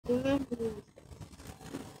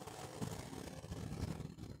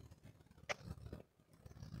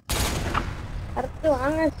அடுத்து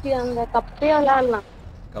வாங்க அந்த கப்பே விளையாடலாம்.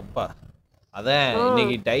 கப்பா அதான்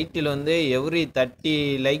இன்னைக்கு டைட்டில் வந்து எவ்ரி 30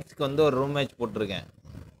 லைக்ஸ்க்கு வந்து ஒரு ரூம் மேட்ச் போட்டிருக்கேன்.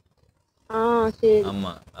 சரி.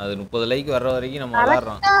 ஆமா அது 30 லைக் வர்ற வரைக்கும் நம்ம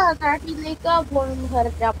விளையாடுறோம். 30 லைக்கா போடணும்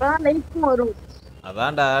கரெக்ட். அப்பதான் லைக்கும் வரும்.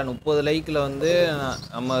 அதான்டா 30 லைக்ல வந்து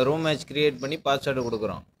நம்ம ரூம் மேட்ச் கிரியேட் பண்ணி பாஸ்வேர்டு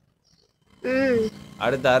கொடுக்குறோம்.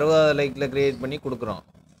 அடுத்து 60 லைக்ல கிரியேட் பண்ணி கொடுக்குறோம்.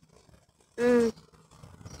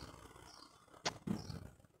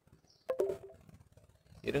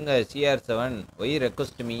 இருங்க CR7 Y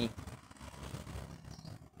request me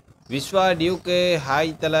Vishwa Duke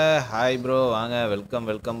hi தல ஹாய் ப்ரோ வாங்க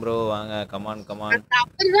வெல்கம் ப்ரோ வாங்க கமான்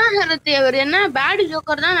அப்படிதான் ஹரத் அவர் என்ன பேட்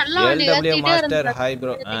ஜோக்கர் தான் நல்லா LW master hi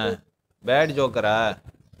bro bad ஜோக்கரா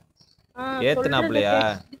ஏத்துனாப்லையா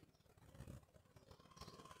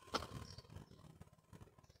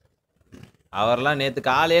அவர்லாம் நேத்து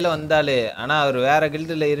காலையில வந்தாலே ஆனா அவர் வேற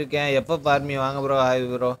கில்டுல இருக்கேன் எப்ப பார்மி வாங்க ப்ரோ ஹாய்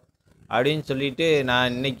ப்ரோ அப்படின்னு சொல்லிட்டு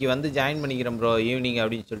நான் இன்னைக்கு வந்து ஜாயின் பண்ணிக்கிறேன் ப்ரோ ஈவினிங்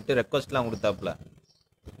அப்படின்னு சொல்லிட்டு ரெக்வஸ்ட்லாம் கொடுத்தாப்ல.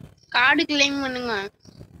 கார்டு கிளைம் பண்ணுங்க.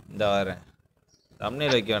 இந்த வரேன்.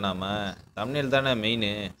 தம்ப்நெயில் வைக்க வேணாமா? தம்ப்நெயில் தானே மெயின்.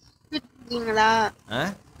 வச்சிருக்கீங்களா?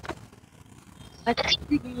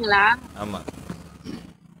 வச்சிருக்கீங்களா? ஆமா.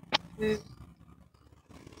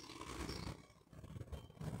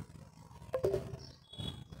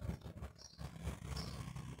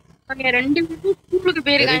 ரெண்டு பேரும் ஸ்கூலுக்கு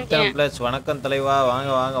போயிருக்காங்க. ப்ளஸ் வணக்கம் தலைவா வாங்க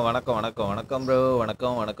வாங்க வணக்கம் ப்ரோ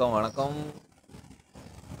வணக்கம்.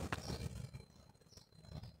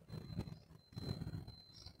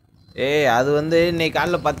 ஏய் அது வந்து இன்னைக்கு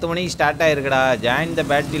காலைல 10 மணிக்கு ஸ்டார்ட் ஆயிருக்குடா. ஜாயின் த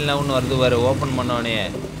பேட்டில்னா ஒன்று வருது பாரு ஓப்பன் பண்ணோனே.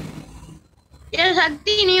 ஏ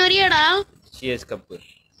சக்தி நீ வரியாடா? CS cup.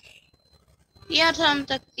 CR7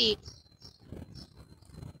 சக்தி.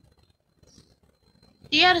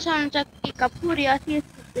 CR7 சக்தி கப்பூரியா CS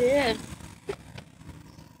கப்பு.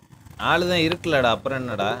 ஆளு தான் இருக்குலடா அப்புறம்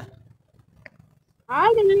என்னடா?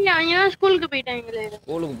 ஆளு இல்லையா அவங்க ஸ்கூலுக்கு போயிட்டாங்களே.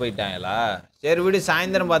 ஸ்கூலுக்கு போயிட்டாங்களா? சரி விடு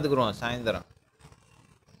சாயந்தரம் பாத்துக்குறோம் சாயந்தரம்.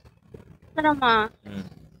 சரிமா.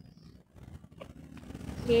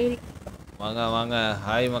 சரி. வாங்க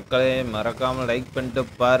ஹாய் மக்களே மறக்காம லைக் பண்ணிட்டு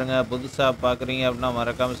பாருங்க. புதுசா பாக்குறீங்க அப்படின்னா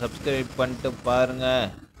மறக்காம சப்ஸ்கிரைப் பண்ணிட்டு பாருங்க.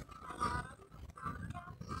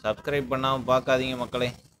 சப்ஸ்கிரைப் பண்ணாம பார்க்காதீங்க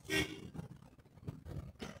மக்களே.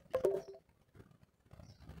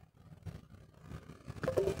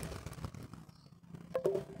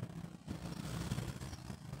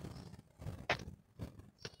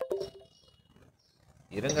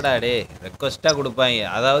 இருங்கடா டே ரெக்வஸ்டா கொடுப்பாங்க.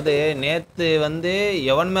 அதாவது நேத்து வந்து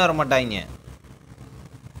எவனுமே வர மாட்டாங்க.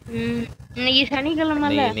 இன்னைக்கு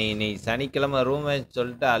சனிக்கிழமை நீ சனிக்கிழமை ரூம்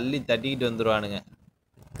சொல்லிட்டு அள்ளி தட்டிக்கிட்டு வந்துருவானுங்க.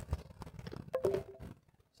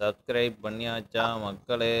 சப்ஸ்கிரைப் பண்ணியாச்சா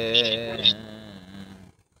மக்களே?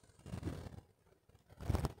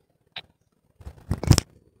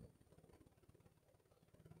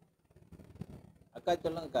 அக்கா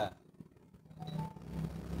சொல்லுங்கக்கா.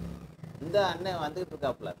 இந்த அண்ணன் வந்துட்டு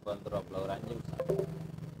இருக்காப்ல இப்போ வந்துடுவாப்ல ஒரு 5 நிமிஷம்.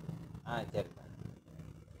 சரிக்கா.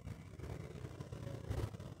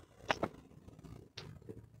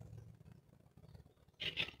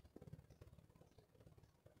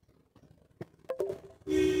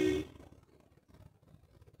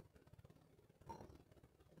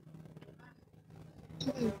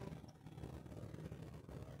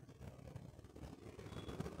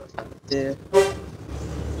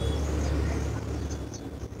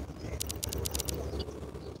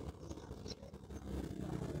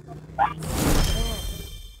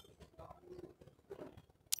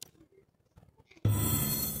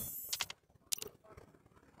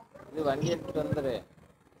 இது வண்டி எடுத்துட்டு வந்துரு.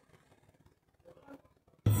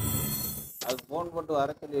 அது போன் போட்டு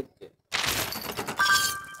வர சொல்லிடுச்சு.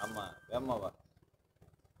 ஆமா வேமாவா.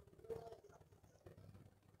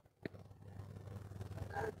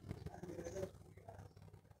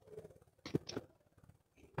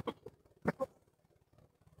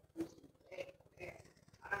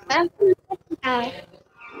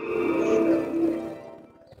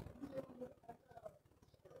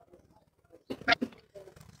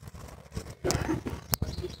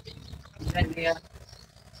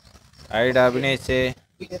 ஐடா அபினேஷ்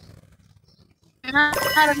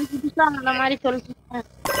அந்த மாதிரி சொல்றேன்.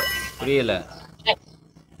 புரியல.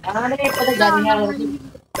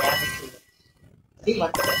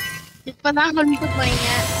 இப்பதான் சொல்லிட்டு போறீங்க.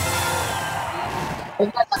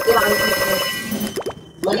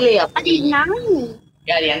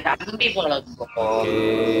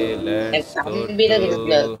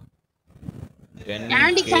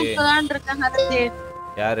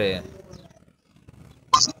 யாரு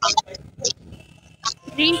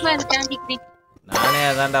Freefire Candy Crush. நானே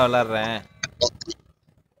அதான்டா விளையாடுறேன்.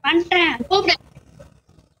 வந்துட்டேன். கூப்பிடு.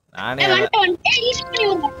 நானே அதான். ஈஸி பண்ணி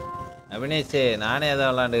விடுங்க. அபினேஷ் நானே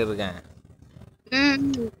அதான் விளையாண்டு இருக்கேன்.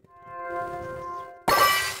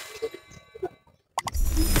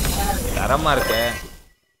 தரமா இருக்க.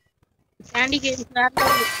 Candy Crush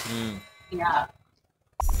விளையாடுங்க.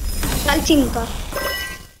 கல்ச்சிங்கா.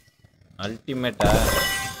 அல்டிமேட்டா.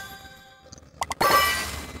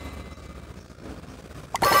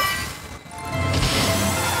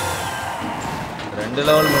 ரெண்டு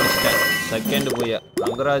லெவல் முடிச்சிட்டேன். செகண்ட் போய்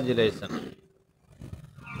கங்க்ராச்சுலேஷன்.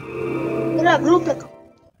 இல்ல குரூப்ல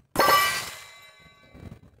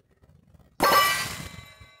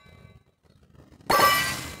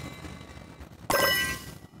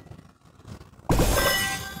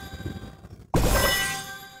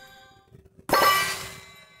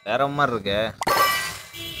வேற மாதிரி இருக்க.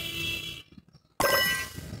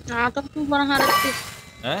 நான் தோக்க போறேன் ஹரத்து.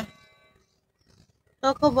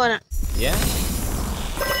 தோக்க போறேன். ஏன்?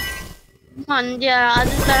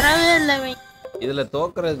 அது தரவே இல்லை. இதுல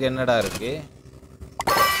தோக்குறதுக்கு என்னடா இருக்கு?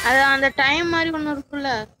 அது அந்த டைம் மாதிரி ஒண்ணு இருக்குல்ல.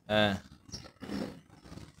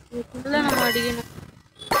 இதுக்குள்ள நம்ம அடிக்கணும்.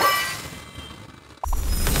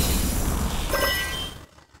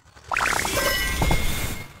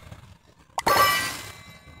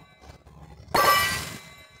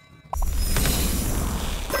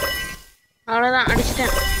 அவ்வளவுதான்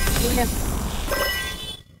அடிச்சிட்டேன்.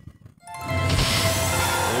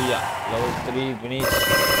 ஓயா லெவல் 3 ஃபினிஷ்.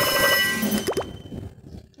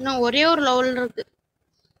 இன்னும் ஒரே ஒரு லெவல் இருக்கு.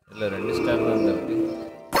 இல்ல 2 ஸ்டார் தான் இருக்கு.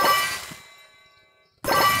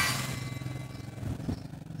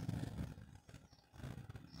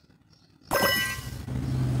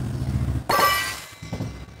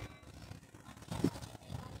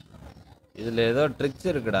 இதுல ஏதோ ட்ரிக்ஸ்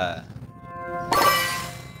இருக்குடா.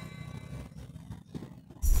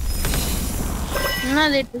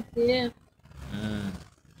 என்னது ட்ரிக்ஸ்?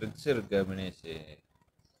 ட்ரிக்ஸ் இருக்கு Abinesh.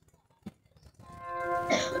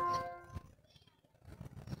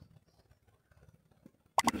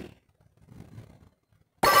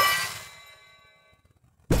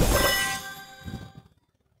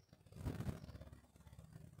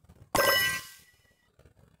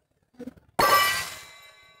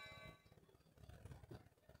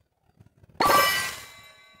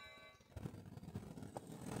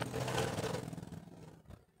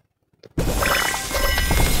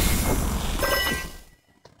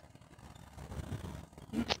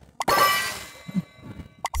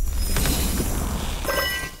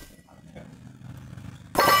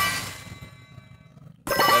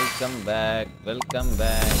 Welcome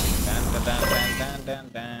back. Tan, tan, tan, tan, tan,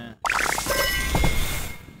 tan.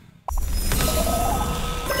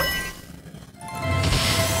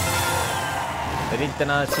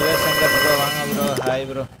 சரித்தனா Sivasankar bro வாங்க ப்ரோ. Hi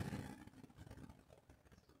bro.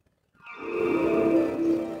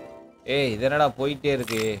 ஏய் இது என்னடா போயிட்டே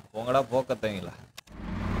இருக்கு. போங்கடா போக்கத்தவங்களா.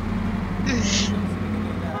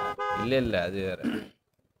 இல்ல அது வேற.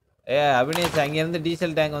 அபினேஷ் அங்க இருந்து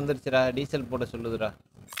டீசல் டேங்க் வந்துருச்சுடா. டீசல் போட சொல்லுதுடா.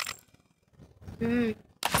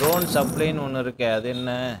 ட்ரோன் சப்ளைன்னு ஒன்று இருக்கு. அது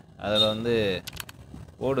என்ன? அதில் வந்து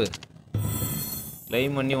போடு.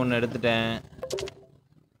 கிளைம் பண்ணி ஒன்று எடுத்துட்டேன்.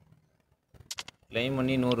 கிளைம்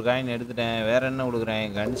பண்ணி 100 காயின் எடுத்துட்டேன். வேற என்ன கொடுக்குறேன்?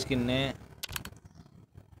 கன் ஸ்கின்னு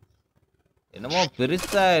என்னமோ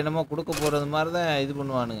பெருசா என்னமோ கொடுக்க போறது மாதிரி தான் இது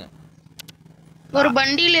பண்ணுவானுங்க. ஒரு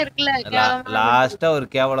பண்டில் இருக்குல்ல, லாஸ்டா ஒரு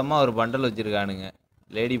கேவலமா ஒரு பண்டல் வச்சிருக்கானுங்க.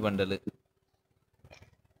 Lady bundle.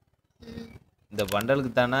 இந்த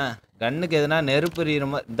பண்டலுக்கு தானே கண்ணுக்கு எதுனா நெருப்பு எறிகிற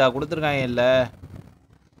மாதிரி இதா கொடுத்துருக்காங்க. இல்லை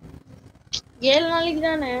 7 நாளைக்கு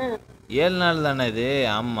தானே. 7 நாள் தானே இது.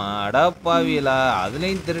 ஆமா அடப்பாவியலா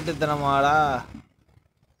அதுலயும் திருட்டுத்தனமாடா.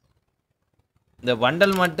 இந்த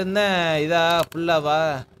பண்டல் மட்டும்தான் இதா ஃபுல்லாவா?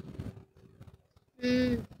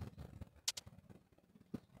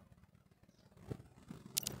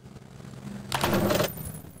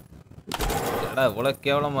 எடா இவ்வளவு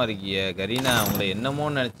கேவலமா இருக்கிய கரீனா. உங்களை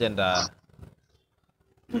என்னமோன்னு நினைச்சேன்டா.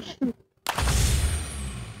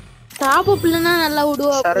 சாப்பு பிள்ளைனா நல்லா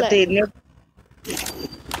விடுவா.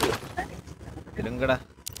 இருங்கடா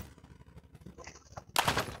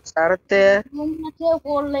சரத்து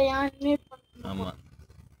போடலையா? ஆமா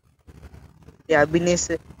அபினேஷ்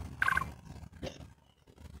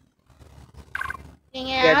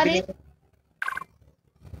நீங்க யாரு?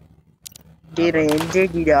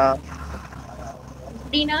 என்ஜேடிடா.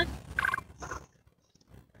 அப்படினா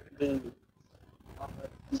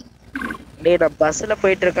டேய் நான் பஸ்ல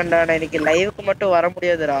போயிட்டு இருக்கேன்டா. நான் இன்னைக்கு லைவுக்கு மட்டும் வர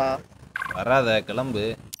முடியாதுடா. வராத கிளம்பு.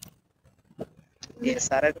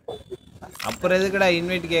 சரக்கு அப்புறம் எதுக்குடா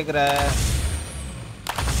இன்வைட் கேக்குற?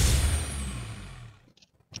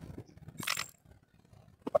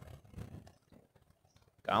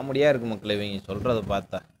 காமெடியா இருக்கு மக்களே இவங்க சொல்றத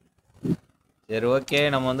பார்த்தா. சரி ஓகே,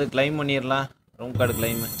 நம்ம வந்து கிளைம் பண்ணிடலாம். Room card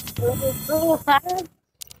claim.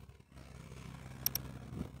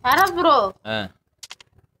 ப்ரோ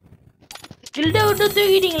கில்ட விட்டு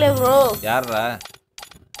தூக்கிட்டீங்களே ப்ரோ. யாரா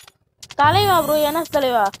தலைவா ப்ரோ? என்ன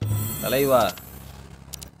தலைவா? தலைவா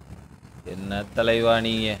என்ன தலைவா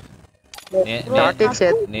நீங்க?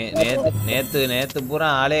 நேத்து பூரா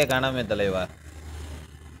ஆளே காணாமே தலைவா.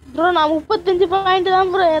 ப்ரோ நான் 35 பாயிண்ட்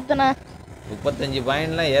தான் ப்ரோ ஏத்துனேன். 35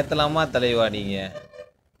 பாயிண்ட்லாம் ஏத்தலாமா தலைவா நீங்க?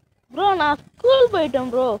 ப்ரோ நான் ஸ்கூல் போயிட்டேன்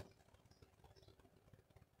ப்ரோ.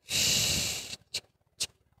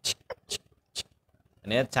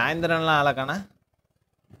 நேத்து சாயந்தரம்லாம் ஆளை காணா.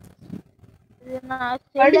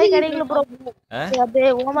 கிடைக்கல ப்ரோ. அப்படியே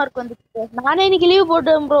ஹோம்வொர்க் வந்துச்சு. நானே இன்னைக்கு லீவ்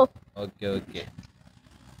போட்டேன் bro. Okay okay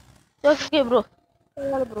okay bro.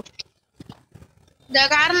 Bro இந்த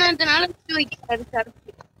காரணத்தினால வைக்கிறாரு சார்.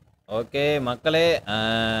 ஓகே மக்களே,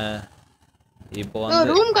 இப்போ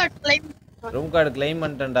வந்து ரூம் கார்டு கிளைம்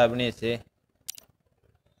பண்ணிட்டேன்டா அபினேஷ்.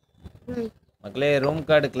 மக்களே ரூம்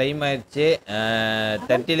கார்டு கிளைம் ஆயிடுச்சு.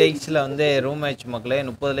 30 லைக்ஸில் வந்து ரூம் ஆயிடுச்சு மக்களே.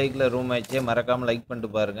 30 லைக்கில் ரூம் ஆயிடுச்சு. மறக்காமல் லைக்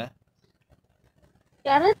பண்ணிட்டு பாருங்க.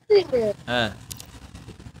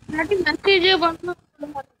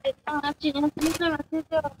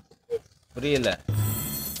 புரியல.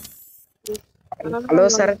 ஹலோ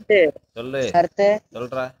சரத்து. சொல்லு சரத்து.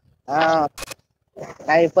 சொல்றா.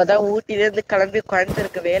 நான் இப்பதான் ஊட்டில இருந்து கிளம்பி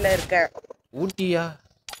கோயம்புத்தூருக்கு வேலை இருக்கேன். ஊட்டியா?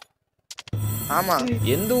 ஆமா.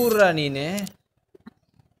 எந்த ஊர்ரா நீனு?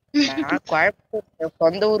 நான் கோயம்புத்தூர்,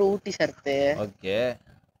 சொந்த ஊர் ஊட்டி சரத்து. ஓகே.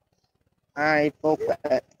 இப்போ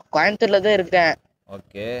கோயம்புத்தூர்ல தான் இருக்கேன்.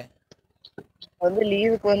 ஓகே. வந்து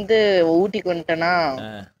லீவுக்கு வந்து ஊட்டிக்கு வந்துட்டேனா,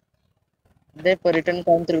 இப்போ ரிட்டர்ன்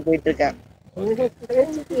கோயம்புத்தூருக்கு போயிட்டு இருக்கேன்.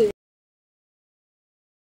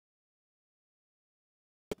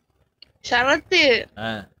 சரத்து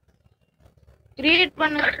கிரியேட்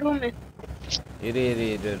பண்ண ரூம். இரு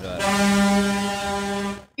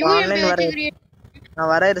ஆன்லைன் வர.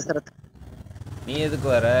 நான் வரேன் சரத்து. நீ எதுக்கு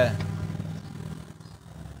வர?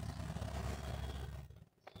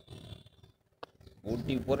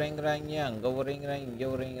 ஊட்டி போறேங்கிறாங்க, அங்க போறேங்கிறாங்க, இங்க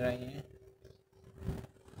போறேங்கிறாங்க.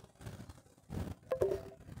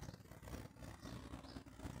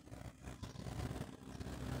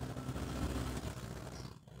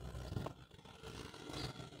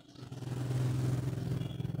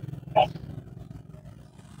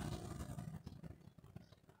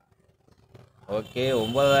 Okay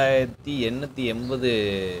 9880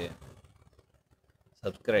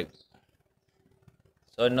 subscribe.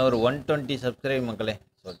 ஸோ இன்னும் ஒரு 120 சப்ஸ்கிரைப் மக்களே.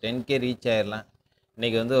 ஸோ 10K ரீச் ஆயிடலாம்.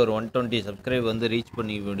 இன்றைக்கி வந்து ஒரு 120 சப்ஸ்கிரைப் வந்து ரீச்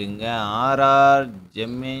பண்ணி விடுங்க. ஆர்ஆர்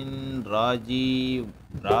ஜெமின்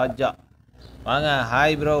ராஜா வாங்க.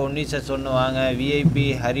 Hi bro. 19 வாங்க. விஐபி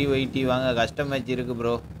ஹரி வைட்டி வாங்க. கஸ்டம் மேட்ச் இருக்குது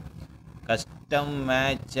bro. Custom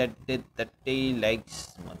match at 30 likes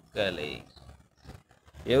மக்களே.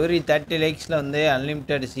 எவ்ரி 30 லைக்ஸில் வந்து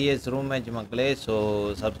அன்லிமிட்டெட் சிஎஸ் ரூம் மேட்ச் மக்களே. ஸோ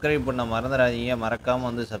சப்ஸ்கிரைப் பண்ண மறந்துடாதீங்க. மறக்காமல்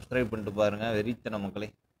வந்து சப்ஸ்கிரைப் பண்ணிட்டு பாருங்கள். வெறித்தன மக்களே.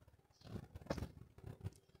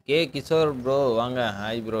 கிஷோர் ப்ரோ வாங்க.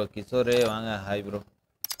 Hi bro. கிஷோரே வாங்க. Hi bro.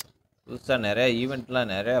 புதுசாக நிறையா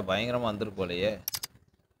ஈவெண்ட்லாம் நிறையா பயங்கரமாக வந்துருக்கு போலையே.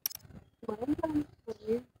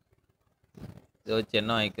 இதை வச்சு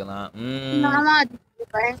என்ன வாங்கிக்கலாம்?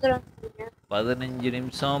 15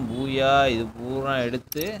 நிமிஷம் பூயா. இது பூரா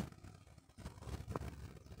எடுத்து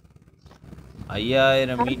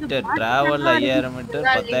 5000 metre travel. 5000 metre,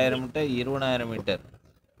 10,000 metre, 20,000 metre.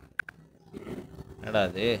 என்னடா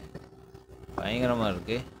அது பயங்கரமா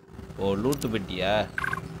இருக்கு. ஓ லூட்டு பெட்டியா?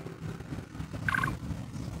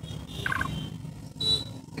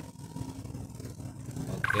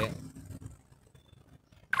 ஓகே.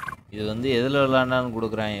 இது வந்து எதில் விளாண்டான்னு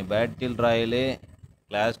கொடுக்குறாங்க. Battle ராயலு,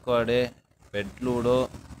 class squad, bed ludo,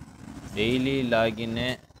 daily லாகின்னு.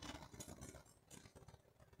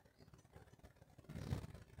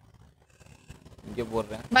 இங்கே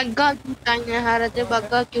போடுறேன்.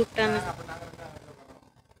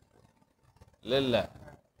 இல்லை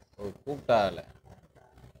கூப்பிட்டால.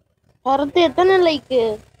 எத்தனை லைக்?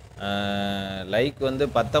 லைக் வந்து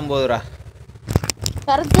 19.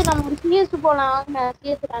 கரெக்ட். நம்ம ஒரு சிஎஸ் போலாம் வாங்க.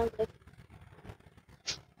 சிஎஸ் ரேங்க்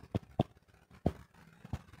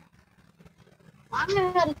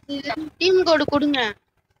வாங்க. டீம் கோட் கொடுங்க.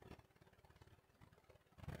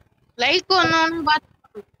 லைக் ஒன்னு பாத்து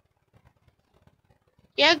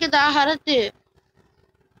கேக்குதா ஹரத்து?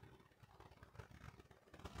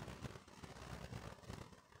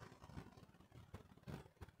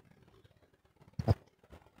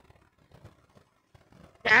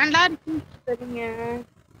 ஏன்டா சரிங்க.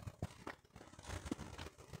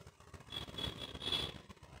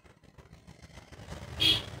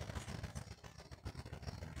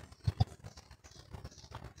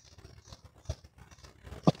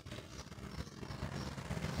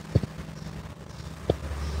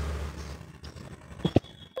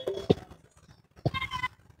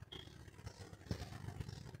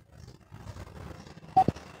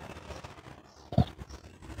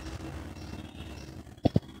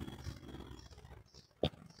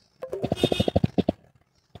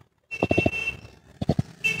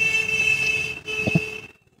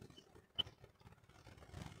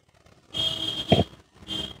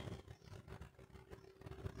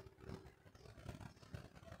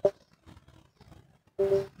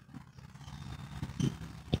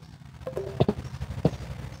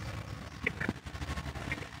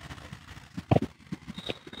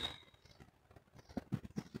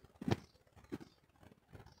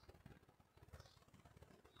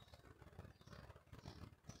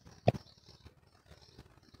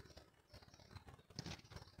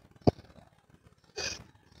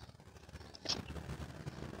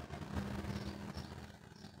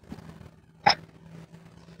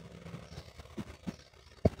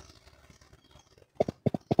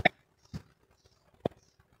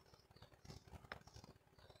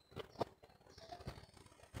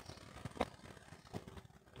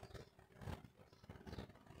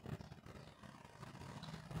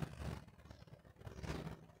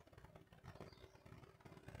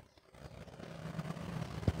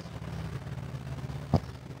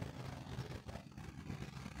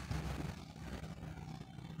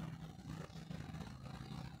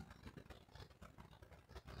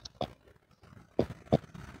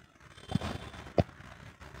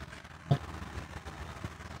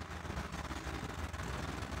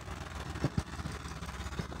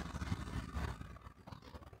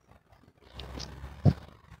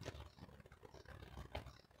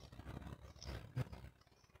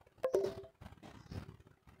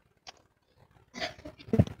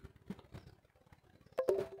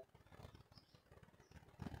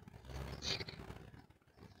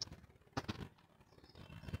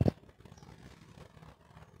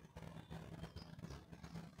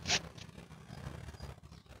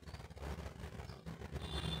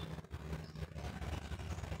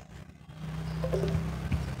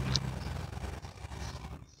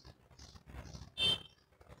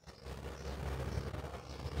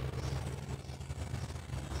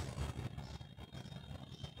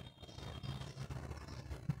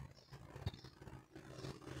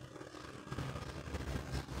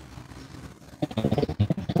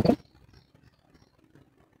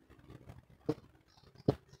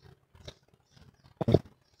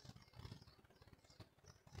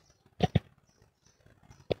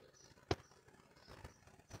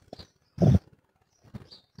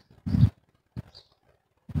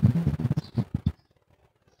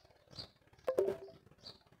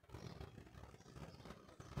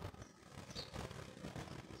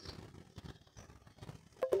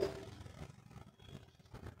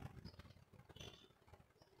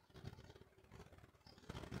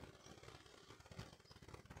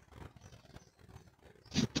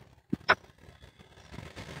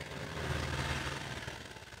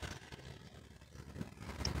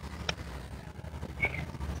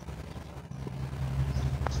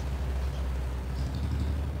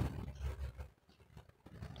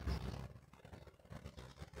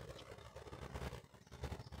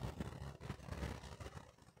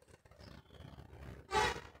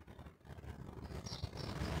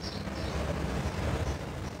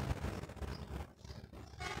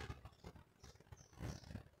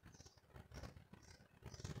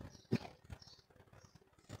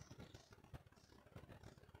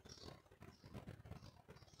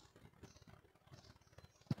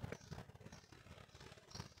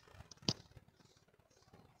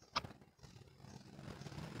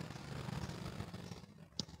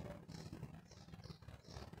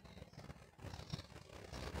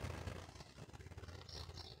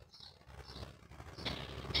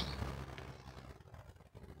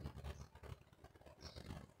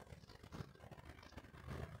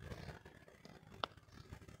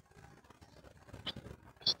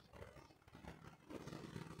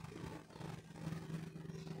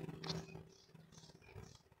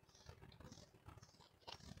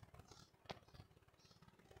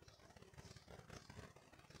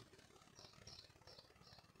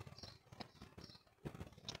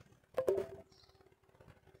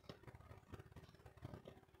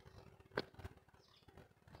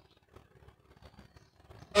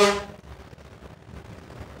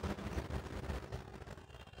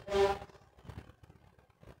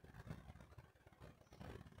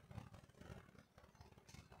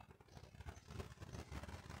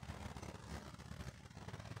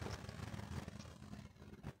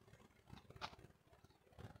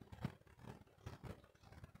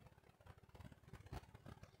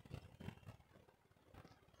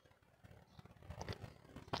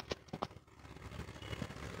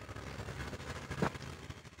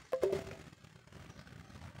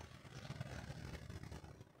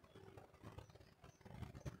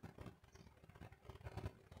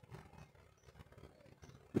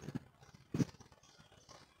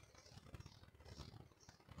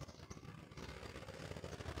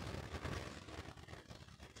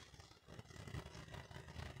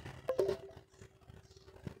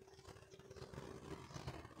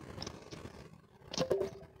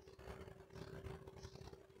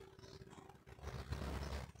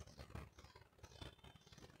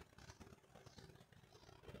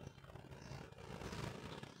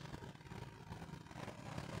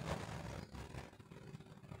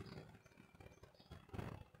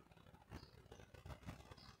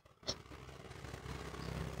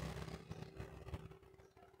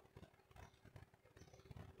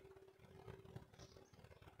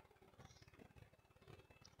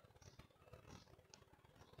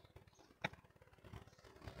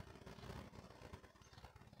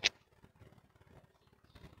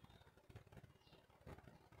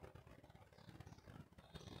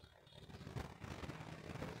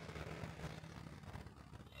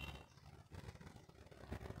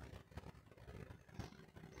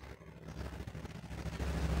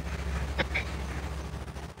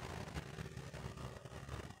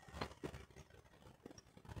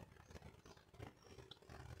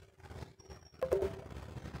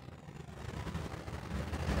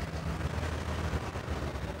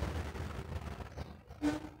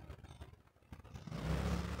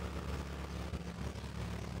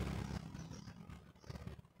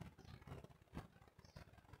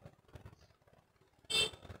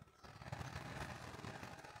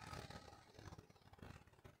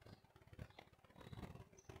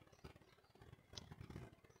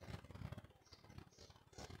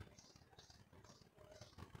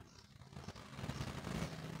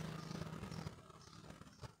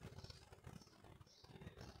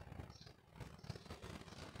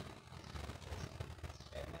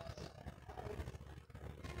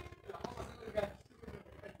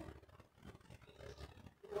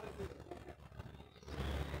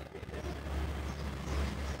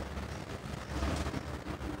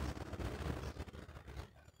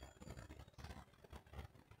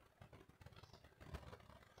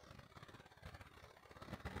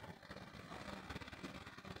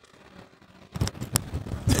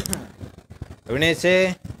 வினேஷ்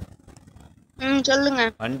சொல்லுங்க.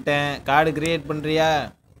 வந்துட்டேன். கார்டு கிரியேட் பண்றியா?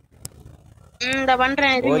 இந்த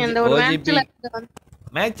பண்றேன் இருங்க. இந்த ஒரு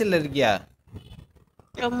மேட்ச்ல இருக்கியா?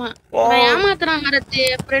 ஆமா. நான் ஏமாத்துறான் மரத்து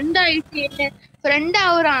ஃப்ரெண்ட் ஆயிட்டு ஃப்ரெண்ட்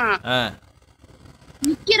ஆவறான்.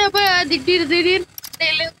 நிக்கிறப்ப திடீர்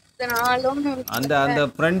அந்த அந்த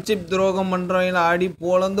ஃப்ரெண்ட்ஷிப் துரோகம் பண்றவங்கள ஆடி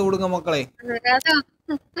போலந்து விடுங்க மக்களே.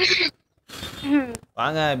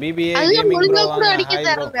 வாங்க பிபிஏ கேமிங் ப்ரோ வாங்க. Hi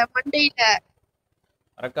bro.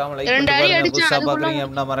 மறக்காம லைக் பண்ணி பாருங்க. புதுசா பாக்குறீங்க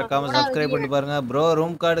அப்படினா மறக்காம சப்ஸ்கிரைப் பண்ணி பாருங்க. ப்ரோ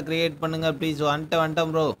ரூம் கார்டு கிரியேட் பண்ணுங்க ப்ளீஸ்.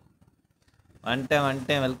 வந்துட்டேன் ப்ரோ.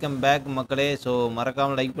 வந்துட்டேன். வெல்கம் பேக் மக்களே. ஸோ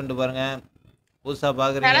மறக்காம லைக் பண்ணிட்டு பாருங்க. புதுசா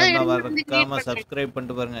பாக்குறீங்க அப்படினா மறக்காம சப்ஸ்கிரைப்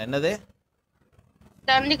பண்ணிட்டு பாருங்க. என்னது?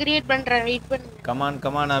 நான் கிரியேட் பண்றேன். வெயிட் பண்ணுங்க.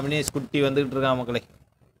 கமான் அபினேஷ் குட்டி வந்துட்டு இருக்கான் மக்களே.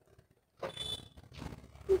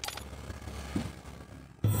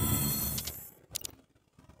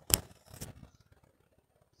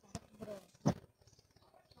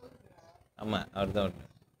 ஆமா அவர்தான்.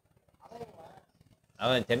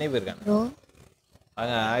 அவன் சென்னை போயிருக்கான்.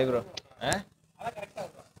 வாங்க ஹாய் ப்ரோ.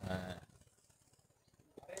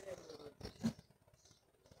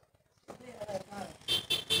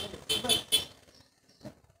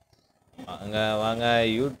 வாங்க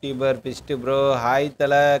யூடியூபர் பிஸ்ட் ப்ரோ. ஹாய்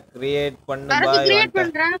தல கிரியேட் பண்ணு பாய்.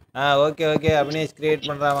 ஓகே அபினேஷ் கிரியேட்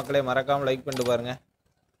பண்றா மக்களே. மறக்காம லைக் பண்ணிட்டு பாருங்க.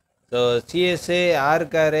 So CSA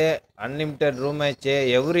ஆர்காரு unlimited room match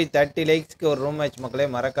every 30 லைக்ஸ்க்கு ஒரு ரூம் மேட்ச் மக்களே.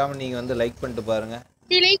 மறக்காம நீங்க வந்து லைக் பண்ணிட்டு பாருங்க.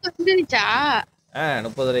 30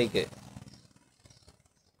 லைக்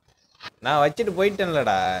நான் வச்சுட்டு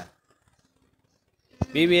போயிட்டேன்லடா.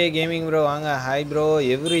 பிபிஏ கேமிங் ப்ரோ வாங்க. Hi bro.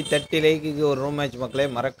 எவ்ரி 30 லைக்குக்கு ஒரு ரூம் மேட்ச் மக்களே.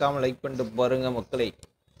 மறக்காம லைக் பண்ணிட்டு பாருங்க மக்களே.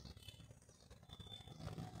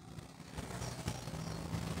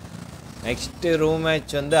 நெக்ஸ்ட் ரூம்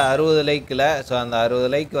மேட்ச் வந்து 60 லைக்கில். ஸோ அந்த 60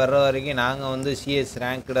 லைக் வர்ற வரைக்கும் நாங்கள் வந்து சிஎஸ்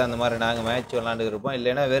ரேங்க்டு அந்த மாதிரி நாங்கள் மேட்ச் விளாண்டுக்கு இருப்போம்.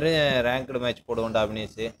 இல்லைன்னா வெறும் ரேங்க்டு மேட்ச் போடுவோம்.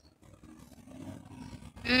 டாமினேஸு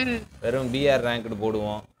வெறும் பிஆர் ரேங்க்டு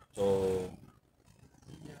போடுவோம். ஸோ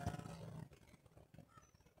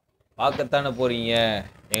பார்க்கத்தானே போறீங்க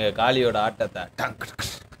எங்கள் காளியோட ஆட்டத்தை. டங்கு.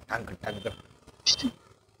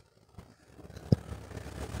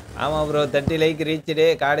 ஆமாம் ப்ரோ 30 லைக் ரீச்சடே.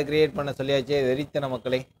 கார்டு கிரியேட் பண்ண சொல்லியாச்சு. வெறித்தன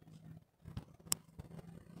மக்களே.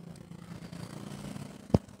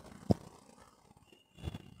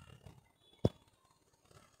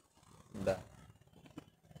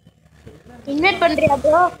 இன்வைட் பண்றியா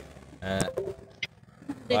ப்ரோ?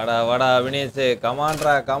 வாடா அபினேஷ்.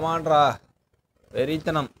 கமான்ரா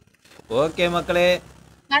வெறித்தனம். ஓகே மக்களே.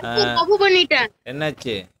 தப்பு பண்ணிட்டேன்.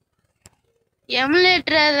 என்னாச்சு?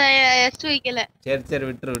 எமுலேட்டர் எஸ் வைக்கல. சரி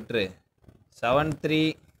விட்டுரு.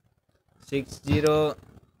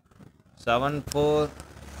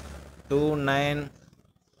 73607429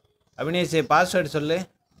 அபினேஷ் பாஸ்வேர்டு சொல்லு.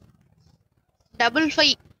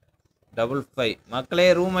 55 மக்களே.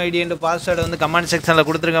 ரூம் ஐடி அண்ட் பாஸ்வேர்டு வந்து கமெண்ட் செக்ஷனில்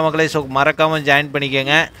கொடுத்துருங்க மக்களே. ஸோ மறக்காமல் ஜாயின்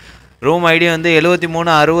பண்ணிக்கோங்க. ரூம் ஐடி வந்து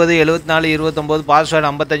 73607429 பாஸ்வேர்டு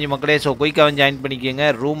 55 மக்களே. ஸோ குயிக்காக ஜாயின் பண்ணிக்கோங்க.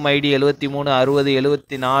 ரூம் ஐடி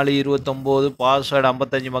 73607429 பாஸ்வேர்டு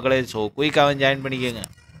 55 மக்களே. ஸோ குயிக்காக ஜாயின் பண்ணிக்கோங்க.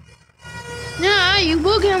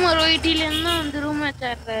 யுபோ கேமர் ஒய்டில இருந்து வந்து ரூம் மேட்ச்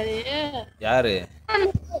ஆடுறாரு. யாரு?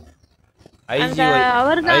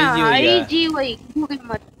 அவர்தான் ஐஜிஒய் யுபோ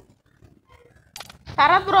கேமர்.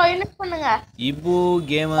 தர ப்ரோ இன்வைட் பண்ணுங்க. இபு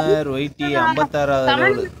கேமர் ஒய்டி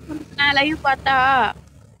 56வது லைவ் பார்த்தா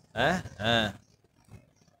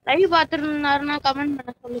லைவ் பார்த்துருந்தாருன்னா கமெண்ட்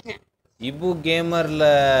பண்ண சொல்லுங்க. இபு கேமரில்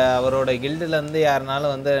அவரோட கில்டுலேருந்து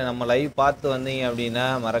யாருனாலும் வந்து நம்ம லைவ் பார்த்து வந்தீங்க அப்படின்னா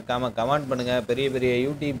மறக்காமல் கமெண்ட் பண்ணுங்கள். பெரிய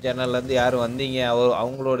யூடியூப் சேனல்லேருந்து யாரும் வந்தீங்க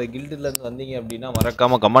அவங்களோட கில்டுலேருந்து வந்தீங்க அப்படின்னா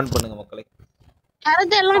மறக்காமல் கமெண்ட் பண்ணுங்கள் மக்களே.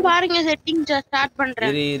 எல்லாம் பாருங்க. செட்டிங் ஸ்டார்ட்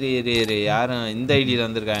பண்ணுறேன். இரு யாரும் இந்த ஐடியில்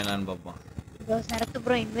வந்திருக்காங்க நான் பார்ப்போம்.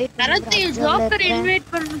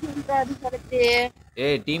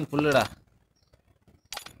 ஏய் டீம் ஃபுல்லுடா.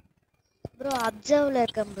 ப்ரோ அப்சர்வ்ல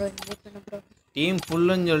இருக்கேன் ப்ரோ. இன்வைட் பண்ணு ப்ரோ. டீம்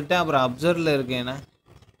ஃபுல்லுன்னு சொல்லிட்டு அப்புறம் அப்சர்வ்ல இருக்கேனா?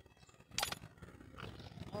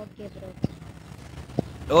 Okay bro.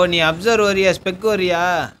 ஓ நீ அப்சர்வ் வரியா ஸ்பெக் வரியா?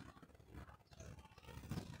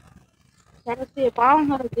 சரத்து பாவம்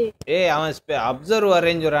சரத்து. ஏய் அவன் observe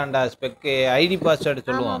arrange வரான்டா. Spec ID password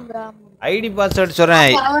சொல்லுவான். ஐடி பாஸ்வேர்ட் சொல்றேன்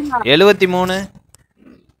 73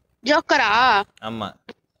 ஜோக்கரா? ஆமா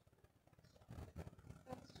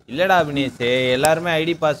இல்லடா அபினேஷ். எல்லாருமே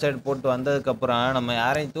ஐடி பாஸ்வேர்ட் போட்டு வந்ததுக்கு அப்புறம் நம்ம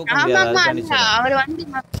யாரையும் தூக்க முடியாது. அவர் வந்து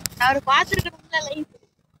அவர் பாத்துக்கிட்டதுல லைவ்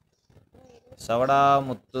சவடா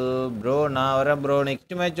முத்து ப்ரோ. நான் வரேன் ப்ரோ.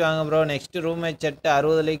 நெக்ஸ்ட் மேட்ச் வாங்க bro. Next room match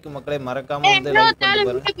 60 like மக்களே. மறக்காம வந்து லைக் பண்ணிட்டு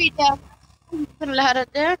பாருங்க.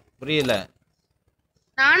 புரியல.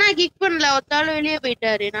 நானா கிக் பண்ணல. ஒத்தால வெளிய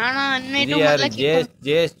போயிட்டாரு. நானா இன்வைட் பண்ணல.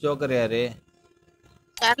 ஜேஸ் ஜோக்கர் யாரு?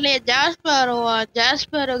 தெரியல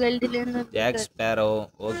ஜாஸ்பரோ கில்ட்ல இருந்து jack Sparrow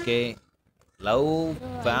okay love bro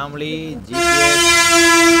family ID GPS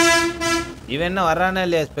இவன் என்ன வர்றானே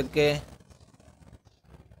இல்லையா ஸ்பெக்கு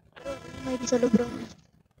ப்ரோ ரூம் ஐடி சொல்லு ப்ரோ.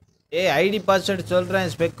 ஏய் ஐடி பாஸ்வேர்டு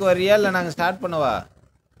சொல்கிறேன் ஸ்பெக் வரியா இல்லை நாங்கள் ஸ்டார்ட் பண்ணவா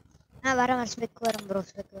வரேன் ஸ்பெக் வரேன் ப்ரோ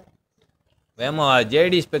ஸ்பெக் வரேன். வேமா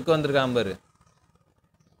ஜேடி ஸ்பெக் வந்திருக்கான் பாரு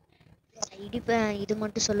ஐடி இது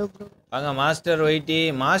மட்டும் சொல்லு ப்ரோ. வாங்க மாஸ்டர்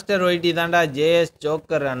ஒய்டி தான்டா ஜேஎஸ்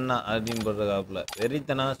ஜோக்கர் அண்ணா அப்படின்னு போடுறதாப்புல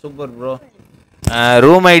வெறித்தனா சூப்பர் ப்ரோ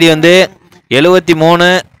ரூம் ஐடி வந்து 73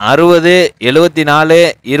 60 74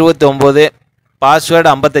 29 பாஸ்வேர்டு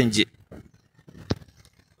 55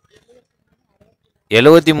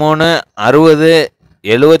 73 60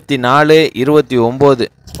 74 29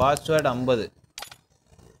 பாஸ்வேர்டு 50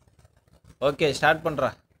 ஓகே ஸ்டார்ட் பண்ணுறா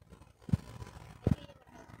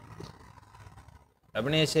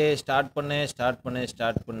அபினேஷே ஸ்டார்ட் பண்ணு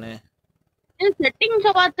செட்டிங்ஸ்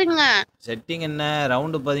பாத்துங்க. செட்டிங் என்ன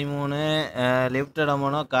ரவுண்டு 13 லிஃப்டட்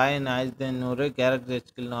அமௌனோ காயின் 1500 கேரக்டர்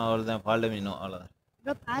ஸ்கில்னோ அவ்வளோதான் ஃபால்ட் மீனோ அவ்வளோதான்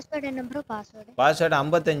ப்ரோ பாஸ்வேர்ட் என்ன bro password? Password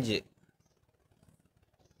 55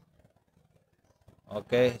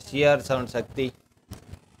 okay CR7 சக்தி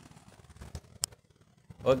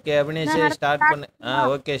ஓகே அபினேஷே ஸ்டார்ட் பண்ணு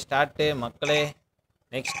ஓகே ஸ்டார்ட்டு மக்களே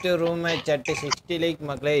next room match at 60 like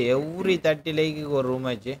மக்களே எவ்ரி 30 லைக்குக்கு ஒரு ரூம்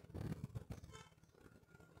மேட்ச்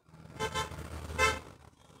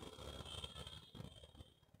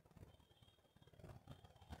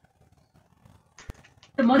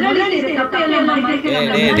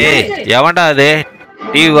எவன்டா அது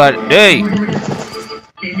டேய்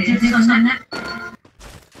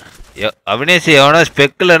அவினேஷ் எவனோ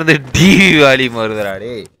ஸ்பெக்கில் இருந்து டிவி வால்யூம் வருதுடா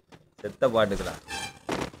டேய் செத்த பாட்டுக்கலாம்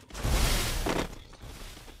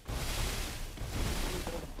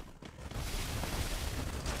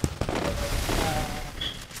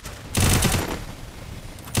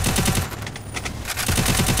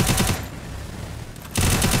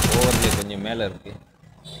ஓவர்ல கொஞ்சம் மேலே இருக்கு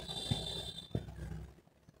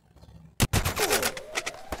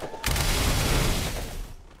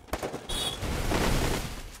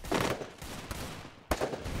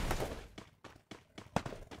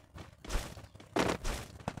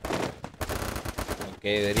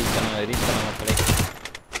ஓகே வெறித்தனம் மக்களே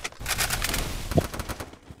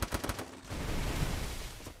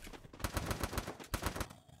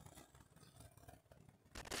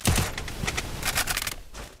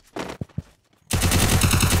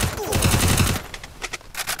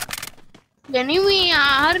எனிமி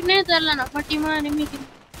யாருன்னே தெரியல நம்ம டீமா எனிமிக்கு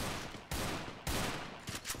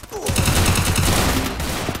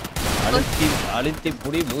அழுத்தி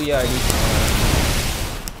புடி பூயாடி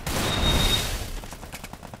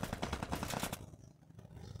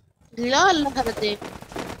இல்ல கருத்து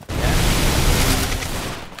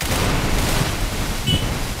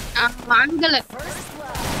வாங்கல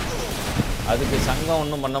அதுக்கு சங்கம்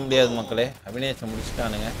ஒன்றும் பண்ண முடியாது மக்களே அபிநேஷம்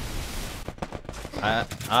முடிச்சுட்டானுங்க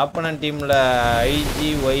ஆப்பனன் டீமில் ஐஜி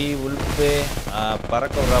ஒய் உல்ஃபு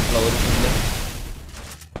பறக்க விட்றாப்புல ஒரு டீமில்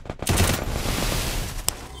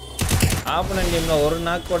ஆப்பனன் டீமில் ஒரு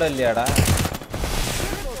நாக்கு கூட இல்லையாடா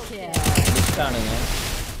முடிச்சுட்டானுங்க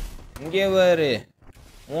இங்கே வேறு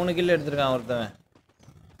 3 கில் எடுத்திருக்கான் ஒருத்தவன்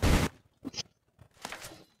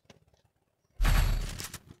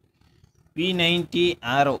P90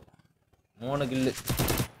 ஆரோ 3 கில்லு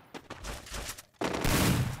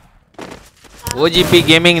ஓஜிபி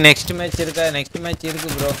கேமிங் நெக்ஸ்ட் மேட்ச் இருக்கா நெக்ஸ்ட் மேட்ச் இருக்கு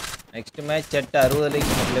ப்ரோ நெக்ஸ்ட் மேட்ச் 60 லைக்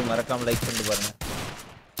மக்களே மறக்காம லைக் பண்ணிட்டு பாருங்க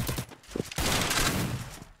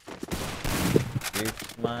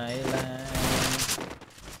இட்ஸ் மை லைஃப்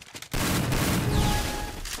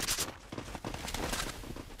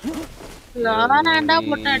லானாண்டா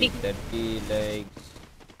போட்டு அடி 30 லைக்ஸ்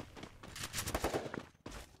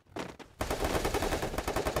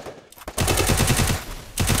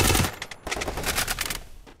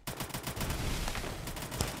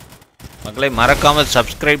மக்களே மறக்காம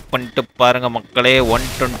சப்ஸ்கிரைப் பண்ணிட்டு பாருங்க மக்களே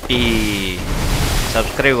 120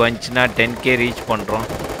 சப்ஸ்கிரைப் வந்துச்சுன்னா 10K ரீச் பண்றோம்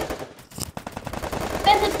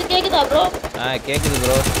பேசுறது கேக்குதா ப்ரோ கேக்குது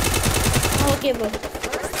ப்ரோ ஓகே ப்ரோ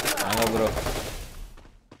வாங்க ப்ரோ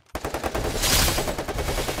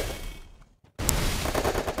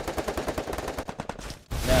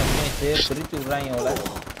பிரிச்சு விடுறாங்க அவ்வளோ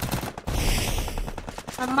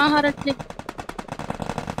அம்மா ஹரட்சி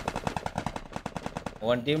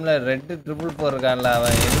உன் டீம்ல ரெட்டு ட்ரிபிள் போர் இருக்கான்ல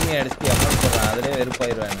அவன் எனிமி அடிச்சு அமௌண்ட் போடுறான் அதிலே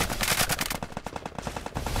வெறுப்பாயிருவான்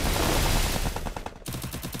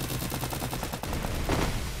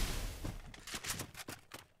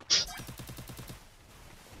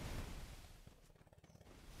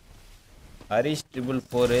Harish triple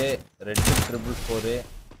 4 red triple 4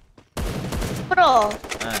 bro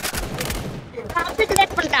அடுத்து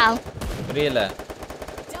கிரியேட் பண்ணிட்டா. புரியல.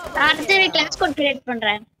 அடுத்து கிளாஸ் கோட் கிரியேட்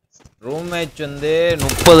பண்றேன். ரூம் மேட்ச் வந்து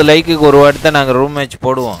 30 லைக்குக்கு ஒரு வாட்டி தான் நாங்கள் ரூம் மேட்ச்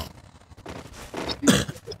போடுவோம்.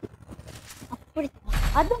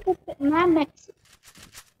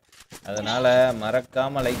 அதனால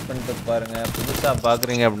மறக்காம லைக் பண்ணிட்டு பாருங்க. புதுசா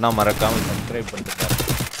பாக்குறீங்க அப்படின்னா மறக்காம சப்ஸ்கிரைப் பண்ணிட்டு பாருங்க.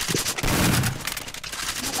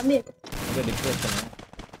 Depression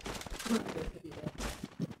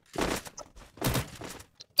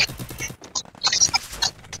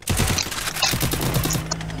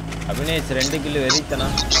Abinesh 2 kilo வெறித்தனா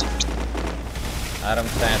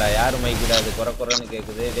ஆரம்பிச்சிட்டாடா. யாரு மைக்கிடா அது குறை குறைன்னு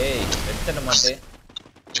கேக்குது. டேய் வெச்சட மாட்டே.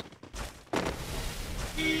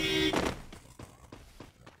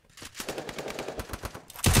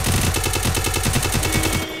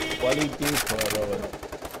 குவாலிட்டி ஃபாலோவர்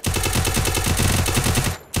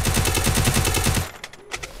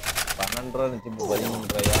 12 ரூபா இருந்துச்சு. இப்போ 13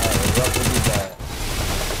 ரூபாயா? 1 ரூபா கூட்டிட்டா.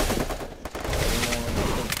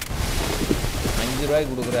 5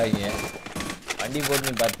 ரூபாய்க்கு கொடுக்குறாங்க. வண்டி போட்டு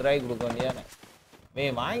நீ 10 ரூபாய்க்கு கொடுக்க வேண்டியானே.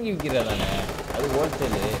 வாங்கி விற்கிறதானே அது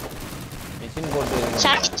ஹோல்சேலு. மிஷின் போட்டு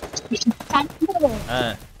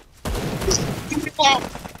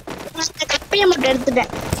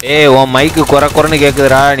ஏய் உன் மைக்கு குறை குறைன்னு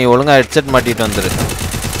கேக்குதுடா. நீ ஒழுங்கா ஹெட்செட் மாட்டிட்டு வந்துரு.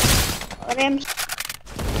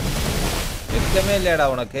 வெக்கமே இல்லையாடா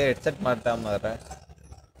உனக்கு ஹெட்செட் மாட்டாம வர.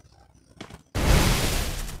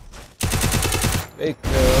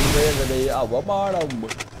 அவமானம்.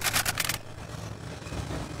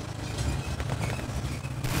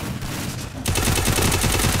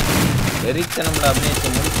 வெறித்தனம்ல அபினேஷ்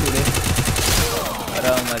முடிச்சு விடு.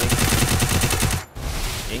 வராத மாதிரி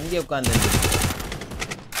எங்கே உட்காந்து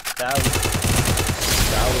சாவு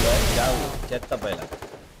சாவுல சாவு செத்த பயில.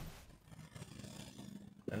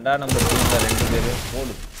 2ஆம் நம்பர் டீம்ல 2 பேரு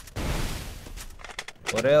போடு.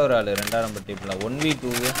 ஒரே ஒரு ஆளு 2ஆம் நம்பர் டீம்ல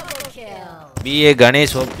 1v2 பிஏ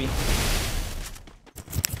கணேஷ் ஓபி.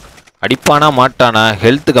 அடிப்பானா மாட்டானா?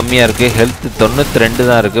 ஹெல்த் கம்மியா இருக்கு. ஹெல்த் 92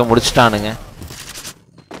 தான் இருக்கு. முடிச்சிட்டானுங்க.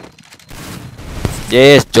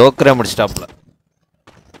 ஜேஎஸ் ஜோக்கரே முடிச்சிட்டாப்ல.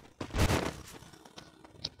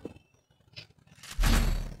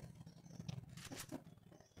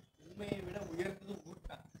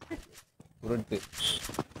 உருட்டு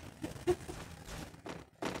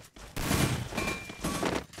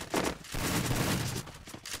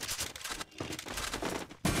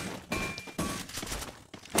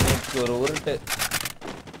ஒரு உருட்டு.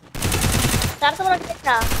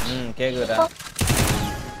 கேக்குதா?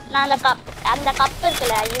 நான் அந்த கப்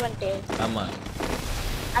இருக்குல்ல ஈவென்ட். ஆமா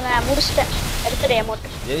அத முடிச்சிட்டேன். எடுத்துறே அமௌண்ட்.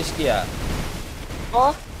 ஜெயிச்சிட்டியா? ஓ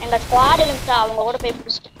எங்க ஸ்குவாட் இருந்துச்சு. அவங்க கூட போய்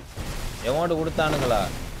முடிச்சிட்டேன். அமௌண்ட் கொடுத்தானுங்களா?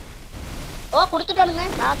 ஓ கொடுத்துட்டானுங்க.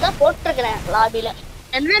 நான் தான் போட்டுருக்கேன் லாபில.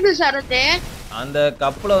 என்னது சரதே? அந்த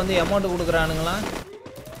கப்ல வந்து அமௌண்ட் கொடுக்குறானுங்களா?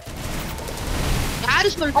 யாரு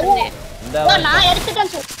சொல்றீங்க? நான்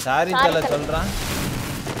எடுத்துட்டேன் சார். சாரி தல சொல்றான்.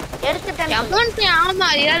 எடுத்துட்டேன் அமௌண்ட். ஆமா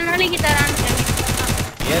 7 நாளைக்கு தரான்னு.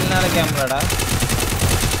 7 நாளைக்கு கேமராடா.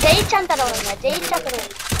 ஜெயிச்சான் தரவங்க. ஜெயிச்சா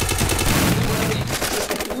தரவங்க.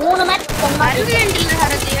 3 மேட்ச் பர்மனன்ட் இல்ல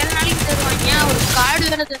ஹரத். 7 நாளைக்கு தருவாங்க. ஒரு கார்டு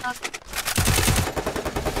வேற தராங்க.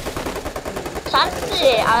 சார்ஜ்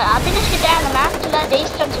அபினேஷ் கிட்ட அந்த மேட்ச்ல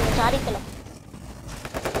ஜெயிச்சான்னு சொல்லுங்க. சாரி தல.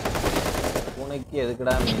 உனக்கு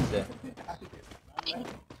எதுக்குடா மீஸ்?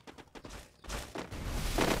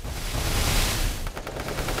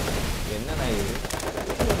 என்னண்ணா இது?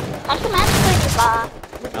 அடுத்த மேட்ச் போயிட்டு இருக்கா?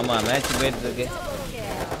 ஆமா மேட்ச் போயிட்டு இருக்கு.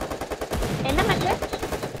 என்ன மேட்ச்?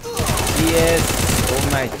 CS home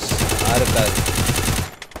match ஆறுக்காது.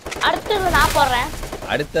 அடுத்து நான் போடுறேன்.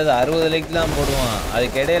 அடுத்தது 60 லைக் தான் போடுவான்.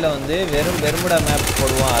 அதுக்கு இடையில வந்து வெறும் பெர்முடா மேப்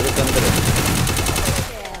போடுவான். அதுக்கு வந்து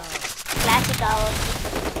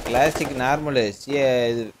கிளாசிக் நார்மல்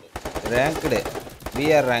இது ரேங்க்டு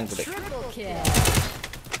பிஆர் ரேங்க்டு.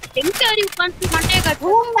 எங்க வரி உட்கார்ந்து மண்டைய கட்.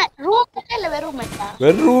 ரூம் இல்ல வெறும் மேட்சா?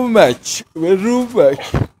 வெறும் மேட்ச்.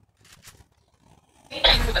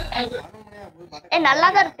 நல்லா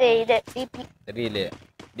தான் இருக்கு இது டிபி. தெரியல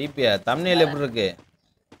டிபியா தம்ப்நெயில் எப்படி இருக்கு?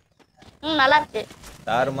 நல்லா இருக்கு.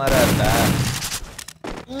 தாறுமாறா இருக்கா?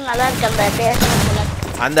 நல்லா இருக்கு. அந்த பேஸ் நல்லா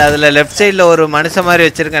இருக்கு. அந்த அதுல லெஃப்ட் சைடுல ஒரு மனுஷன் மாதிரி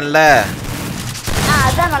வச்சிருக்கேன்ல,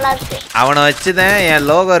 அதான் நல்லா இருக்கு. அவனை வச்சு தான் என்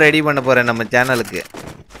லோகோ ரெடி பண்ண போறேன் நம்ம சேனலுக்கு.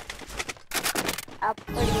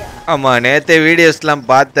 அப்படியா? ஆமா நேத்தே வீடியோஸ்லாம்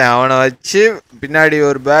பார்த்தேன். அவனை வச்சு பின்னாடி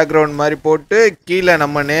ஒரு பேக்ரவுண்ட் மாதிரி போட்டு கீழே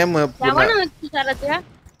நம்ம நேம்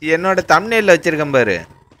என்னோட தம்ப்நெயில்ல வச்சிருக்கேன் பாரு.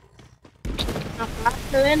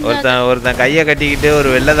 ஒருத்தன் கையை கட்டிக்கிட்டு ஒரு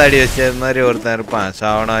வெள்ளதாடி வச்ச மாதிரி ஒருத்தன் இருப்பான். ஸோ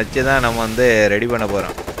அவனை வச்சு தான் நம்ம வந்து ரெடி பண்ண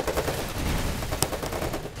போறோம்.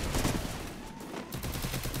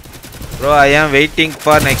 ப்ரோ ஐ ஆம் waiting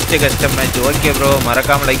for next custom match. Okay bro,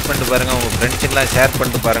 மறக்காமல் லைக் பண்ணிட்டு பாருங்கள், உங்கள் ஃப்ரெண்ட்ஸுக்கெலாம் ஷேர்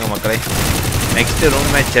பண்ணிட்டு பாருங்கள் மக்களே. Next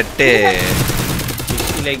room match set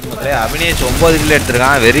 60 like மக்களே. அபினேஷ் 9 கிலோ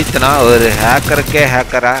எடுத்துருக்கான். வெறித்தனா ஒரு ஹேக்கருக்கே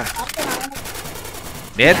ஹேக்கரா.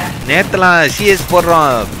 நேற்றுலாம் சிஎஸ்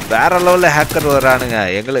போடுறோம், வேற லெவலில் ஹேக்கர் வரானுங்க.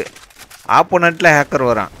 எங்களுக்கு ஆப்போனண்ட்டில் ஹேக்கர்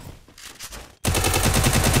வரான்.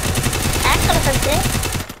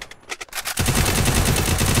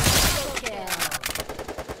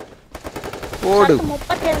 போடு.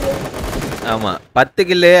 ஆமாம் 10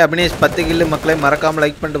 கில்லு அபினேஷ், 10 கில்லு மக்களே. மறக்காமல்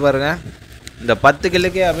லைக் பண்ணிட்டு பாருங்க. இந்த 10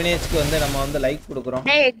 கில்லுக்கே அபினேஷ்க்கு வந்து நம்ம வந்து லைக் கொடுக்குறோம்.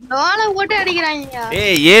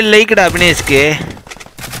 ஏய் 7 லைக்குடா அபினேஷ்க்கு.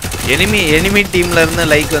 எனிமி டீம்ல இருந்து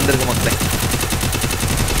லைக் வந்திருக்கு மக்களே.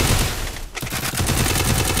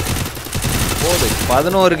 போடு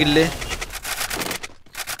 11 கில்லு.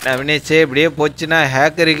 அபினேஷ் இப்படியே போச்சுன்னா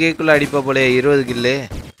ஹேக்கருக்குள்ள அடிப்ப போல 20 கில்லு.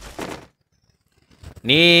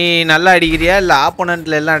 நீ நல்லா அடிக்கிறியா இல்லை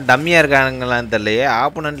ஆப்போனண்ட்ல எல்லாம் டம்மியாக இருக்கானுங்களான்னு தெரியலையே.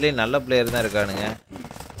 ஆப்போனண்ட்லேயும் நல்ல பிளேயர் தான் இருக்கானுங்க.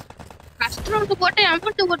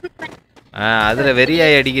 அதில்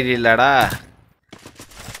வெறியாய் அடிக்கிறீங்களாடா.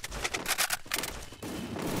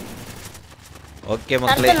 ஓகே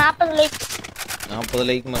மக்களே, 40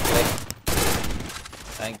 லைக் மக்களே.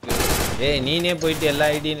 தேங்க்யூ. ஏய் நீனே போயிட்டு எல்லா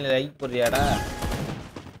ஐடியும் லைக் போடுறியாடா?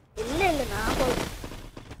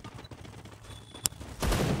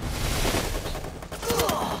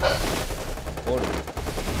 போடு.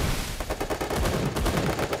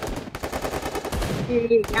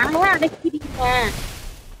 அடைக்கிறீங்க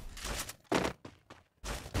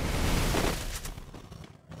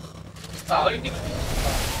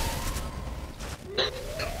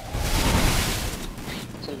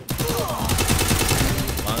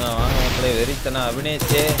வாங்க வாங்க மக்களே, வெறித்தனா.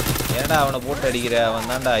 அபினேஷே ஏன்டா அவனை போட்டு அடிக்கிற? அவன்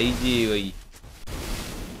தான்டா IGY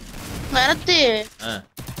வரத்து.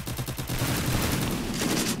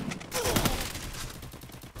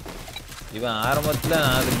 இவன் ஆரம்பத்தில்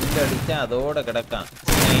 4 கில் அடித்தான், அதோட கிடக்கான்.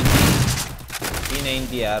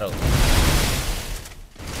 P90 யாரோ.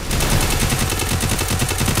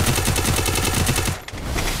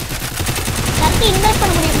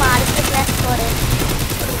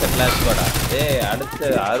 அடுத்த கிளாஸ் கோடா. ஏய் அடுத்து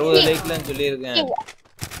 60 லைக்லாம் சொல்லியிருக்கேன்.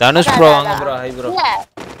 தனுஷ் ப்ரோ வாங்க ப்ரோ. Hi bro.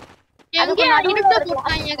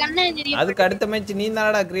 அதுக்கு அடுத்த மேட்ச் நீ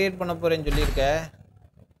தானடா கிரியேட் பண்ண போறேன்னு சொல்லியிருக்க.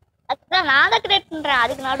 அதான் நான் தான் கிரியேட் பண்றேன்.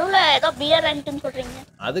 அதுக்கு நடுவுல ஏதோ பிஆர் ரேங்க்னு சொல்றீங்க.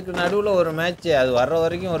 அதுக்கு நடுவுல ஒரு மேட்ச், அது வர்ற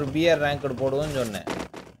வரைக்கும் ஒரு பிஆர் ரேங்க் போடுவோம்னு சொன்னேன்.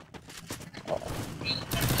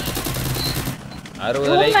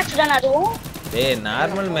 60 லைக் மேட்ச் தான அதுவும்? டேய்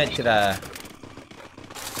நார்மல் மேட்ச்டா.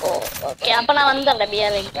 ஓகே அப்ப நான் வந்தறேன்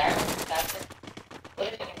PR rank.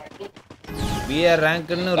 PR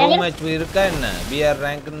ரேங்க்னு room match இருக்கா என்ன? பிஆர்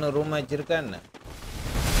ரேங்க்னு ரூம் மேட்ச் இருக்கா என்ன?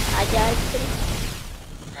 அஜாயிச்சு.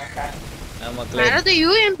 நமக்கு அது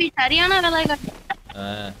யூஎம்பி சரியான வேலை கட்ட.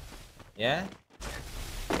 ஏன்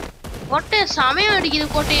கோட்டை சமயம் அடிக்குது.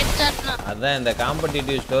 கோட்டை எடுத்தாருன்னா அதான் இந்த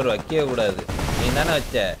காம்படிட்டிவ் ஸ்டோர் வைக்கவே கூடாது. நீ தானே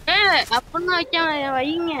வச்ச. அப்படின்னு வைக்க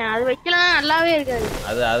வைங்க. அது வைக்கலாம் நல்லாவே இருக்காது.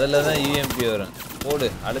 அது அதில் தான் யூஎம்பி வரும். போடு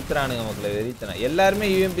அழுத்துறானுங்க மக்களை. வெறித்தனா எல்லாருமே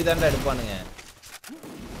யூஎம்பி தாண்டா எடுப்பானுங்க.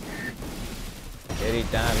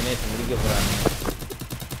 சரிட்டான் அவினேஷ் முடிக்க போறானுங்க.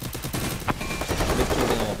 முடிச்சு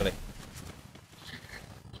விடுங்க மக்களை.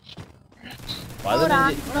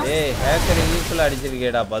 15. ஏய் ஹேக்கர் ஈக்குவல்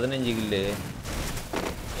அடிச்சிருக்கேடா 15 கில்லு.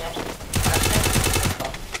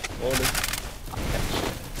 ஓடு.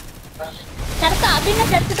 சரக்கு அப்படின்னா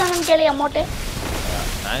செத்துட்டாங்கன்னு கேளு அமௌண்ட்.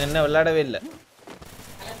 நாங்க என்ன விளையாடவே இல்லை.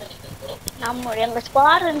 நம்ம எங்க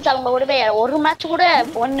ஸ்குவாட் இருந்துச்சு. அவங்க கூடவே ஒரு மேட்ச் கூட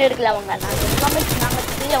ஒன்னு எடுக்கல. அவங்க நாங்க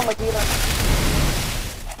 3 அவங்க 0.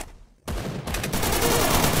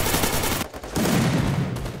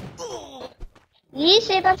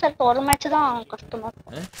 ஈஸியா தான் சார். ஒரு மேட்ச் தான் கஷ்டமா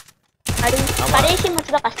இருக்கும். கடைசி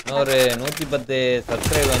மேட்ச் தான் கஷ்டம். ஒரு 110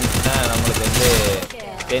 சப்ஸ்கிரைப் வந்துச்சுன்னா நம்மளுக்கு வந்து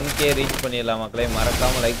 10K ரீச் பண்ணிடலாம் மக்களே.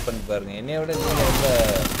 மறக்காம லைக் பண்ணி பாருங்க. என்னைய விட நீங்க ரொம்ப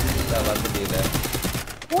வந்துட்டீங்க.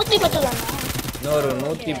 110 தானா? இன்னொரு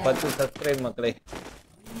 110 சப்ஸ்கிரைப் மக்களே.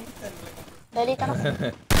 சரி தான.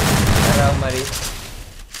 மாதிரி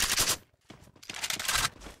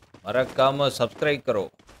மறக்காம சப்ஸ்கிரைப் करो.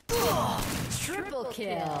 Triple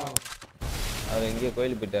kill. அவர் எங்கே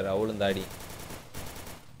கோயில் போயிட்டாரு. அவளும் தாடி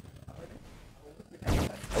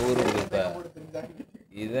அவரு இருப்பா.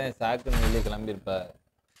 இதுதான் சாக்குன்னு வெளியே கிளம்பியிருப்பா.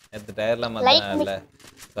 நேற்று டயர்லாம் மாத்தினால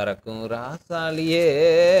பறக்கும் ராசாலியே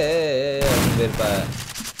இருப்பா.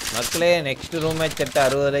 மக்களே நெக்ஸ்ட் ரூம் மேட்ச்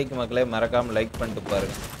 60 லைக் மக்களே. மறக்காம லைக் பண்ணிட்டு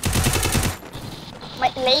பாருங்க.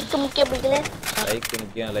 லைக் முக்கியம் பிடிக்கல. லைக்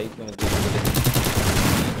முக்கியம். லைக் முக்கியம்.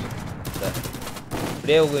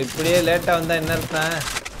 இப்படியே லேட்டா வந்தா என்ன அர்த்தம்?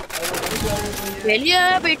 வெளியே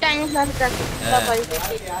போயிட்டாங்க சார்.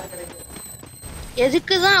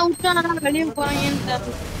 எதுக்குதான் அவுட் ஆனா வெளிய போறீங்கன்னு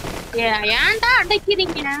தெரியல. ஏன்டா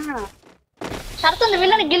அடைக்கிறீங்க? சரத்து அந்த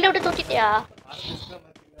வில்லனை கில்ட விட்டு தூக்கிட்டியா?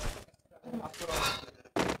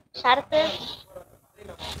 சரத்து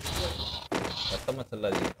சத்தமா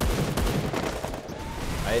சொல்லாதீங்க.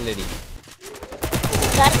 ஐலடி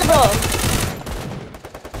சரத்து ப்ரோ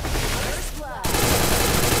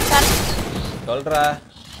சொல்றா.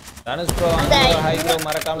 தனுஷ் ப்ரோ வாங்க ப்ரோ. ஹாய் ப்ரோ,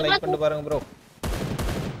 மறக்காம லைக் பண்ணிட்டு பாருங்க ப்ரோ.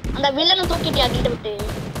 அந்த வில்லனை தூக்கிட்டியா கில்ட விட்டு?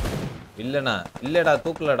 இல்லனா இல்லடா,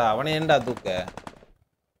 தூக்கலடா. அவனை ஏன்டா தூக்க?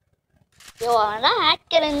 யோ அதான்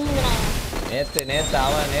ஹேக்கர்ங்கறான். நேத்து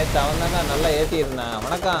அவன் தானே நல்லா ஏத்தி இருந்தான்.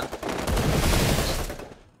 வணக்கம்.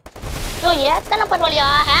 யோ ஏத்தன பரவாயில்லையா?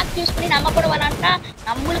 ஹேக் யூஸ் பண்ணி நம்ம கூட வரான்டா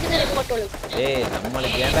நம்மளுக்கு ரிப்போர்ட் விழுது. ஏய்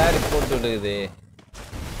நம்மளுக்கு ஏன்டா ரிப்போர்ட் விழுகுது?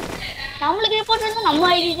 நம்மளுக்கு ரிப்போர்ட் வந்து நம்ம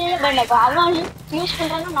ஐடியே வேண்டாம். அவன் யூஸ்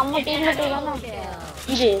பண்றாங்க நம்ம டீம்மேட் தான.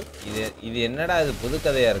 இது என்னடா இது புது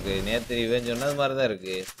கதையா இருக்கு. நேத்து இவன் சொன்னது மாதிரி தான்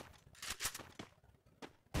இருக்கு.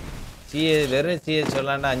 சிஎஸ் வெறும் சிஎஸ்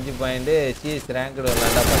விளாண்டா 5 பாயிண்ட், சிஎஸ் ரேங்க்டு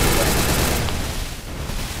விளாண்டா 10 பாயிண்ட்.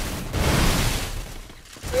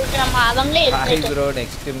 நம்ம அவங்களே ஹாய் ப்ரோ,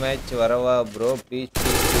 நெக்ஸ்ட் மேட்ச் வரவா ப்ரோ? Please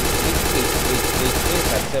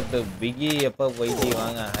accept. பிகி எப்போ போயிட்டு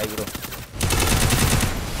வாங்க. Hi bro.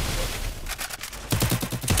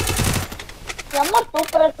 ரொம்ப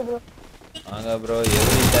சூப்பரா இருக்கு. வாங்க ப்ரோ.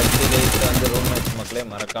 எவ்ரி 30 லைக்ஸ் வந்து ரூம் மேட்ச் மக்களே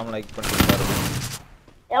மறக்காம லைக் பண்ணிட்டு பாருங்க.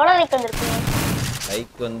 எவ்வளவு லைக் வந்திருக்கு?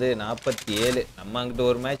 லைக் வந்து 47. நம்ம அங்கிட்ட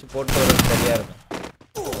ஒரு மேட்ச் போட்டு வரது சரியா இருக்கும்.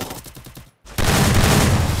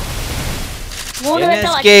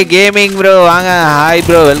 என்எஸ்கே கேமிங் ப்ரோ வாங்க. Hi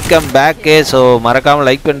bro, welcome back. So மறக்காம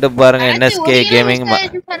லைக் பண்ணிட்டு பாருங்க. என்எஸ்கே கேமிங்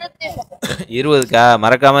 20க்கா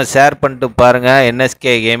மறக்காம ஷேர் பண்ணிட்டு பாருங்க.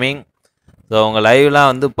 NSK gaming. ஸோ உங்கள் லைவ்லாம்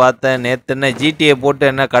வந்து பார்த்தேன். நேற்று என்ன ஜிடிஏ போட்டு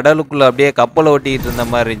என்ன கடலுக்குள்ளே அப்படியே கப்பலை ஓட்டிக்கிட்டு இருந்த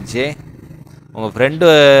மாதிரி இருந்துச்சு. உங்கள் ஃப்ரெண்டு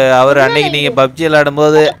அவர் அன்னைக்கு நீங்கள் பப்ஜி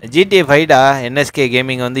விளையாடும்போது ஜிடிஏ 5டா என்எஸ்கே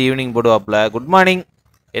கேமிங் வந்து evening போடுவாப்ல. Good morning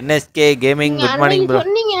NSK gaming. Good morning bro.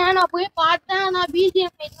 நான் போய் பார்த்தேன். நான்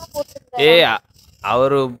பிஜிஎம் தான் போட்டுருக்கேன். ஏய்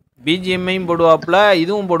அவரு பிஜிஎம்ஐயும் போடுவாப்ல,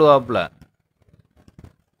 இதுவும் போடுவாப்ல.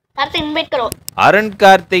 அருண்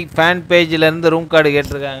கார்த்திக் ஃபேன் பேஜ்ல இருந்து ரூம் கார்டு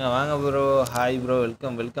கேட்டிருக்காங்க. வாங்க bro. Hi bro,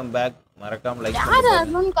 welcome back. மறக்காம லைக்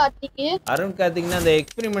பண்ணுங்க. அருண் கார்த்திக்னா அந்த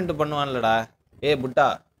எக்ஸ்பெரிமெண்ட் பண்ணுவான்லடா. ஏய் புட்டா.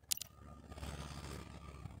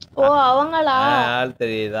 ஓ அவங்களா? ஆள்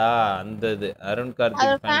தெரியுதா? அந்த இது அருண்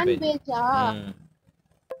கார்த்திக் ஃபேன் பேஜா?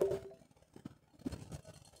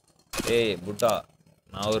 ஏய் புட்டா,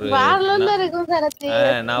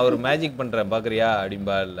 நான் ஒரு மேஜிக் பண்றேன் பாக்குறியா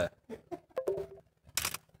அப்படிம்பா. இல்ல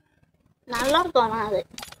நல்லா இருக்கும். அது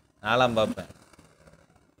நாலாம் பாப்பேன்.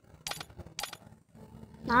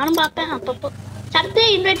 நானும் பாப்பேன் அப்பப்போ. சர்த்தே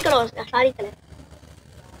இன்வைட் करो. Sorry colour.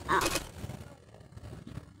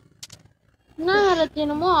 என்ன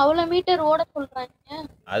ரத்தினமோ அவ்வளவு மீட்டர் ஓட சொல்றாங்க.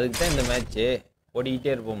 அதுக்கு தான் இந்த மேட்ச்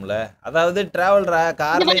ஓடிக்கிட்டே இருப்போம்ல. அதாவது டிராவல்ரா,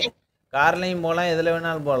 கார்லயும் போலாம், எதுல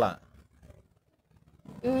வேணாலும் போலாம்.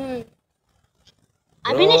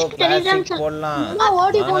 போடலாம்.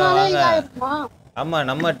 ஆமா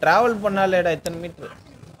நம்ம டிராவல் பண்ணாலேடா எத்தனை மீட்டர்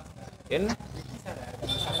என்ன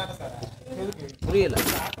புரியல.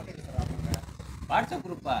 வாட்ஸ்அப்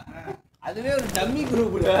குரூப்பா? அதுவே ஒரு டம்மி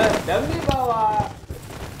குரூப்ல. டம்மி பாவா.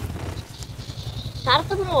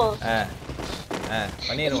 சரத்து ப்ரோ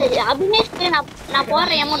பண்ணிடுவோம். சரி அபினேஷ் நான்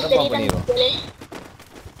போறேன். அமௌண்ட் தெரியுது.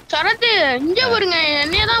 சரத்து இங்க பாருங்க,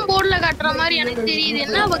 என்னைய தான் போர்டுல காட்டுற மாதிரி எனக்கு தெரியுது.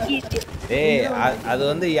 என்ன பக்கிட்டு? டேய் அது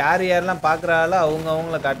வந்து யாரெல்லாம் பாக்குறாங்களோ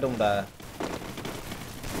அவங்கள காட்டும்டா.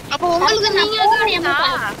 அப்ப உங்களுக்கு நீங்க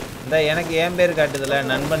இந்த எனக்கு என் பேர் காட்டுதுல,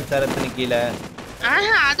 நண்பன் சரத்துன்னு கீழே.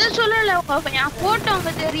 அத சொல்லல. என் போட்டோ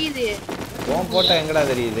அங்க தெரியுது. உன் போட்டோ எங்கடா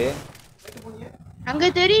தெரியுது? அங்க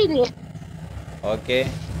தெரியுது. ஓகே.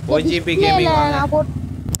 ஓஜிபி கேமிங் வாங்க.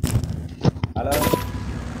 ஹலோ.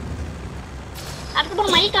 அதுக்கு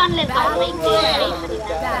மைக் ஆன்ல இருக்கா? மைக்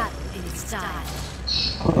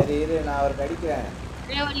சரி இரு, நான் அவருக்கு அடிக்கிறேன்.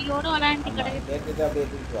 ரேவலியோட விளையாண்டு கடை கேக்குது. அப்படியே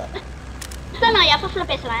தூக்கி வா. நான் எஃப்எஃப்ல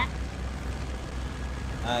பேசுறேன்.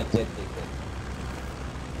 சரி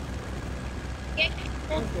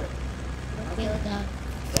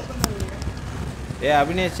ஏய்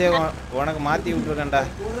அபினேஷ், உனக்கு மாத்தி விட்டுருக்கேன்டா.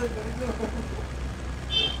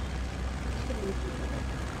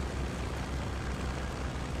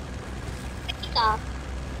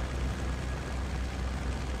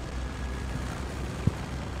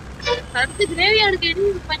 அடுத்து கிரேவியார்டுக்கு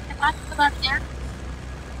எடிட் பண்ணி பாத்துறாங்க.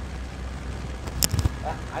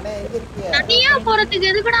 அண்ணே எங்க இருக்கீங்க? தனியா போறதுக்கு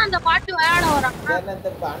எதுக்குடா அந்த பாட்டு விளையாட வராங்க?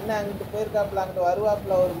 அண்ணன் அங்கிட்டு போயிருக்காப்ல, அங்கிட்டு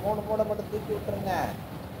வருவாப்ல. ஒரு 3 மூணை மட்டும் தூக்கி விட்டுருங்க.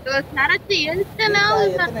 சரத்து எத்தனை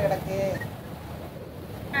கிடக்கு?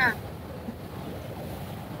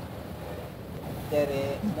 சரி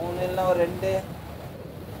 3 இல்ல ஒரு 2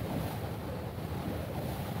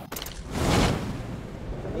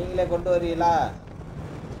 நீங்களே கொண்டு வரீங்களா?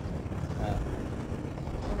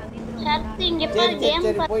 சரத்து இங்க சரி பாரு சரி கேம்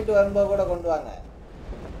சரி போயிட்டு வரும்போது கூட கொண்டு வாங்க.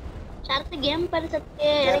 சரத்து கேம் பாரு சரத்து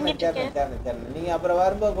இறங்கிட்டு இருக்கேன். சரி நீங்க அப்புறம்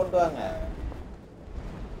வரும்போது கொண்டு வாங்க.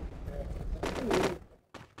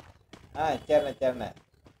 சரிண்ணே சரிண்ணே.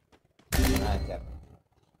 சரி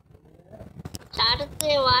சரத்து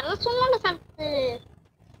வர சொன்னால சரத்து.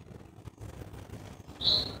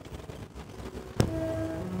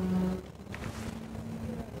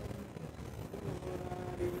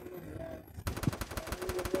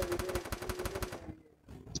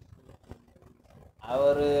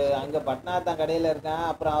 அவரு அங்க பட்னாத்தான் கடையில இருக்கான்.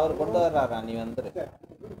 அப்புறம் அவர் கொண்டு வர்றாரா, நீ வந்துரு.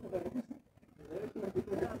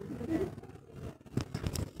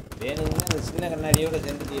 வேணுங்கன்னா இந்த சின்ன கண்ணாடியோட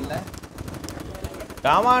செஞ்சுட்டீங்களா?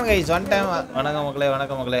 Come on guys one time. வணக்கம் மக்களே,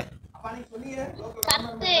 வணக்கம் மக்களே.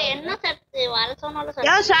 சரத்து என்ன சரத்து வர சொன்னால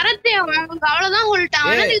யா சரத்து. சரத்து அவனுக்கு அவ்வளவுதான் சொல்லிட்டான்.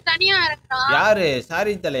 அவனுக்கு தனியா இருக்கான். யாரு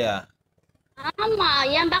சாரி தலையா? ஆமா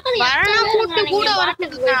என் பக்கத்துல வரணும் கூட்டு கூட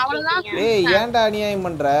வரதுக்கு அவ்வளவுதான். ஏய் ஏன்டா அநியாயம்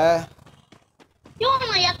பண்ற? ஐயோ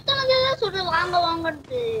நான் எத்தனை தடவை சொல்றேன் வாங்க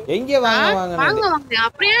வாங்கன்னு. எங்க வாங்க வாங்க வாங்க வாங்க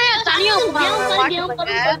அப்படியே தனியா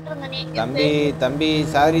தம்பி தம்பி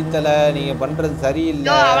சாரி தலை, நீங்க பண்றது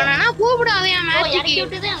சரியில்லை. அவனா கூப்பிடாதே இறக்கி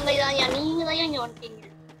விட்டதே அங்கதான். நீங்க தான் இங்க வந்துட்டீங்க.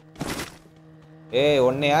 ஏய்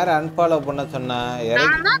உன்னை யார் அன்ஃபாலோ பண்ண சொன்னா?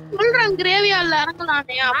 நான் தான் சொல்றேன் கிரேவியார்ல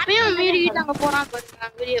இறங்கலானே. அப்பயும் மீறிட்டு அங்க போறான்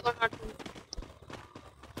பாருங்க. வீடியோ கொண்டாட்டு.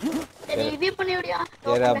 சரி ரிவ்யூ பண்ணி விடியா.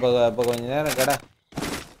 சரி அப்ப கொஞ்ச நேரம் கடை.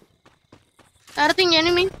 சரத்து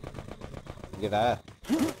எனிமி இங்கடா.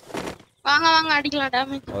 வாங்க வாங்க அடிக்கலாம்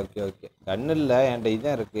டேமேஜ். Okay okay. கண்ணு இல்லை என்கிட்ட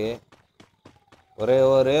இதான் இருக்கு.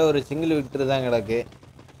 ஒரே ஒரு சிங்கிள் விக்டர் தான் கிடக்கு.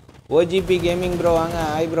 ஓஜிபி கேமிங் ப்ரோ வாங்க.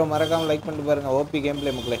 ஹாய் ப்ரோ, மறக்காம லைக் பண்ணிட்டு பாருங்க. ஓபி கேம்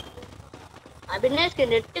பிளே மக்களே. அபினேஷ்க்கு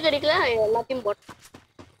நெட் கிடைக்கல எல்லாத்தையும் போட்டு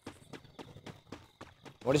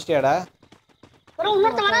முடிச்சிட்டியாடா? ப்ரோ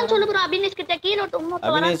இன்னொருத்த வரான்னு சொல்லு ப்ரோ. அபினேஷ் கிட்ட கீழ இன்னொருத்த வரான்னு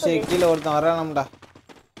அபினேஷ் சொல்லு. கீழே ஒருத்தன் வரானம்டா.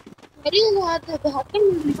 பெரிய ஹக்கன்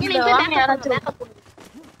கீழ வாங்க யாராச்சும்.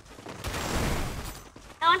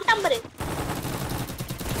 நான் வந்துட்டேன் பாரு.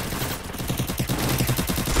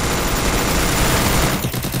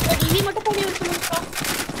 டிவி மட்டும் போடி விட்டுருங்க ப்ரோ.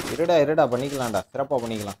 இருடா பண்ணிக்கலாம்டா. சிறப்பா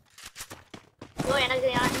பண்ணிக்கலாம். ப்ரோ எனக்கு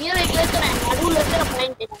ஹீரோ இருக்கிற நடுவுல இருக்கிற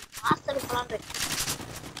பாயிண்ட் மாஸ்டர் போலான்னு இருக்கு.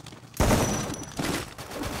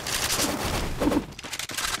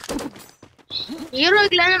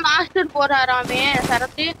 ஹீரோக்குல மாஸ்டர் போறாராமே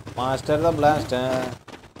சரத்து. மாஸ்டர் தான் பிளாஸ்ட்.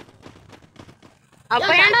 அப்ப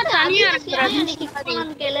ஏன்டா தனியா இருக்கற?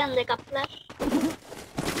 கேளு அந்த கப்ல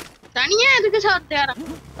தனியா எதுக்கு சரத்து யாரா?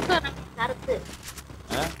 சரத்து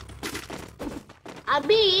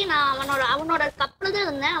அபி நான் அவனோட கப்ல தான்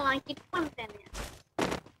இருந்தேன். அவன் கிக் பண்ணிட்டேன்.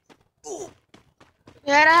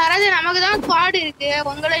 வேற யாராவது நமக்கு தான் ஸ்குவாட் இருக்கு.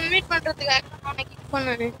 உங்களை இன்வைட் பண்றதுக்காக நான் கிக்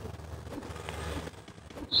பண்ணனே.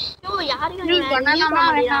 ஐயோ யாரையும் பண்ணாம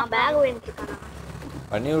பேக் வேண்டிட்டு இருக்கானா?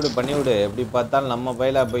 பண்ணி விடு. எப்படி பார்த்தாலும் நம்ம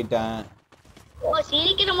பையில போயிட்டேன். ஓ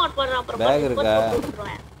சீக்கிரம் மாட் போடுற. அப்புறம் பேக் இருக்கா?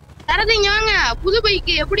 சரத்து இங்க வாங்க. புது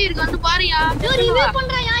பைக் எப்படி இருக்கு வந்து பாருயா. ஐயோ ரிவ்யூ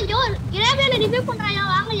பண்றாயா? ஐயோ கிரேவியார்ல ரிவ்யூ பண்றாயா?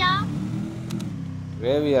 வாங்கயா.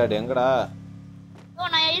 கிரேவியார்ட் எங்கடா? ஓ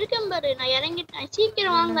நான் இருக்கேன் பாரு. நான் இறங்கிட்டேன்.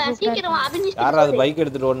 சீக்கிரம் வாங்க. சீக்கிரம் வா. அபினேஷ் யாராவது பைக்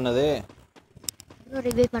எடுத்துட்டு ஓடுனது?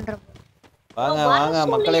 ரிவ்யூ பண்றோம். வாங்க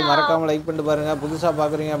மக்களை, மறக்காம லைக் பண்ணிட்டு பாருங்க. புதுசா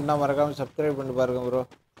பாக்குறீங்க அப்படின்னா மறக்காம சப்ஸ்கிரைப் பண்ணிட்டு பாருங்க ப்ரோ.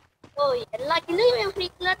 ஓ எல்லா கில்லையும் ஃப்ரீ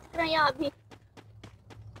கில்லா எடுத்துக்கறயா அபி.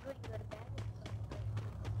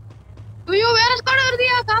 ஐயோ வேற ஸ்குவாட்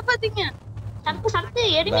வருதுயா, காப்பாத்துங்க. சத்து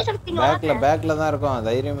எடிமி சத்துங்க. பேக்ல தான் இருக்கும்.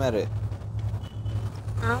 தைரியமா இரு.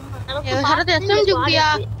 ஆமா சரத்து எஸ்எம்ஜி குடியா.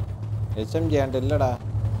 எஸ்எம்ஜி ஆண்ட் இல்லடா.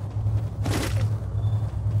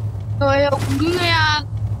 ஓயோ குடுங்கயா.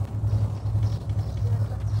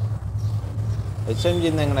 எஸ்எம்ஜி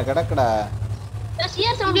எங்கன கிடக்குடா?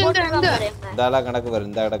 சிஎஸ் ஆன் போட்டுறாங்க. இந்தால கணக்கு வர.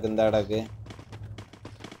 இந்த அடக்கு.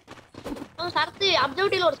 சரத்து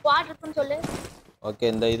அப்சர்வேட்டிவ்ல ஒரு ஸ்குவாட் இருக்குன்னு சொல்லு. ஓகே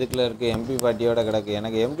இந்த இதுக்குள்ள இருக்கு. எம்பி பாட்டியோட கிடக்கு.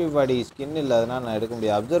 எனக்கு எம்பி பாட்டி ஸ்கின் இல்ல, அதனால நான் எடுக்க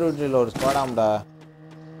முடியாது. அப்சர்வேட்டரியில ஒரு ஸ்குவாட் ஆம்டா.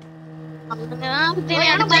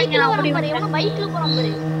 பைக்ல போறோம்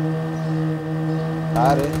பாரு.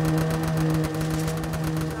 யாரு?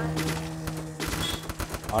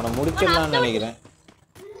 அவனை முடிச்சிடலாம்னு நினைக்கிறேன்.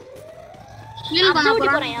 ஹீல் பண்ண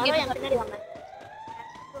போறேன். யாரோ என் பின்னாடி வாங்க.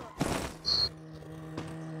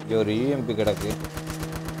 இங்க ஒரு யூஎம்பி கிடக்கு.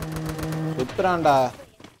 சுத்துறான்டா.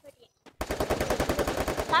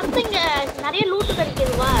 சம்திங் நிறைய லூட்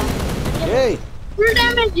கிடைக்குது வா. ஏய் ஃபுல்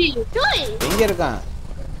டேமேஜ். டேய் எங்க இருக்கான்?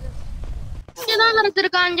 இங்க தான்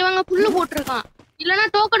இருக்கான். அங்க வாங்க புல்லு போட்டுருக்கான். இல்லனா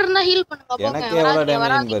டோக்கன் இருந்தா ஹீல் பண்ணுங்க.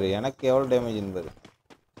 எனக்கு எவ்வளவு டேமேஜ் பாரு.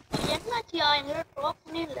 என்னாச்சு ஆயிடுச்சியா எங்களோட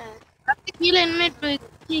டோக்கனே இல்ல. கீழ இன்வைட்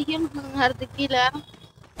ஹீல் பண்ணுங்க கீழ.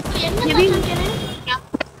 என்ன சொல்றீங்க?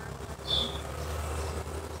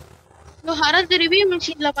 ஹரத் ரிவ்யூ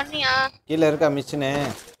மிஷின்ல பண்ணியா? கீழ இருக்கா மிஷினு?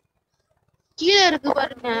 கீழ இருக்கு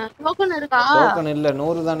பாருங்க. டோக்கன் இருக்கா? டோக்கன் இல்ல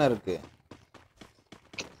 100 தானே இருக்கு.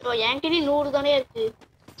 ப்ரோ என்கிட்ட 100 தானே இருக்கு.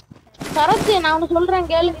 ஹரத் நான் உனக்கு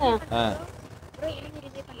சொல்றேன் கேளுங்க.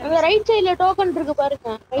 அங்க ரைட் சைடுல டோக்கன் இருக்கு பாருங்க.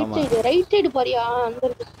 ரைட் சைடு பாரியா அந்த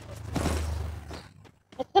இருக்கு.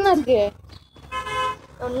 எத்தனை இருக்கு?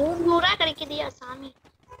 100 கிடைக்குதியா சாமி?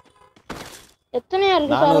 எத்தனையா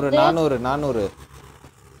இருக்கு? 400.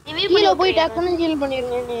 கீழ போய் டக்குன்னு ஹீல்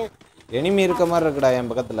பண்ணிருங்க நீ. எனிமி இருக்க மாதிரி இருக்குடா என்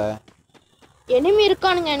பக்கத்துல. எனிமி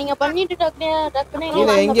இருக்கானுங்க நீங்க பண்ணிட்டு டக்குனே கீழ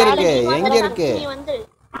எங்க இருக்கு?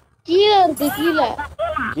 கீழ இருக்கு கீழ.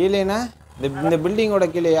 கீழனா இந்த பில்டிங்கோட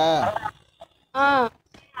கீழயா?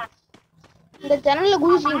 இந்த ஜன்னல்ல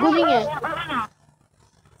குதிங்க.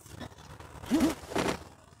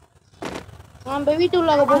 நம்ம வீட்டு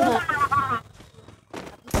உள்ளாக போங்க.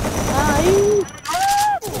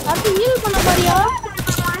 அது ஹீல் பண்ண பாரியா?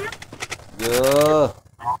 ஐயோ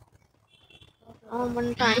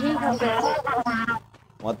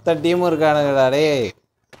மொத்த டீமும் இருக்கானுங்கடா டேய்.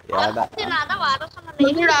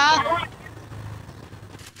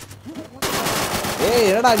 ஏய்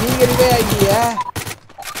என்னடா நீங்க ரிவே ஆயிட்டீங்க?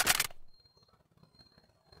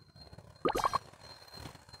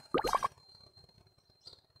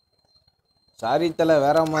 சாரி தல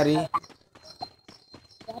வேற மாதிரி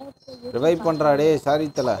ரிவைவ் பண்றா டேய். சாரி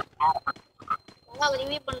தல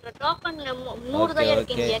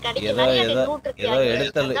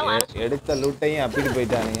எடுத்த லூட்டையும் அப்படி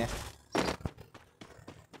போயிட்டானுங்க.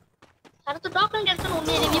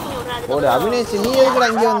 ஓடு அவினேஷ் நீ எதுக்குடா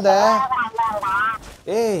இங்க வந்த?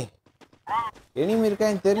 ஏய் எனிமி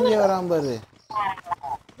இருக்கான்னு தெரிஞ்சே வராம பாரு.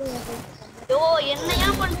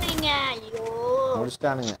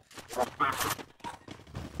 முடிச்சிட்டானுங்க.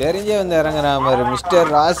 தெரிஞ்சே வந்து இறங்குறா பாரு. மிஸ்டர்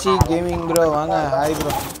ராசி கேமிங் ப்ரோ வாங்க. Hi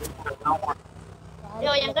bro.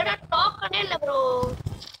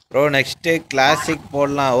 Bro next classic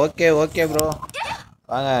போடலாம். ஓகே ப்ரோ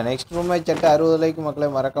வாங்க. நெக்ஸ்ட் ரூம் மேட்ச் 60 லைக் மக்களே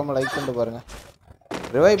மறக்காம லைக் பண்ணிட்டு பாருங்க.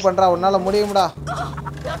 ரிவைவ் பண்றா உன்னால முடியும்டா.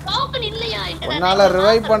 உன்னால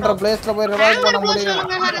ரிவைவ் பண்ற பிளேஸ்ல போய் ரிவைவ் பண்ண முடியும்.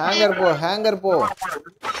 ஹேங்கர் போ.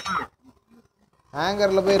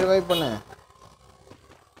 ஹேங்கர்ல போய் ரிவைவ் பண்ணு.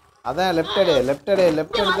 அதான் லெஃப்ட் எடுத்து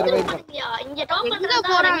ரிவைவ் பண்ணு. எங்க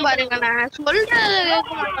போறான் பாருங்க நான் சொல்றது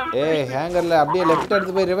கேட்க மாட்டான். ஏய் ஹேங்கர்ல அப்படியே லெஃப்ட்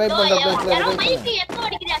எடுத்து போய் ரிவைவ் பண்ற பிளேஸ்ல ரிவைவ்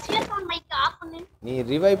பண்ணு. நீ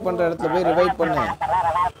ரிவைவ் பண்ற இடத்துல போய் ரிவைவ் பண்ணு.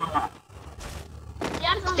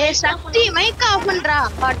 டேய் சக்தி மைக் ஆஃப் பண்றா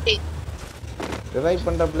பாட்டி. ரிவைவ்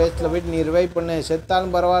பண்ற பிளேஸ்ல போய் நீ ரிவைவ் பண்ணு.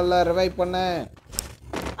 செத்தாலும் பரவாயில்லை ரிவைவ் பண்ணு.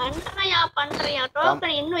 பண்றியா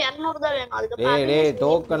டோக்கன் இன்னும் 200 தான் வேணும். அதுக்கு டேய்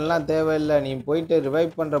டோக்கன்லாம் தேவையில்லை. நீ போயிட்டு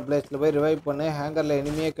ரிவைவ் பண்ற பிளேஸ்ல போய் ரிவைவ் பண்ணு. ஹேங்கர்ல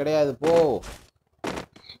எனிமியே கிடையாது போ.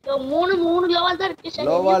 மூணு லெவல் தான் இருக்கு.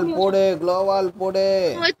 க்ளோவால் போடு.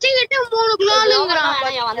 வச்சிக்கிட்டு 3 க்ளோவால்ங்கறான்.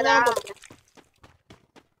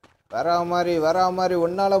 வரா மாதிரி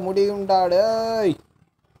உன்னால முடியும்டா டேய்.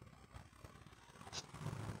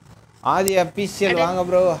 ஆதி அபிஷியல் வாங்க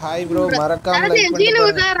ப்ரோ. ஹாய் ப்ரோ மறக்காம லைக்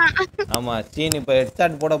பண்ணுங்க. ஆமா சீன் இப்ப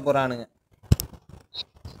ஹெட்ஷாட் போட போறானுங்க.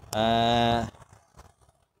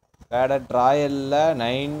 கேடட் ராயல்ல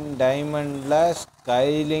 9 டைமண்ட்ல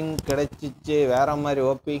ஸ்கைலிங் கிடைச்சிச்சு. வேற மாதிரி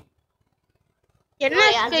ஓபி. என்ன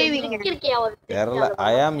ஸ்கைலிங் தெரியல.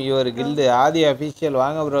 ஐ am your guilt. Aadhi official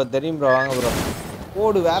வாங்க ப்ரோ. தெரியும் ப்ரோ வாங்க ப்ரோ.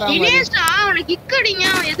 போடு வேற மாதிரி. இனேஷா அவன கிக் அடிங்க.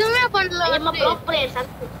 அவன் எதுவுமே பண்ணல. நம்ம ப்ரோ பிளேயர்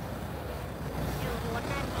சக்தி.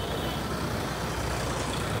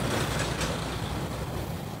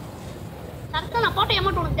 சக்தி நான் போட்ட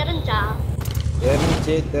அமௌண்ட் உனக்கு தெரிஞ்சா?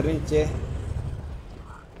 தெரிஞ்சே.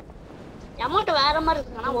 அமௌண்ட் வேற மாதிரி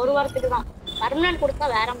இருக்கு. நான் ஒரு வாரத்துக்கு தான் பர்மனன்ட் கொடுத்தா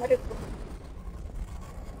வேற மாதிரி இருக்கும்.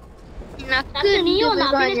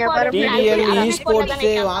 டிடிஎல் ஈஸ்போர்ட்ஸ்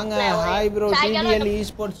வாங்க. Hi bro. டிடிஎல்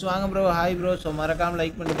ஈஸ்போர்ட்ஸ் வாங்க ப்ரோ. Hi bro. சோ மறக்காம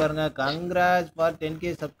லைக் பண்ணி பாருங்க. கங்க்ராட்ஸ் ஃபார்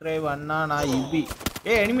 10k சப்ஸ்கிரைப் அண்ணா. நான் இபி.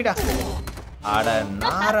 ஏய் எனிமிடா. அட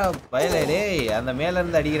நார பயலே டேய். அந்த மேல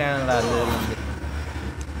இருந்து அடிக்குறானடா அது.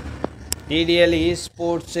 DDL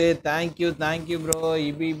esports thank you bro.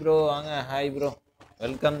 EB bro வாங்க. Hi bro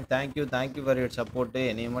welcome. thank you for your support.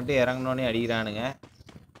 என்னைய மட்டும் இறங்கனோனே அடிக்குறானுங்க.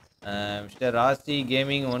 மிஸ்டர் ராசி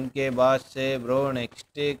gaming 1k pass bro.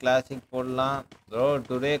 Next classic போடலாம் bro.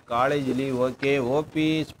 Today college leave. Okay OP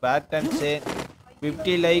Spartans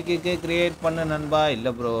 50 லைக்குக்கு create பண்ண நண்பா.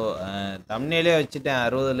 இல்லை ப்ரோ தம்ப்நெயிலே வச்சுட்டேன்.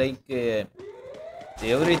 60 like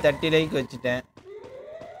every 30 like வச்சுட்டேன்.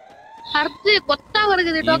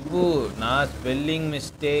 இபு நான் ஸ்பெல்லிங்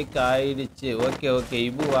மிஸ்டேக் ஆயிடுச்சு. ஓகே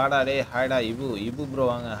இபு வாடா டே. ஹாய்டா இபு ப்ரோ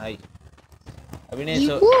வாங்க. ஹாய் அபினேஷ்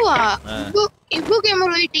இப்போ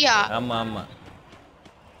கேமரா வைட்டியா? ஆமா ஆமா.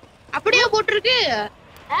 அப்படியே போட்டுருக்கு.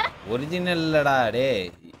 ஒரிஜினல் இல்லடா டேய்.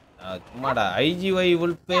 சும்மாடா. ஐஜிஒய்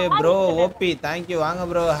உல்பே ப்ரோ ஓபி தேங்க்யூ வாங்க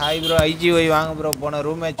ப்ரோ. ஹாய் ப்ரோ ஐஜிஒய் வாங்க ப்ரோ. போன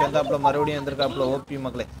ரூம் மேட்ச் வந்தாப்ல மறுபடியும் வந்திருக்காப்ல ஓபி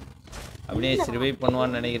மக்களே. அபினேஷ் ரிவைவ்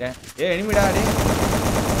பண்ணுவான்னு நினைக்கிறேன். எனிமிடா டே.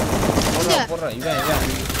 போடுறா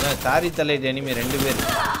இவன் சாரி தலை எனிமி 2 பேர்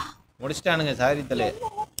முடிச்சிட்டானுங்க. சாரி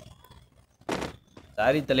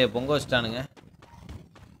தலையை பொங்க வச்சிட்டானுங்க.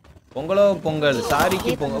 பொங்கலோ பொங்கல்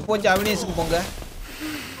சாரிக்கு பொங்க போச்சு. அபினேஷுக்கு பொங்க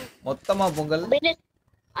மொத்தமா பொங்கல்.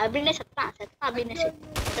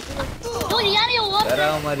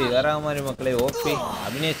 வேற மாதிரி மக்களே. ஓபி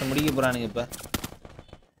அபினேஷ் முடிக்க போறானுங்க இப்ப.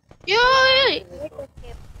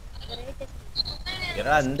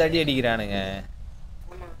 ஏடா இந்த அடி அடிக்கிறானுங்க.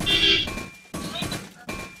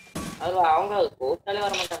 அவங்க கூப்பிட்டாலே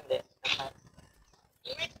வர மாட்டாங்களே.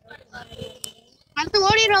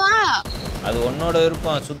 அது உன்னோட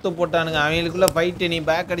விருப்பம். சுத்து போட்டானுங்க அவங்களுக்குள்ள ஃபைட். நீ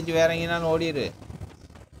பேக் அடிச்சு வேற எங்கனாலும் ஓடிரு.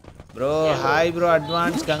 Bro hi bro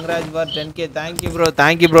advance congrats for 10k. Thank you bro.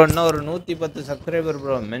 இன்னும் ஒரு 110 சப்ஸ்கிரைபர்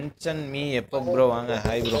ப்ரோ. மென்ஷன் மீ எப்போ ப்ரோ வாங்க.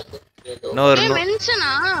 Hi bro. இன்னொரு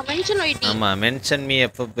ஆமா மென்ஷன் மீ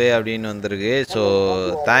எஃப்எஃப் அப்படின்னு வந்திருக்கு. So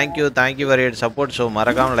thank you for your support. So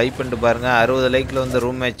மறக்காம லைக் பண்ணிட்டு பாருங்க. 60 லைக்ல வந்து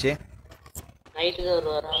ரூம் மேட்ச் நைட்டுக்கு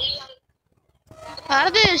வருவாரா?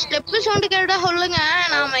 அது ஸ்டெப் சவுண்ட் கேட்டா சொல்லுங்க.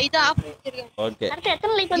 நாம இத ஆஃப் பண்ணிருக்கேன். ஓகே அடுத்து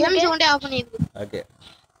எத்தனை லைக் கேம் சவுண்ட் ஆஃப் பண்ணிருக்கேன். ஓகே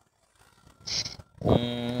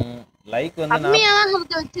லைக் வந்து கம்மியாதான்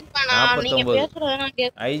வச்சிருப்பேன் நான். நீங்க 49. பேசுறத நான்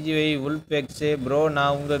கேட்க. ஐஜிஒய் உல்பெக்ஸ் ப்ரோ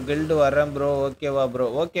நான் உங்க கில்டு வரேன் ப்ரோ. ஓகேவா ப்ரோ?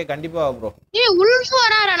 ஓகே கண்டிப்பா வா ப்ரோ. உல்ஃப்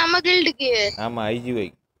வராரா நம்ம கில்டுக்கு? ஆமா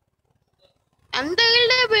ஐஜிஒய் அந்த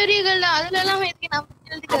கில்டே பெரிய கில்டு. அதுல எல்லாம் எதுக்கு நம்ம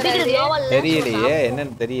கில்டுக்கு தெரியலையே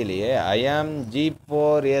என்னன்னு தெரியலையே. ஐ ஆம்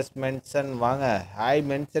G4S மென்ஷன் வாங்க. ஹாய்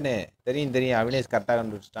மென்ஷனு தெரியும். அவினேஷ் கரெக்டாக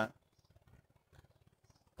கண்டுபிடிச்சிட்டான்.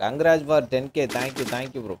 Congrats for 10k.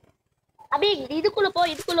 Thank you bro. அபி இதுக்குள்ள போ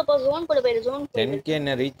ஜோன் குள்ள போயிடு. ஜோன் 10k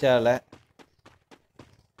என்ன ரீச் ஆகல.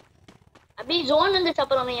 அபி ஜோன் வந்து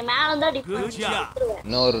அப்புறம் நீ மேல வந்தா டிஃபரன்ஸ்.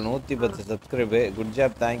 இன்னும் ஒரு 110 subscriber. Good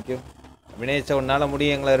job thank you. Abinesh உன்னால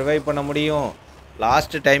முடியும். எங்களை ரிவைவ் பண்ண முடியும்.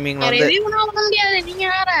 லாஸ்ட் டைமிங்ல வந்து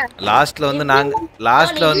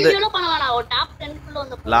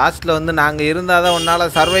லாஸ்ட்ல வந்து நாங்க இருந்தாதான் உன்னால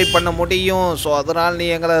சர்வை பண்ண முடியும். ஸோ அதனால நீ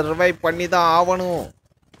எங்களை ரிவைவ் பண்ணி தான் ஆகணும்.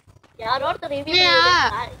 யாரோட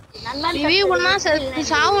ரிவ்யூ பண்ணா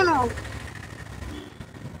சாவணும்.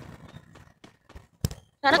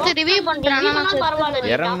 சரத்து ரிவ்யூ பண்றானா நான்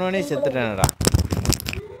பரவாயில்லை. இறங்கனோனே செத்துட்டேனடா.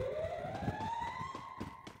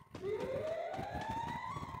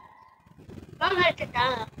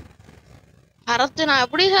 சரத்து நான்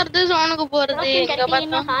எப்படி சரத்து ஜோனுக்கு போறது? எங்க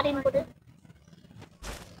பார்த்தா ஹாரின் போடு.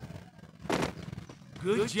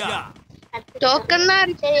 Good job. டோக்கன் தான்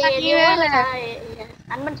இருக்கு. நீ வேற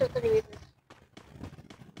அன்மன் சொல்றது ரிவ்யூ.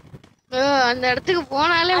 அந்த இடத்துக்கு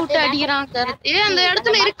போனாலே விட்டு அடிக்கிறான் சரத்து. அந்த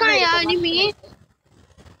இடத்துல இருக்காயா எனிமி?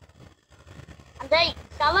 அந்த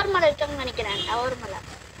டவர் மேல இருக்கான்னு நினைக்கிறேன். டவர் மேல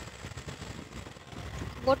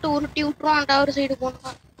போட்டு உருட்டி விட்டுருவான். டவர் சைடு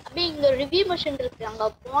போனா அப்படியே இங்க ரிவ்யூ மிஷன் இருக்கு. அங்க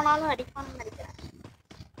போனாலும் அடிப்பான்னு நினைக்கிறேன்.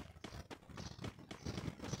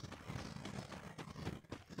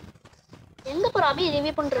 எங்க போற அபி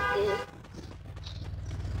ரிவ்யூ பண்றதுக்கு?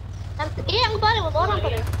 ஏய் அங்க பாரு போறான்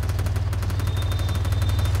பாரு.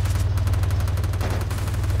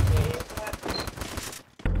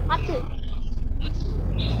 பாத்து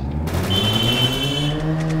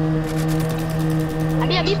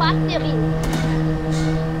அபி பாத்து அபி.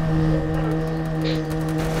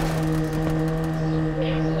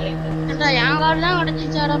 என் கார்டு தான்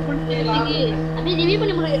உடைச்சிச்சாடா ஃபுல் பேருக்கு. அபி ரிவ்யூ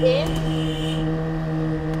பண்ணி முடியுது.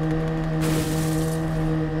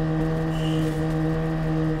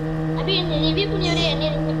 அபி என்ன ரிவ்யூ பண்ணியவரே என்ன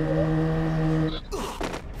ரிவ்யூ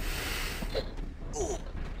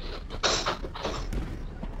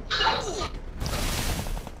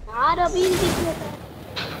யார் அபி ரிவ்யூ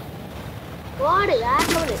ஓடு யார்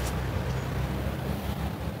ஓடு.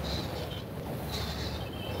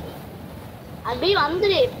 அபி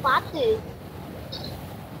வந்துரு பாத்து.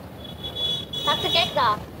 சத்து கேக்குதா?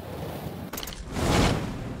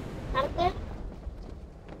 சத்து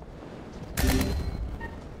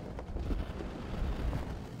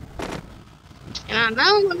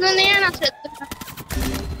நான் முன்னே நான் செத்துட்டேன்.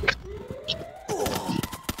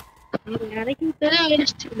 எனக்கு தெரியும்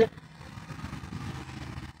அடிச்சிட்டு.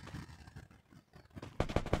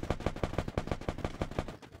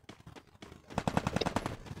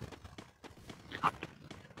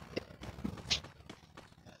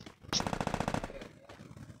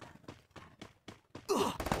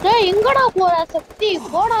 எங்கடா போற சக்தி?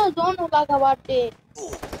 போடா ஜோன் பாக்க பாட்டு.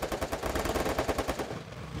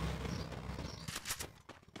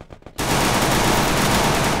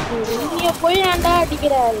 நீ போய் ஏன்டா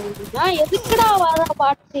அடிக்கிற? நான் எதுக்குடா வர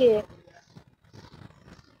பாட்டு?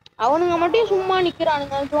 அவனுங்க மட்டும் சும்மா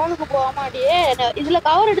நிக்கிறானுங்க, ஜோனுக்கு போக மாட்டியே. இதுல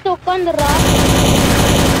கவர் எடுத்து உட்காந்துடுறா.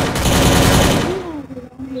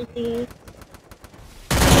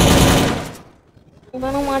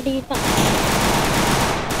 இவனும் மாட்டிக்கிட்டான்.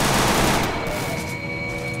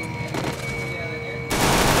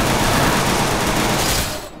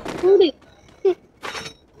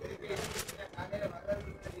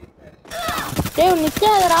 டேய்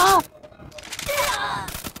நிக்காதடா.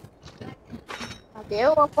 அப்படியே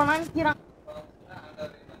ஓப்பனா நிக்கிறான்.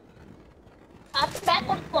 அடுத்து பேக்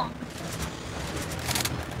கொடுப்போம்.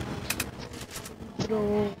 ப்ரோ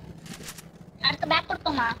அடுத்து பேக்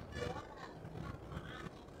கொடுப்போமா?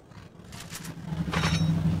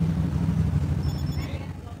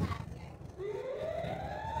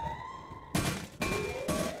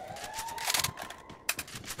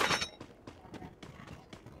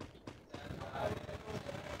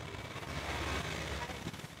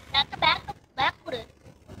 பேக் கொடு.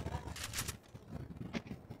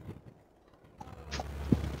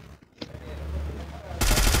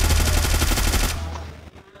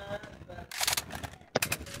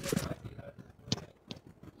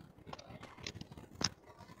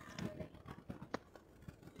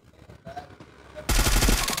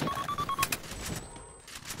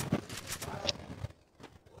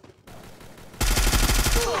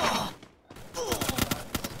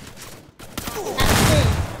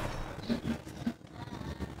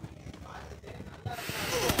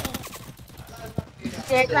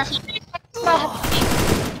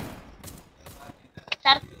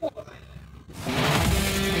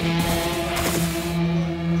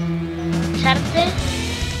 शर्त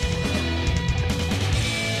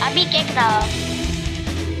अभी கேக்குதா?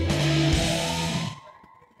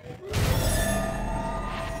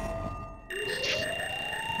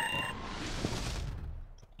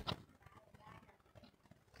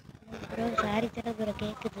 ப்ரோ சாரி தர ப்ரோ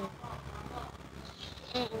கேக்குது.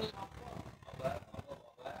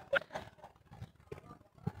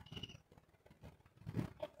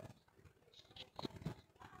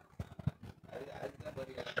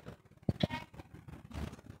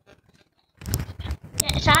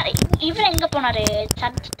 சாரி இவன் எங்க போனாரு?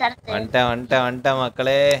 வந்துட்டேன்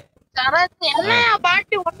மக்களே.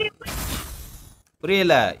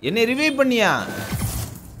 புரியல, என்ன ரிவ்யூ பண்ணியா?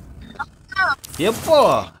 எப்போ?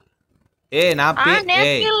 நான்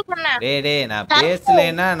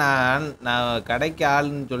பேசலைன்னா நான் கடைக்கு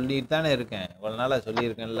ஆளுன்னு சொல்லிட்டு தானே இருக்கேன். இவ்வளவு நாளா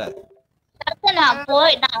சொல்லியிருக்கேன்ல.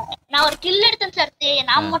 நான் ஒரு கில் எடுத்தேன் சர்த்து.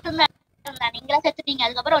 நான் மட்டும் தான் நீங்களா செத்துட்டீங்க.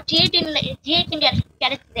 அதுக்கப்புறம்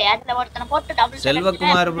கிடைச்சது. அதுல ஒருத்தனை போட்டு டபுள்.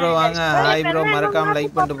 செல்வகுமார் ப்ரோ வாங்க. ஹாய் ப்ரோ, மறக்காம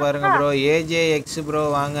லைக் பண்ணிட்டு பாருங்க ப்ரோ. AJX ப்ரோ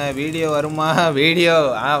வாங்க. வீடியோ வருமா? வீடியோ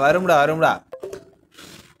வரும்டா.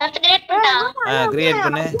 கிரியேட்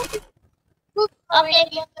பண்ணு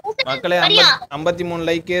மக்களே. 53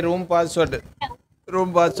 like. Room password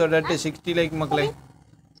at 60 like மக்களே.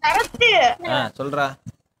 சொல்றா.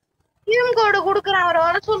 டீம் கோட் குடுக்குறேன், அவரை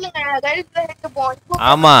வர சொல்லுங்க. கைஸ்ல இருக்கு போ.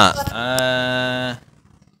 ஆமா,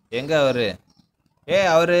 எங்க அவரு?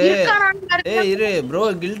 அவரு இரு ப்ரோ.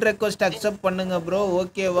 கில்ட் ரெக்வெஸ்ட் அக்செப்ட் பண்ணுங்க ப்ரோ.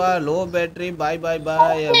 ஓகேவா? Low battery. பை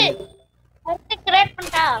கிரியேட்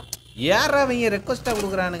பண்ணிட்டா. யாரா அவங்க ரெக்வெஸ்டா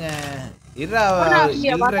குடுக்குறானுங்க? இருடா,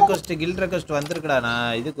 கில்ட் ரெக்வெஸ்ட் வந்திருக்குடா.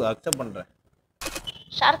 நான் இதுக்கு அக்செப்ட் பண்றேன்.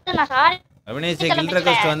 ஷர்ட் நான் சாரி அவினேஷ், கில்ட்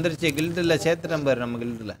ரெக்வெஸ்ட் வந்துருச்சு. கில்ட்ல சேர்த்து நம்பர் நம்ம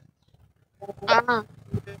கில்ட்ல.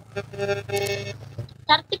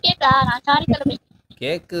 ஷர்ட் கேக்குதா? நான் சாரி தரேன்.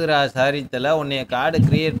 கேக்குறா சாரி தல. உன்னைய கார்டு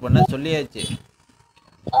கிரியேட் பண்ண சொல்லியாச்சு.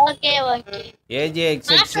 ஓகே.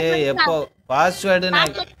 AJXX எப்போ பாஸ்வேர்டு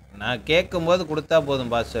நான் கேட்கும்போது கொடுத்தா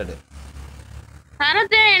போதும் பாஸ்வேர்டு.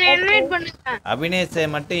 அபினேஷை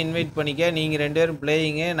மட்டும் இன்வைட் பண்ணிக்க. நீங்க ரெண்டு பேரும்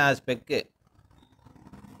பிளேயிங், நான் ஸ்பெக்கு.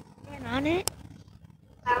 நானு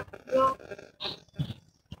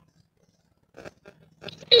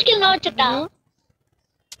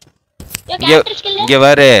இங்க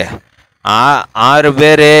பாரு, 6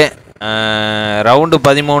 பேரு. Round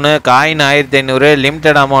 13. Coin 1500.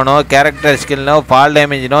 Limited அமௌனோ. Character ஸ்கில்னோ. Fall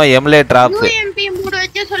டேமேஜ்னோ. Emulator of.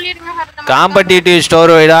 Competitive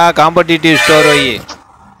store வைடா. காம்படிட்டிவ் ஸ்டோர் வை.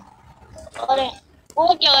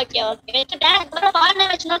 ஓகே வெச்சுட்டேன். அப்புறம் ஃபால்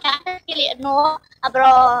டேமேஜ்னோ. Character skill no.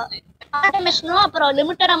 அப்புறம் ஃபால் டேமேஜ்னோ. அப்புறம்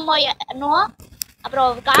லிமிட்டட் அமௌனோ. அப்புறம்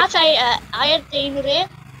காசு 1500.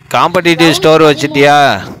 Competitive store வச்சிட்டியா?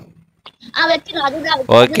 வெச்சிட்டேன். அதுதான்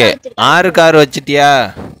ஓகே. 6 கார் வச்சிட்டியா?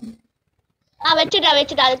 வெச்சிட்டேன்.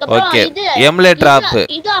 அதுக்கப்புறம் இது எமுலேட்டர் ஆஃப்.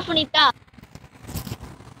 இது ஆஃப் பண்ணிட்டா?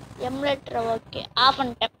 எமுலேட்டர் ஓகே ஆஃப்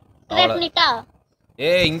பண்ணிட்டேன். கிரியேட் பண்ணிட்டா?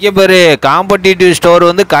 இங்க பாரு காம்படிட்டிவ் ஸ்டோர்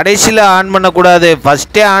வந்து கடைசில ஆன் பண்ண கூடாது.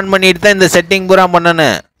 ஃபர்ஸ்டே ஆன் பண்ணிட்டு தான் இந்த செட்டிங் பூரா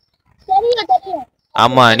பண்ணனும். தெரியும்.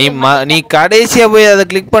 ஆமா நீ கடைசியா போய் அதை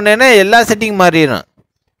கிளிக் பண்ணேன்னா எல்லா செட்டிங் மாறிடும்.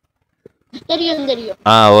 தெரியும்.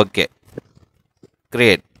 Okay.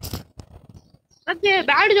 Create. Okay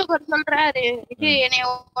bad joker சொல்றாரு. இது என்னை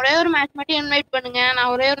ஒரே ஒரு மேட்ச் மட்டும் இன்வைட் பண்ணுங்க. நான்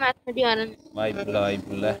ஒரே ஒரு மேட்ச் மட்டும் வரேன்.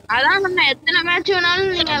 வாய்ப்பில்ல. அதான் நான் எத்தனை மேட்ச் வேணாலும்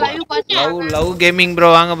நீங்க லைவ் பாத்து. லவ் கேமிங் ப்ரோ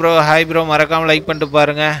வாங்க ப்ரோ. ஹாய் ப்ரோ, மறக்காம லைக் பண்ணிட்டு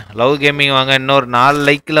பாருங்க. லவ் கேமிங் வாங்க. இன்னொரு 4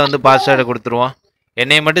 லைக்ல வந்து பாஸ்வேர்டை கொடுத்துருவோம்.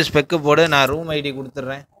 என்னைய மட்டும் ஸ்பெக்கு போடு, நான் ரூம் ஐடி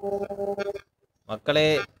கொடுத்துட்றேன் மக்களே.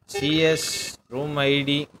 CS room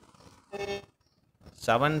ID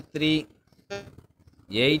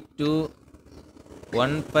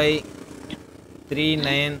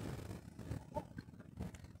 73821539.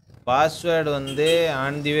 பாஸ்வேர்டு வந்து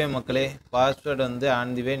ஆன் தி வே மக்களே. பாஸ்வேர்டு வந்து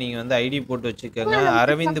ஆன் தி வே. நீங்கள் வந்து ஐடி போட்டு வச்சுக்கோங்க.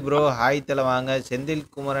 அரவிந்த் ப்ரோ ஹாய் தலை வாங்க. செந்தில்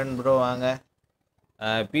குமரன் ப்ரோ வாங்க.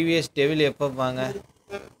 PVS டெவில் எப்போ வாங்க.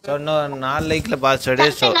 ஸோ இன்னும் 4 லைக்கில் பாஸ்வேர்டு.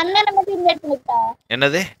 ஸோ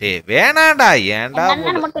என்னது வேணாண்டா, ஏன்டா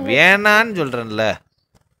வேணான்னு சொல்கிறேன்ல.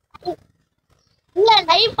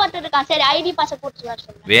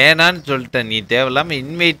 வேணான்னு சொல்லிட்டேன். நீ தேவையில்லாம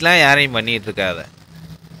இன்வைட்லாம் யாரையும் பண்ணிட்டு இருக்காத.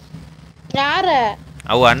 யாரு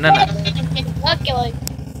அவ அண்ணன்.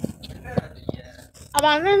 அவ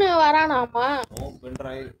அண்ணனு வரானாமா?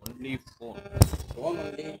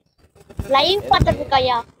 லைவ்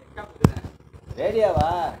பாத்துறதுக்காயா?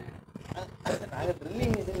 ரேடியோவா? நாங்க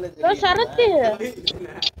ட்ரில்லிங் மிஷின்ல சரத்து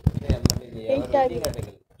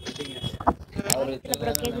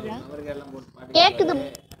கேக்குது.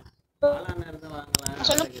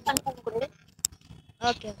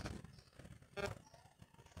 ஓகே.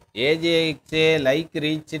 AJX லைக்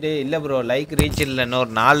ரீச்டு இல்லை ப்ரோ. லைக் ரீச் இல்லை, இன்னொரு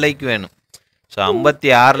 4 லைக் வேணும். ஸோ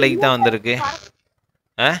 56 லைக் தான் வந்திருக்கு.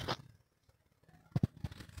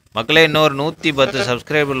 மக்களே இன்னொரு 110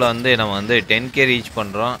 சப்ஸ்கிரைபரில் வந்து நம்ம வந்து 10K ரீச்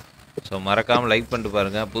பண்ணுறோம். ஸோ மறக்காமல் லைக் பண்ணிட்டு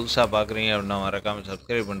பாருங்கள். புதுசாக பார்க்குறீங்க அப்படின்னா மறக்காமல்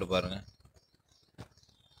சப்ஸ்கிரைப் பண்ணிட்டு பாருங்கள்.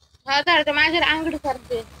 அடுத்த மேட்ச் ரேங்க்டு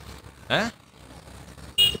சரத்து.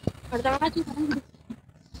 அடுத்த மேட்ச்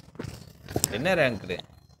என்ன ரேங்க்டு?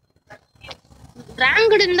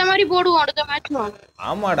 ரேங்க்டு இந்த மாதிரி போடுவோம் அடுத்த மேட்ச்.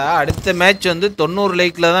 ஆமாடா, அடுத்த மேட்ச் வந்து 90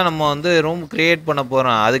 லைக்கில் தான் நம்ம வந்து ரூம் கிரியேட் பண்ண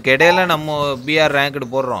போகிறோம். அதுக்கு இடையில நம்ம BR ரேங்க்டு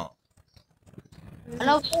போடுறோம்.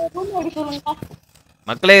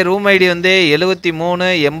 மக்களே ரூம் ஐடி வந்து 73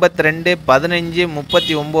 82 15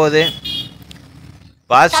 39.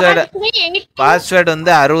 பாஸ்வேர்டு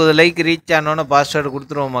வந்து 60 லைக் ரீச் ஆனோன்னு பாஸ்வேர்டு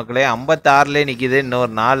கொடுத்துருவோம் மக்களே. 56லே நிற்கிது.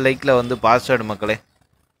 இன்னொரு 4 லைக்கில் வந்து பாஸ்வேர்டு மக்களே.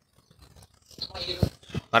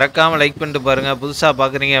 மறக்காமல் லைக் பண்ணிட்டு பாருங்கள். புதுசாக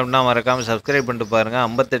பார்க்குறீங்க அப்படின்னா மறக்காமல் சப்ஸ்கிரைப் பண்ணிட்டு பாருங்கள்.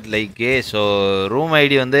 58 லைக்கு. ஸோ ரூம்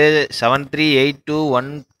ஐடி வந்து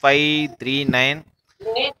 73821539.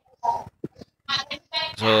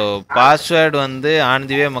 ஸோ பாஸ்வேர்டு வந்து ஆன்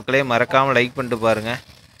தி வே மக்களே. மறக்காமல் லைக் பண்ணிட்டு பாருங்கள்.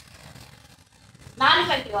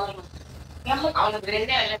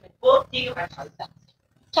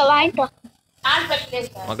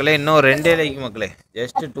 மக்களே இன்னும் 2 லைக் மக்களே.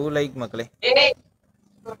 ஜஸ்ட் 2 லைக் மக்களே.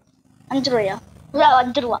 5 ரூபாயா?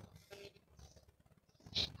 5 ரூபா.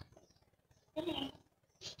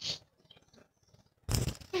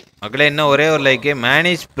 மக்களே இன்னும் ஒரே ஒரு லைக்கு.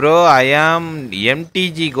 மேனிஷ் ப்ரோ ஐ ஆம்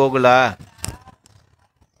MTG கோகுலா.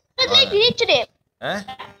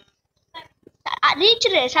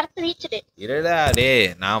 இருடா டே,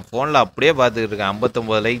 நான் ஃபோனில் அப்படியே பார்த்துக்கிட்டு இருக்கேன்.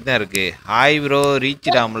 59 லைக் தான் இருக்கு. ஹாய் ப்ரோ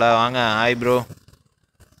ரீச்டாம்ல வாங்க. Hi bro.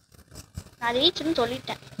 நான் ரீச்னு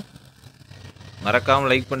சொல்லிட்டேன். மறக்காமல்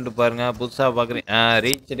லைக் பண்ணிட்டு பாருங்க. புதுசாக பார்க்குறேன்.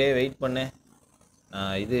 ரீச் டே வெயிட் பண்ணு.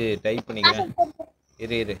 இது டைப் பண்ணிக்கிறேன்.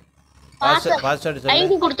 இரு பாஸ்வேர்டு சொல்லு.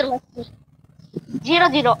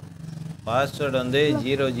 00 பாஸ்வேர்டு வந்து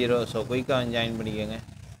 00. ஸோ குயிக்காக வந்து ஜாயின் பண்ணிக்கோங்க.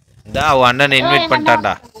 இந்தா அவன் அண்ணனை இன்வைட்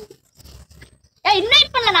பண்ணிட்டான்டா.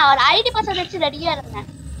 இன்வைட் பண்ணல, நான் ஒரு ஐடி பாஸ்வேர்ட் வச்சு ரெடியா இருந்தேன்.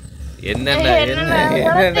 என்னென்ன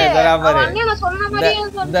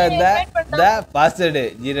பாஸ்வேர்டு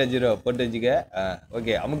 00 போட்டு வச்சுக்க.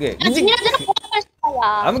 ஓகே அமுக்கு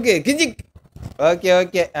கிஜிக். ஓகே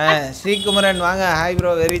ஸ்ரீகுமரன் வாங்க. Hi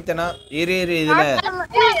bro வெறித்தனா. இரு இதுல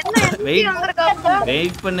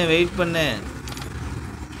வெயிட் பண்ணு.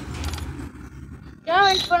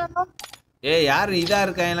 யாரு இதா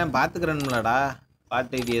இருக்காங்க பாத்துக்கிறேன்லடா.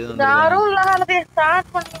 பாட்டு ஐடி எதுவும்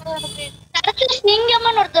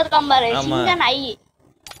சிங்கம்னு ஒருத்தர் இருக்கான் பாரு. சிங்கன் ஐ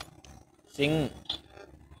சிங்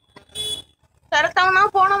சரத்தவனா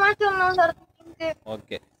போன மேட்ச் வந்தான் சரத்து.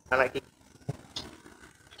 ஓகே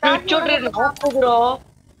ப்ரோ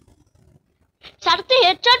சரத்து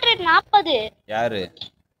ஹெட்ஷாட் ரேட் 40. யாரு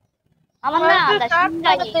அவன் தான் அந்த சிங்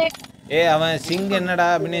ஐ. அவன் சிங் என்னடா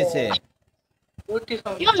அபினேஷ்?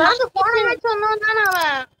 ஐயோ நான் போன மேட்ச் வந்தவன் தானே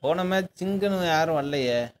அவன். போன மேட்ச் சிங்கன்னு யாரும்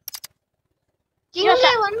வரலையே.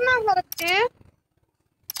 கிங்கே வந்தான் கரெக்ட்.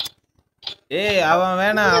 ஏய் அவன்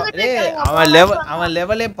வேணாம். ஏய் அவன்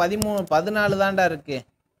லெவலே 13 14 தான்டா இருக்கு.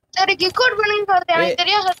 சரி கிக் அவுட் பண்ணுங்க சொல்றது எனக்கு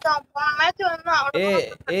தெரியாது சார். போன மேட்ச் வந்தான் அவன்.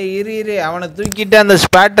 ஏய் இரு அவனை தூக்கிட்டு அந்த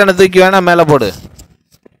ஸ்பாட்டனை தூக்கி வேணா மேல போடு.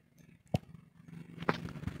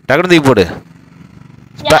 டக்குனு தூக்கி போடு.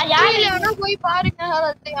 யார் வேணா போய் பாருங்க அது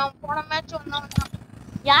அவன் போன மேட்ச் வந்தான்.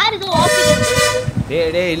 யார் இது ஓபி?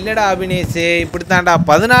 டேய் இல்லடா அபினேஷ் இப்படி தான்டா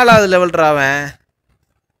 14வது லெவல்டா அவன்.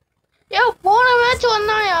 ஏ போன மேட்ச்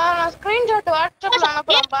வந்தாயா? நான் ஸ்கிரீன்ஷாட் வாட்ஸ்அப்ல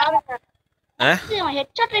அனுப்புறேன் பாருங்க.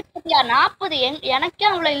 ஹெட்ஷாட் ரேட் பத்தியா 40 எனக்கே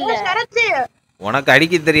அவ்வளவு இல்ல. சரத்து உனக்கு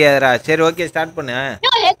அடிக்க தெரியாதுடா. சரி ஓகே ஸ்டார்ட் பண்ணு.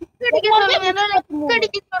 கிக்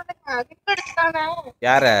அடிக்க சொல்லுங்க. கிக் அடிச்சானே.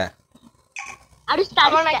 யார?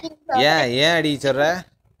 அடிச்சானே. ஏன் அடிக்க சொல்ற?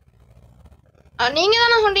 நீங்க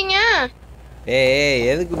தான சொன்னீங்க. ஏய்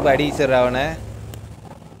எதுக்கு இப்ப அடிக்க சொல்ற அவனை?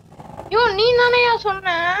 யோ நீ தானேயா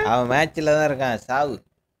சொன்ன. அவன் மேட்ச்ல தான் இருக்கான். சாவு.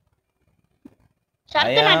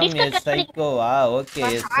 சைக்கோவா? Okay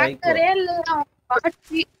psycho.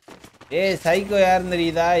 ஏய் சைக்கோ யாருன்னு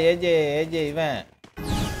தெரியுதா? ஏஜே இவன்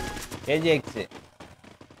ஏஜேஎக்ஸ்.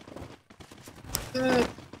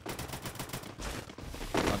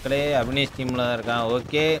 மக்களே அபினேஷ் டீம்ல தான் இருக்கான்.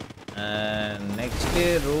 Okay next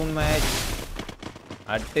room match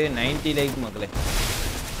at 90 like மக்களே.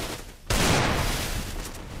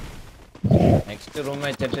 Next room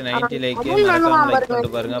match at 90 like. மறக்காம லைக்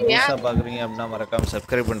பண்ணிட்டு பாருங்க. புதுசா பாக்குறீங்க அப்படின்னா மறக்காம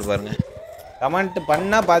சப்ஸ்கிரைப் பண்ணிட்டு பாருங்க. கமெண்ட்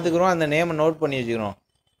பண்ணா பாத்துக்குறோம். அந்த நேம் நோட் பண்ணி வச்சுக்கிறோம்.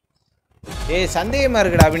 ஏய் சந்தேகமா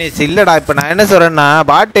இருக்குடா அபினேஷ். இல்லடா இப்ப நான் என்ன சொல்றேன்னா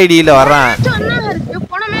பாட் ஐடியில வர்றான்.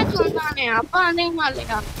 போன மேட்ச் வந்தானே அப்ப சந்தேகமா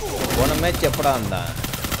இல்லையா? போன மேட்ச் எப்படா வந்தான்?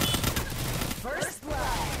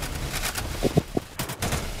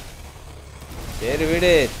 சரி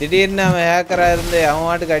விடு. திடீர்னு அவன் ஹேக்கரா இருந்து அவன்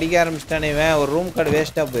வாட்டுக்கு அடிக்க ஆரம்பிச்சிட்டானே. இவன் ஒரு ரூம் கார்டு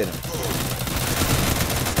வேஸ்டா போயிடும்.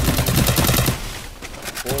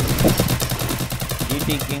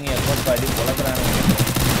 ஈடி கிங் எப்போ அடி பொழக்கிறானு.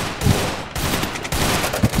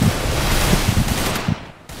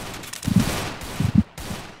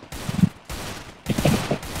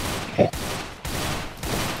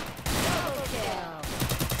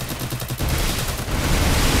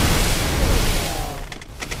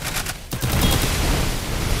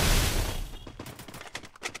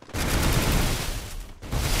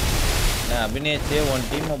 அபினேஷ் உன்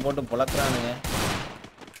டீமை போட்டு பொழக்கிறானுங்க.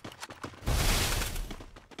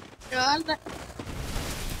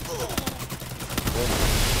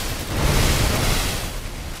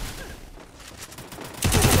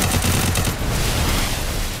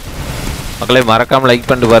 மக்களே மறக்காம லைக்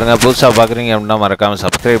பண்ணிட்டு பாருங்க. புதுசா பாக்குறீங்க அப்படின்னா மறக்காம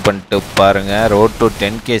சப்ஸ்கிரைப் பண்ணிட்டு பாருங்க. ரோட் டு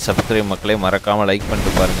 10K சப்ஸ்கிரைப் மக்களே மறக்காம லைக்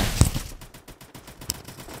பண்ணிட்டு பாருங்க.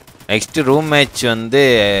 நெக்ஸ்ட் ரூம் மேட்ச் வந்து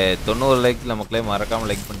 90 லைக்ல மக்களே மறக்காம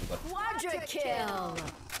லைக் பண்ணிட்டு பாருங்க.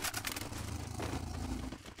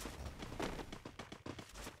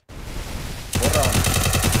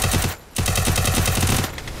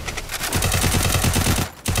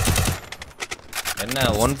 என்ன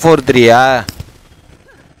 143யா?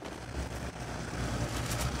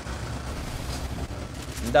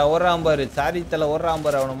 இந்த ஓடுறான் பாரு. சாரி தலை ஓடுறான்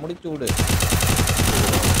பாரு. அவனை முடிச்சு விடு.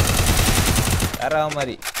 வேற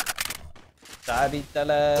மாதிரி சாரி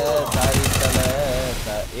தலை.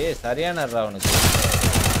 ஏ சரியான அவனுக்கு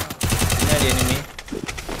பின்னாடி எனிமி.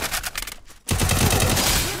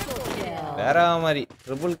 வேற மாதிரி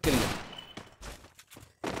ட்ரிபிள் கில்.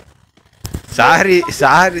 சாரி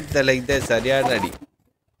தலைக்கு சரியான அடி.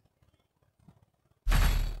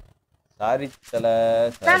 சாரி தலை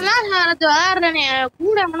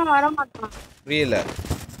புரியல.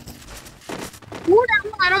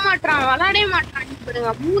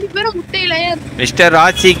 மிஸ்டர்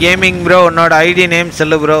ராசி கேமிங் ப்ரோ உன்னோட ஐடி நேம்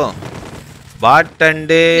சொல்லு bro. Pot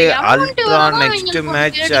and ultra next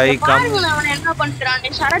match I come. என்ன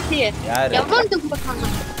பண்றானே சரத் யாரு? எவன்ட் போறானே?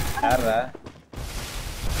 யாரா?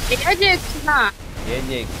 ஏஜேஎக்ஸ் தான்.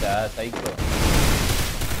 ஏஜேஎக்ஸா? சைக்கோ.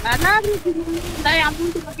 அனாது இந்த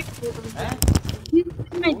அமௌண்ட் பாக்கெட் போடுங்க.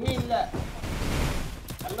 இல்ல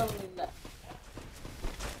நல்ல ஒண்ணு இல்ல.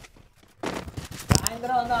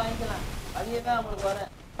 சாயந்தரம் வந்து வாங்கிக்கலாம். அதுவே தான் உங்களுக்கு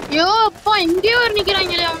வரேன். ஐயோ அப்பா இங்கே ஒரு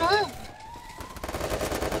நிக்கிறாங்களே அவனு.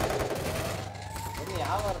 இது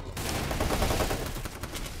யாவரம்.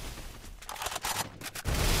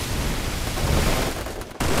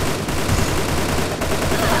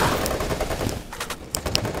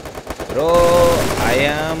 ப்ரோ ஐ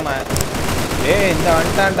ஆம் இந்த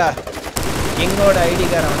வந்துட்டான்டா. கிங்கோட ஐடி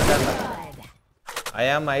காரன் வந்துட்டான்டா. ஐ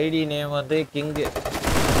ஆம் ஐடி நேம் வந்து கிங்.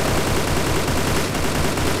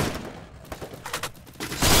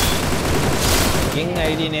 கிங்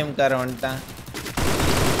ஐடி நேம் கார வந்துட்டான்.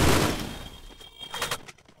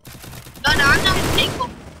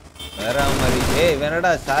 வேற மாதிரி. ஏய்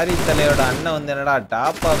வேணடா சாரி தலையோட அண்ணன் வந்து என்னடா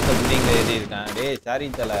டாப் ஆஃப் த பில்டிங்ல ஏறி இருக்கான். டேய் சாரி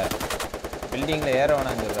தலை பில்டிங்ல ஏற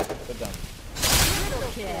வேணாம் சொல்றேன்.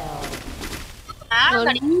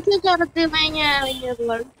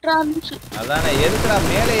 அதானே எதுக்குடா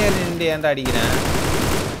மேலே ஏறி நின்று ஏன்டா அடிக்கிறேன்?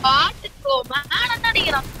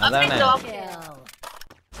 அதானே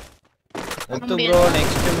முத்து ப்ரோ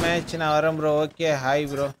நெக்ஸ்ட் மேட்ச் நான் வரேன் ப்ரோ. Okay hi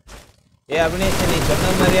bro. ஏ அபினேஷ் நீ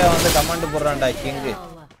சொன்ன மாதிரியா வந்து கமெண்ட் போடுறான்டா கிங்கு.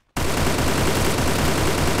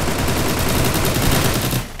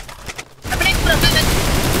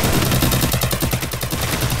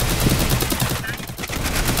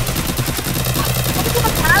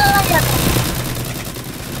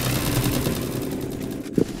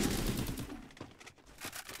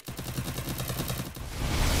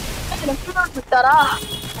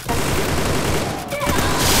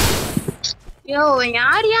 யோ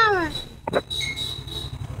யாரியா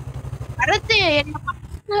அரத்து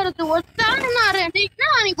என்ன அரத்து ஒத்தானாரு என்ன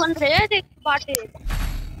நீ பண்ற பாட்டு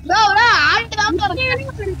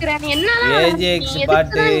ஏஜேஎக்ஸ்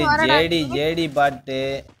பாட்டு ஜேடி பாட்டு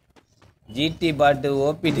ஜிடி பாட்டு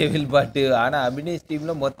ஓபி டெவில் பாட்டு. ஆனா அபினேஷ்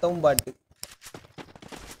டீம்ல மொத்தமும் பாட்டு.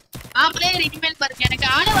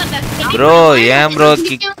 ப்ரோ ஏன் ப்ரோ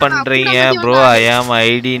கிக் பண்றீங்க ப்ரோ? ஐ ஆம்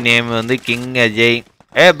ஐடி நேம் வந்து கிங் அஜய்.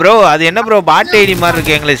 ஏ ப்ரோ அது என்ன ப்ரோ பாட் ஐடி மாதிரி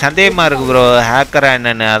இருக்கு, எங்களுக்கு சந்தேகமா இருக்கு ப்ரோ. ஹேக்கரா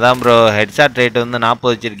என்னன்னு அதான் ப்ரோ. ஹெட்ஷாட் ரேட் வந்து 40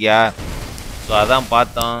 வச்சிருக்கியா? ஸோ அதான்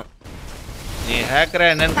பார்த்தோம். நீ ஹேக்கரா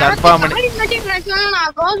என்னன்னு கன்ஃபார்ம் பண்ணி.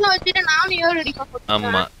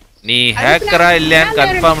 ஆமா நீ ஹேக்கரா இல்லையான்னு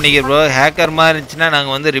கன்ஃபார்ம் பண்ணிக்க ப்ரோ. ஹேக்கர் மாதிரி இருந்துச்சுன்னா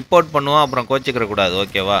நாங்கள் வந்து ரிப்போர்ட் பண்ணுவோம், அப்புறம் கோச்சிக்கிற கூடாது.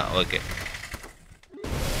 ஓகேவா? ஓகே.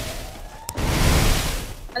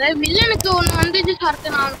 அதாவது வில்லனுக்கு ஒண்ணு வந்துச்சு சார்,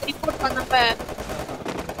 நான் ரிப்போர்ட் பண்ணப்ப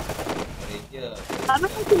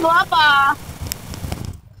வாப்பா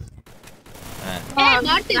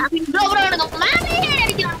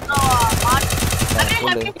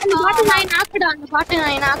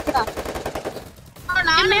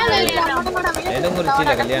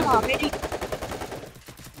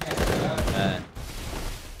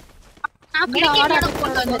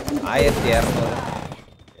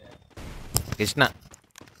கிருஷ்ணா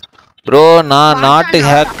ப்ரோ நான் நாட்டு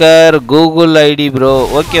hacker Google ID bro.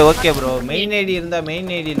 Okay okay bro. Main ID இருந்தால் மெயின்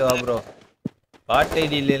ஐடியில் வா ப்ரோ. பாட்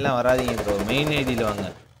ஐடியிலலாம் வராதிங்க ப்ரோ. மெயின் ஐடியில் வாங்க.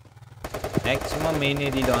 மேக்ஸிமம் மெயின்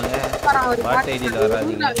ஐடியில் வாங்க, பாட் ஐடியில்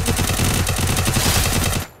வராதிங்க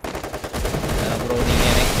ப்ரோ.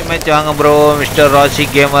 நீங்கள் நெக்ஸ்ட் மேட்ச் வாங்க ப்ரோ. மிஸ்டர் ராசி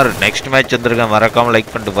கேமர் நெக்ஸ்ட் மேட்ச் வந்திருக்கேன், மறக்காமல்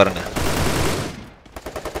லைக் பண்ணிட்டு பாருங்கள்.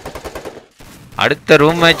 அடுத்த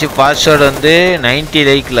ரூம் மேட்ச் பாஸ்வேர்டு வந்து 90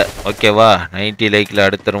 லைக்கில். ஓகேவா? 90 லைக்கில்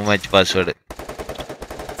அடுத்த ரூம் மேட்ச் பாஸ்வேர்டு.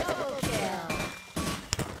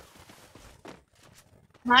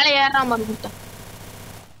 மேலே ஏறாம மறந்துட்ட.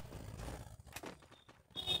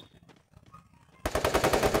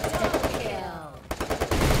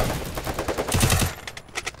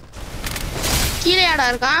 கீழே யாரா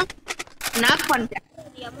இருக்கான்? நாக் பண்ணிட்டேன்.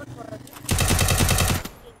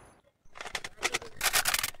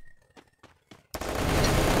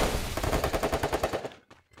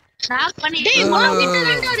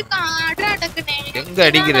 எங்க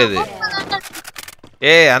அடிக்கிறது?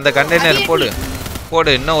 ஏய் அந்த கண்டெய்னர் போடு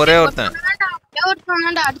போடு. இன்னும் ஒரே ஒருத்தன்.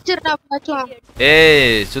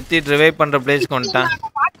 ஏய் சுத்தி ரிவைவ் பண்ற பிளேஸ்க்கு வந்துட்டான்.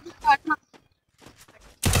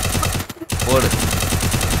 போடு.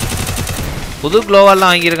 புது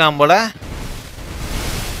க்ளோவெல்லாம் வாங்கியிருக்கான் போல.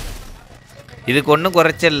 இதுக்கு ஒன்றும்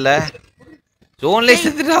குறைச்சல் இல்லை. ஜோன்லேயே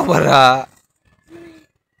செத்துட்டான் போறா.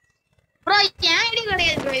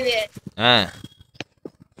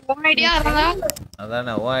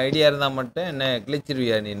 அதானே உன் ஐடியா இருந்தா மட்டும் என்ன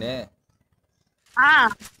கிழிச்சிருவியா நீனு?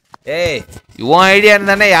 ஏய் உன் ஐடியா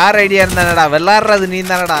இருந்தானே யார் ஐடியா இருந்தானடா விளாடுறது நீ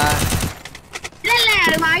தானடா.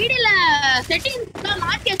 செட்டிங்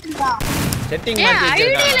மாத்தி வச்சிருக்கா. செட்டிங் மாத்தி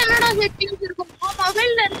வச்சிருக்கா. என்னடா செட்டிங்ஸ் இருக்கும்?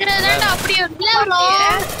 மொபைல்ல இருக்குறதா அப்படியே இல்ல ப்ரோ.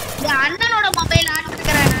 இது அண்ணனோட மொபைல் ஆன்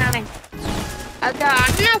பண்ணிக்கிறேன் நானே. அது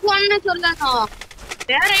அண்ணா போன்னு சொல்லணும்.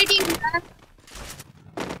 வேற ஐடி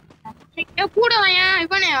கூட வாயா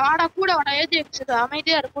இவனே வாடா கூட வாடா. ஏஜெக்ஸ்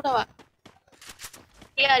அமைதியா இரு கூட வா.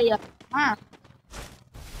 யாரியா?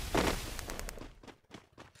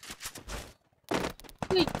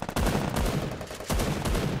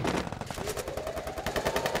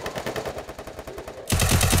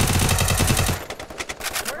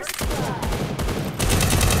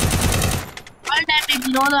 ஆல்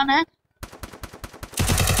டேமேஜ் லோ தானே.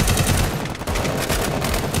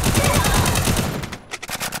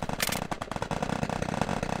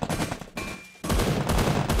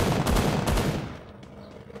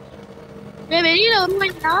 வெளியே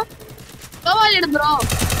வருவாங்கடா. கோவால் எடு ப்ரோ.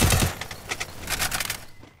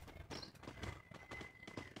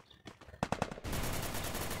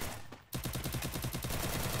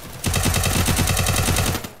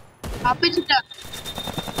 அப்பிச்சிட்டா.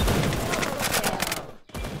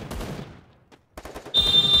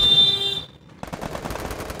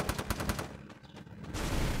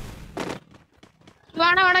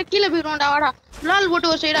 வாடா வாடா கீழே போயிடுவோம்டா வாடா. லால் போட்டு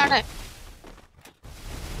ஒரு சைடு ஆட.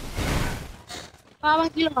 வா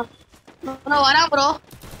கீழே வா. ப்ரோ வரா ப்ரோ.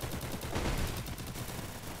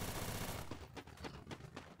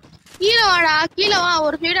 கீழே வாடா கீழே வா.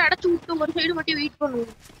 ஒரு சைடு அடைச்சு விட்டு ஒரு சைடு மட்டும் வெயிட்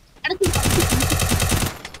பண்ணுவோம். அடைச்சு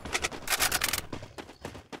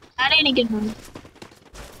அடைய நிக்கணும்.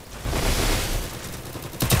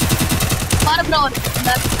 பாரு ப்ரோ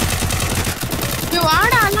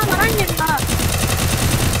வாடா எல்லாம் வராங்கடா.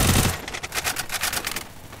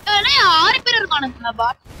 6 பேர் இருக்கானுங்க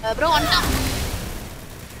பாட். ப்ரோ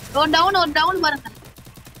ஒன் டவுன் ஒரு டவுன் பாருங்க.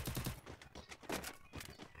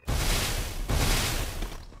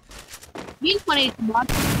 மீட் பண்ணிருக்கு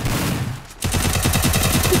பாட்.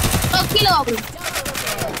 கீழ வா ப்ரோ.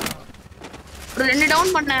 ஒரு 2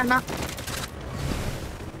 டவுன் பண்ணேன்னா.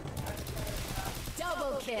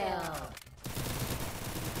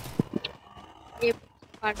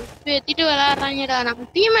 அடுப்பு ஏத்திட்டு விளையாடுறாங்கடா. நம்ம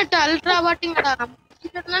டீம்மேட் அல்ட்ரா பாட்டிங்கடா. நம்ம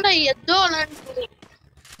டீம்மேட்னா ஏதோ விளையாண்டு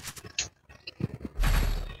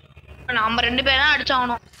நாம 2 பேரும் தான்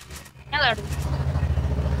அடிச்சாகணும். என்ன விளையாடு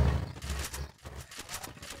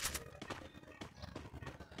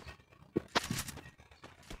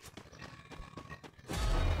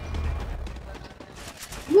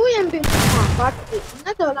யூஎம்பி பாட்டு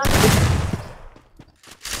என்ன விளையாண்டு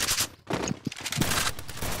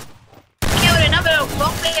என்ன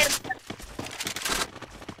பிளேயர்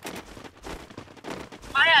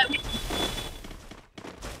ஆயா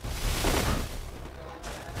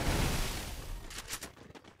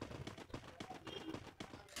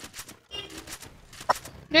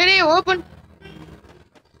டேய் ஓபன்.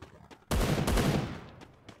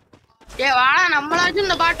 ஏய் வாடா நம்மளாச்சும்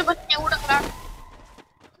இந்த பாட்டு பத்தி கூடடா.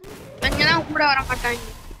 இவங்கலாம் கூட வர மாட்டாங்க.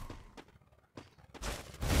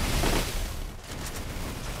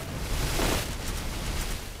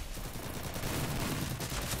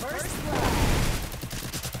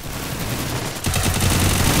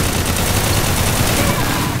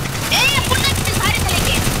 ஏய் புண்ணாக்கு சாரி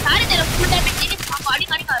தலைக்கு. சாரி தல புண்ணா பெட்டி பாடி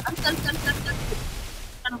காடி கல்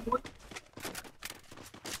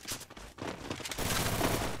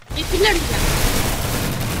பின்னாடிங்க.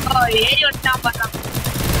 ஓ ஏறி வந்துட்டான் பாத்தா.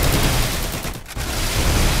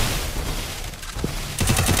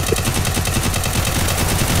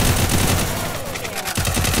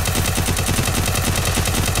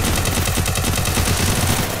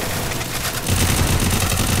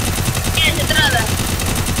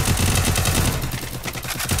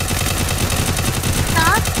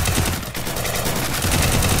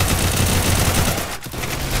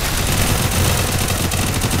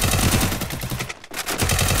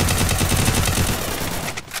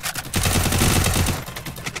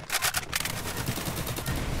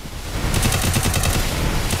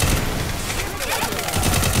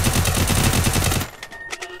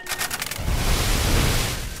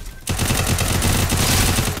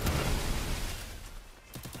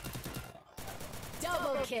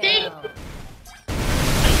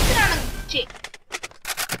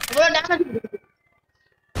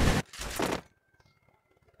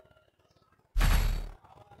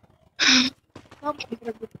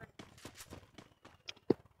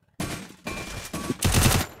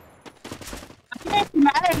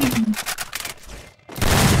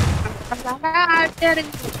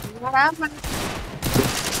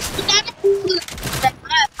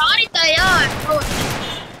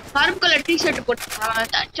 கருப்பு கலர் டி-ஷர்ட் போட்டு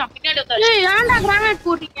பின்னாடி ஏன்டா கிரானைட்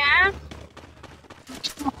போட்டீங்க?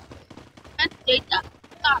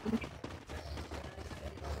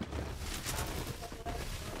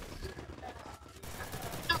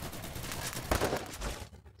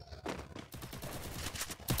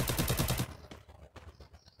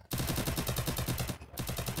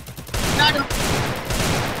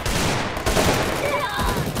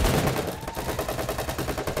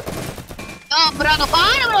 bro, அங்க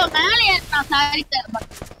பாரு bro, மேல ஏறினா சாரி தர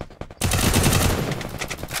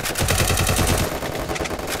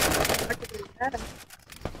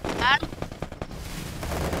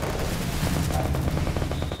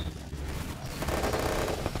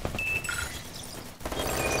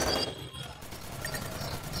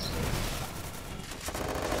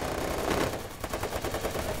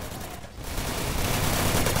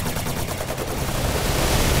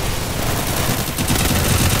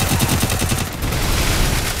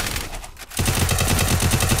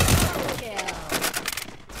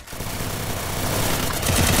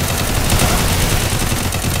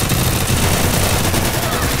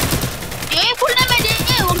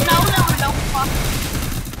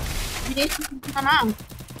சரி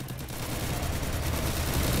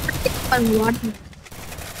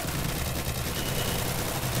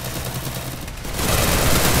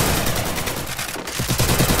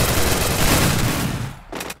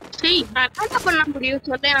நான் என்ன பண்ண முடியும்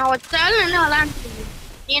சொல்றேன். நான் வச்சாலும் என்ன விளையாண்டு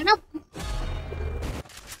என்ன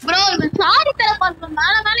ப்ரோ சாரி தர பாருங்க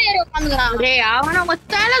மேல மேல ஏறி உட்காந்துக்கிறான். டேய் அவனை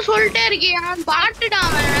வச்சால சொல்லிட்டே இருக்கேன். அவன் பாட்டுடான்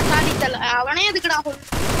அவன் சாரி தர. அவனே எதுக்குடா சொல்றேன்.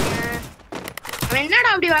 அவன் என்னடா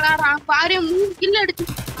அப்படி விளையாடுறான் பாரு. 3 கில்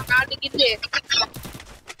அடிச்சிருக்கான். 4 கில்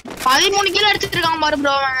 13 கில் அடிச்சிட்டு இருக்கான் பாரு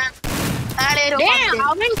ப்ரோ அவன். டேய்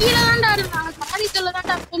அவன் கீழ தான்டா இருந்தான். சாரி தர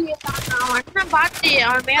தான்டா சொல்லி அவன் அண்ணன் பாட்டு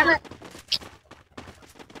அவன் மேல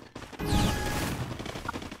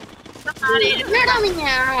என்னடா நீங்க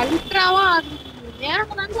அல்ட்ராவா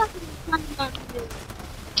நேரம்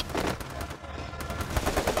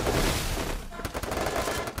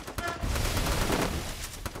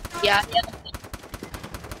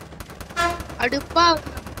அடுப்பா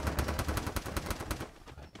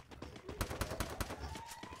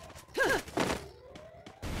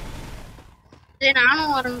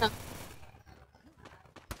நானும் வரேன்டா.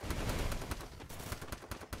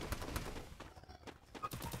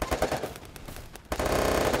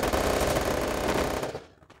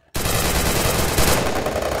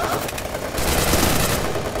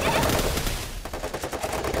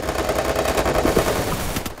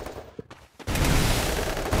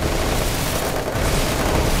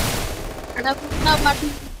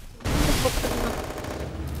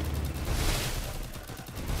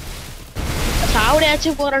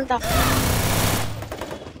 சாவடியாச்சும் போறேன்டா.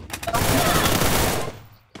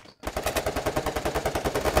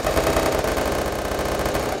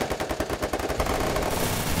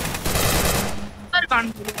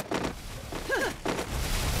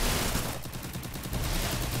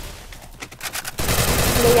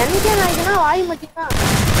 எனக்கே நாய்க்குன்னா வாய் மட்டும்தான்.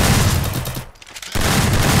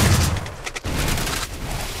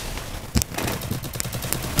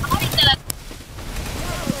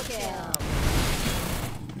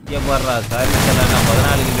 போடுறா சாரி நான்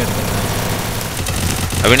 14 கிலோ எடுத்துருக்கேன்.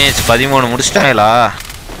 அவினேஷ் 13 முடிச்சிட்டாங்களா?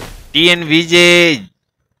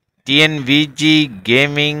 டிஎன்விஜி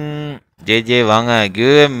கேமிங் ஜே வாங்க.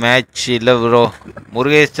 கிவ் மேட்ச் இல்லை ப்ரோ.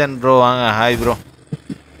 முருகேசன் ப்ரோ வாங்க. Hi bro.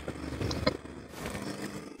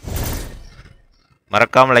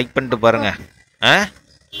 மறக்காம லைக் பண்ணிட்டு பாருங்க.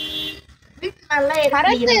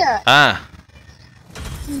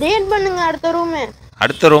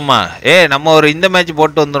 அடுத்த ரூமா நம்ம ஒரு இந்த மேட்ச்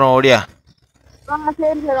போட்டு வந்துடும். ஓடியா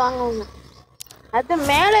சரி சரி வாங்க. அது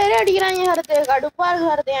மேல ஏறி அடிக்கிறாங்க. கடுப்பா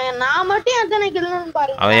இருக்கு. நான் மட்டும் எத்தனை கில்லுன்னு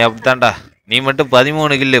பாருங்க. அவன் அப்படித்தான்டா. நீ மட்டும்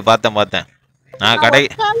 13 கில்லு. பார்த்தேன். நான்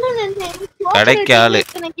கடைக்கு ஆளு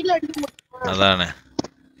அதானே.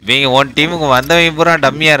 இவங்க ஒன் டீமுக்கு வந்தவங்க பூரா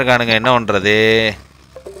டம்மியா இருக்கானுங்க. என்ன பண்றது?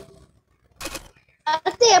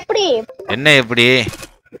 என்ன எப்படி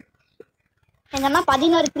எங்க அண்ணா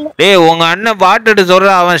 16 கிலோ. டேய் உங்க அண்ணன் பாட்டுட்டு சொல்ற.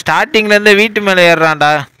 அவன் ஸ்டார்டிங்ல இருந்து வீட்டு மேல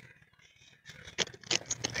ஏறான்டா.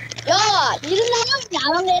 யோ இருந்தாலும்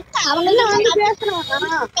அவங்க வந்து பேசுறாங்க.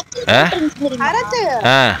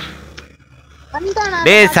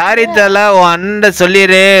 டேய் சாரி தல உன் அண்ணன்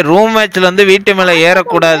சொல்லிரு. ரூம் மேட்ச்ல வந்து வீட்டு மேல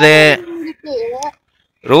ஏறக்கூடாது.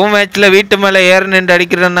 ரூம் மேட்ச்ல வீட்டு மேல ஏற நின்று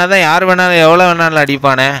அடிக்கிறதுனா தான் யார் வேணாலும் எவ்வளவு வேணாலும்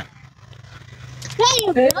அடிப்பானே.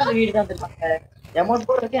 அமௌண்ட்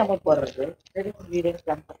போடுறது அமௌண்ட் போடுறது வீடியோ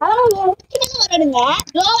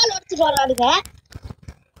வரானுங்க.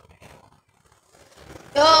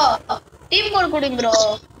 யோ டீம் கோட் கொடுங்க ப்ரோ.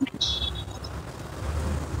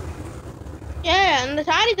 அந்த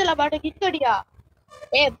சாரி தல பாட்டு கிக் அடியா.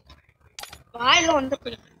 வாயில வந்து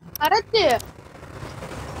கரெக்ட்.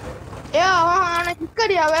 அவன் கிக்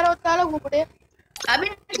அடியா. வேற ஒரு தால கூப்பிடு.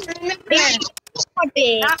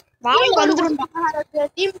 வாயில வந்துருண்டா.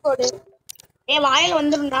 டீம் கோட் வாயில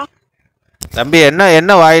வந்துருண்டா. தம்பி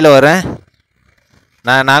என்ன வாயில வரேன்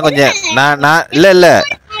நான் கொஞ்சம் நான் இல்ல இல்ல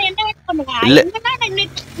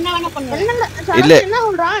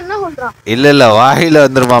இல்ல வாயில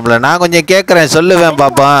வந்துருமாம்ல. நான் கொஞ்சம் கேக்குறேன் சொல்லுவேன்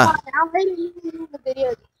பாப்பா.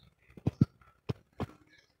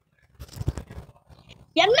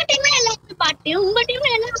 எங்க டீம்ல எல்லாரும் பாட்டு உங்க டீம்ல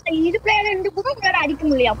எல்லாம் இது பிளேயர் ரெண்டு கூட வேற அடிக்க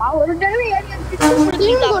முடியாமா? ஒரு தடவை ஏறி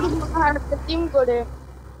அடிச்சு டீம் கோட்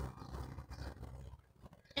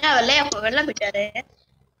வெள்ளை போயிட்டாரு.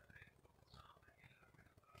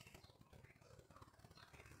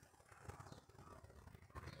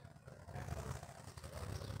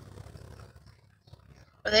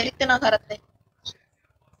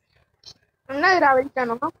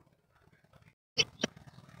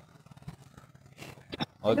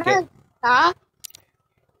 ஓகே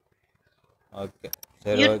ஓகே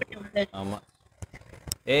சரி ஓகே. ஆமா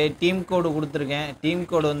டீம் கோடு கொடுத்துருக்கேன். டீம்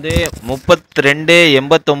கோடு வந்து 32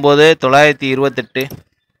 89 928.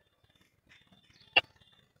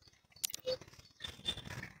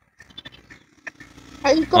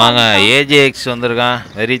 வாங்க ஏஜேஎக்ஸ் வந்திருக்கான்.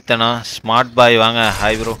 வெறித்தனம் ஸ்மார்ட் பாய் வாங்க.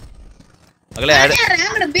 ஹாய் ப்ரோ மக்களே.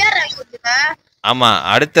 ஆமாம்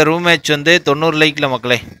அடுத்த ரூம் மேட்ச் வந்து 90 லைக்கில்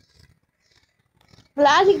மக்களே.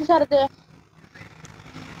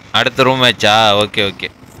 அடுத்த ரூம் மேட்சா? Okay okay.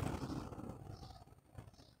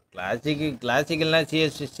 கிளாசிக்கல்னா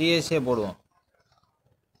சிஎஸ்ஏ போடுவோம்.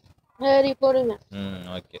 சரி போடுங்க.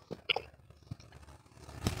 ஓகே.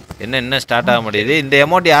 என்ன ஸ்டார்ட் ஆக முடியுது? இந்த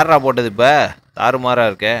அமௌண்ட் யாரா போட்டது இப்ப? தாறுமாறா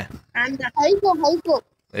இருக்கே.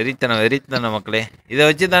 வெறித்தனம் மக்களே. இதை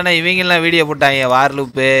வச்சு தானே இவங்கெல்லாம் வீடியோ போட்டாங்க.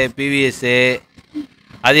 வார்லூப்பு பிவிஎஸ்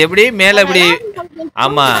அது எப்படி மேலே எப்படி?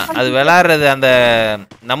 ஆமாம் அது விளாட்றது அந்த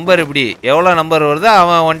நம்பர் இப்படி எவ்வளோ நம்பர் வருதோ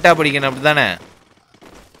அவன் ஒன்ட்டா படிக்கணும் அப்படி தானே?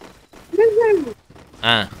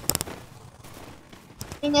 ஆ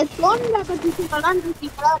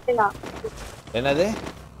என்னது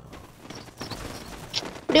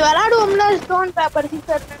இப்படி விளையாடுவோம்ல ஸ்டோன் பேப்பர்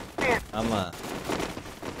சிசர். ஆமா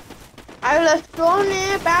அதுல ஸ்டோனு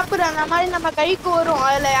பேப்பர் அந்த மாதிரி நம்ம கைக்கு வரும்.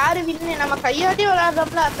 அதுல யாரு வின்னு நம்ம கையாட்டி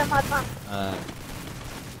விளையாடுறோம்ல அந்த மாதிரி தான்.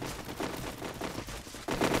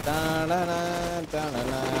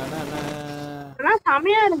 ஆனா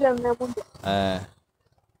செமையா இருக்கு அந்த அமௌண்ட்.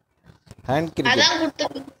 ஹேண்ட் கிரிக்கெட் அதான் கொடுத்து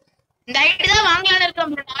இந்த ஐடி தான் வாங்கலாம்னு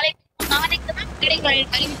இருக்கோம். நாளைக்கு தான்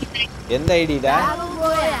கிடைக்கும். எந்த ஐடிடா?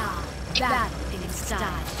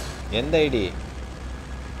 எந்த ஐடி?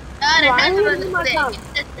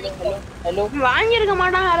 வாங்கிருக்க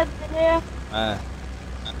மாட்டாங்க.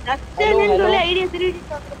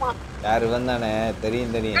 யாரு வந்தானே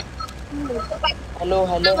தெரியும். Hello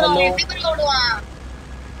hello hello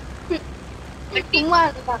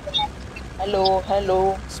hello hello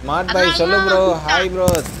smart boy சொல்லு ப்ரோ. Hi bro.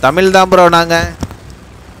 தமிழ் தான் ப்ரோ.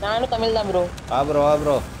 நானும் தமிழ் தான் ப்ரோ. வா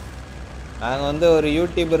ப்ரோ. நாங்கள் வந்து ஒரு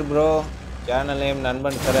யூடியூபர் ப்ரோ. சேனல் நேம்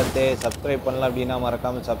நண்பன் சரத்து. சப்ஸ்கிரைப் பண்ணலாம் அப்படின்னா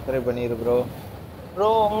மறக்காம சப்ஸ்கிரைப் பண்ணிரு ப்ரோ.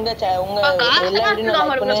 உங்க எல்லா வீடியோவும்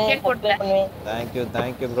லைக் பண்ணுங்க, சப்ஸ்கிரைப் பண்ணுங்க.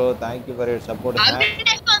 Thank you bro. Thank you for your support.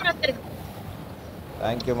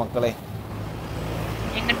 Thank you மக்களே.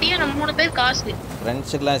 எங்க டீம் நம்ம 3 பேர் காசு.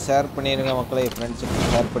 ஃப்ரெண்ட்ஸ்க்குலாம் ஷேர் பண்ணிருங்க மக்களே. ஃப்ரெண்ட்ஸ்க்கு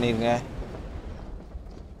ஷேர் பண்ணிருங்க.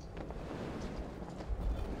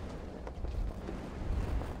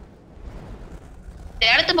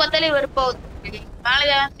 இடத்து பார்த்தாலே வெறுப்பாகுது. மேலே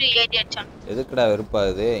ஏறி அடிச்சான். எதுக்குடா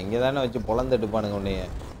வெறுப்பாகுது? இங்கே தானே வச்சு பொழந்து எடுப்பானுங்க உன்னைய.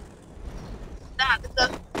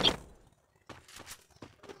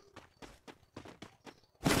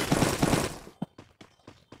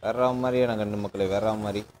 வேற மாதிரியே நான் கண்டு மக்களே. வேற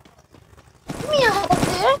மாதிரி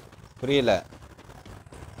புரியல.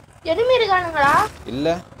 எதுமே இருக்கானுங்களா? இல்ல.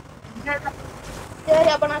 சரி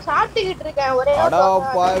அப்ப நான் சாப்பிட்டுக்கிட்டு இருக்கேன். ஒரே அடா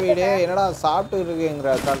பாவிடே என்னடா சாப்பிட்டு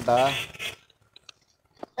இருக்கேங்கற அசால்ட்டா.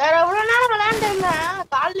 வேற எவ்வளவு நேரம் விளையாண்டுருந்தேன்.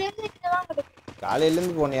 காலையில இருந்து இங்கதான் கிடக்கு. காலையில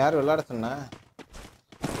இருந்து போன யார் விளையாட சொன்னா?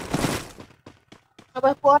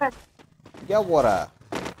 அப்ப போறேன். எங்க போற?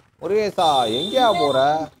 முருகேசா எங்கயா போற?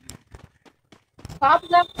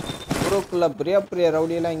 சாப்பிட ஊருக்குள்ள பெரிய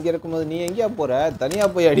ரவுடி எல்லாம் இங்க இருக்கும்போது நீ எங்கயா போற? தனியா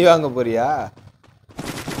போய் அடி வாங்க போறியா?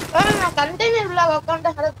 நான் கண்டெய்னர் உள்ள உட்கார்ந்து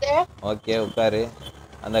ஹலத்தே. ஓகே உட்காரு.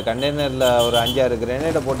 அந்த கண்டெய்னர்ல ஒரு 5-6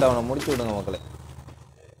 கிரேனேட போட்டு அவனை முடிச்சு விடுங்க மக்களே.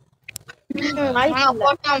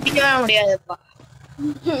 போட்டா முடியவே முடியாதுப்பா.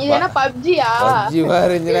 இது என்ன பப்ஜியா? பப்ஜி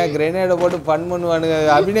மாதிரி இருந்துனா கிரேனேட போட்டு ஃபன் பண்ணுவானுங்க.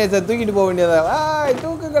 அபிநேஷை தூக்கிட்டு போக வேண்டியதா?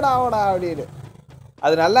 தூக்குக்கடா அவடா அப்படின்னு.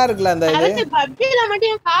 அது நல்லா இருக்குல்ல அந்த இது. பப்ஜில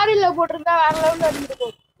மட்டும் காரில போட்டுருந்தா வேற லெவல்ல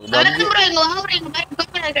இருந்திருக்கும்.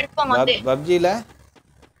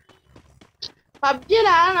 பப்ஜில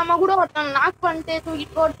நம்ம கூட ஒருத்தன் நாக் பண்ணிட்டு தூக்கி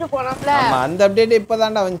போட்டு போனோம்ல. ஆமா அந்த அப்டேட்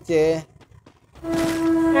இப்பதான்டா வந்துச்சு.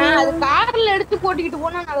 அது கார்ல எடுத்து போட்டுக்கிட்டு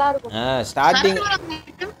போனா நல்லா இருக்கும். ஸ்டார்டிங்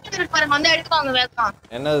பாருங்க வந்து எடுத்துவாங்க வேகம்.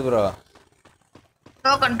 என்னது ப்ரோ?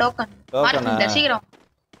 டோக்கனா? சீக்கிரம்.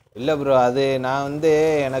 இல்ல ப்ரோ அது நான் வந்து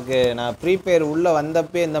நான் ஃப்ரீ ஃபயர் உள்ள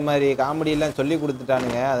வந்தப்பே இந்த மாதிரி காமெடி எல்லாம் சொல்லி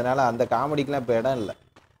கொடுத்துட்டானுங்க. அதனால அந்த காமெடிக்கெல்லாம் இப்ப இடம் இல்ல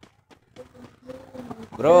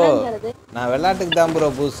ப்ரோ. நான் விளையாட்டுக்கு தான் ப்ரோ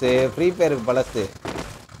புதுசு. ஃப்ரீ ஃபயருக்கு பழசு.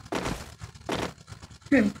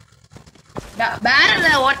 பேரல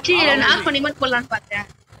வாட்சி நாக் பண்ணி மட்டும் போடலாம்னு பார்த்தேன்.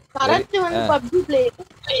 கரெக்ட் வந்து PUBG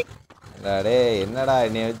பிளேயர். டேய் என்னடா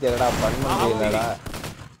நீ வச்சு என்னடா பண்ண முடியலடா?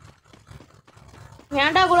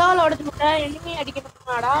 ஏன்டா குலால ஓடிட்டு போற? எனிமி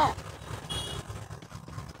அடிக்கணும்னாடா?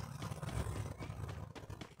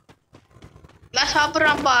 லா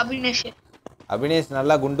சாப்பிடுறான்பா அபினேஷ். அபினேஷ்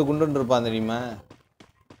நல்லா குண்டுன்னு இருப்பான் தெரியுமா?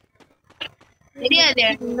 தெரியாது.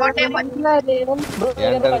 போட்டே பண்ணாரு.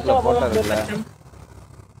 ஏன்டா போட்டோ இருக்குல.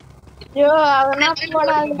 ஐயோ அவனா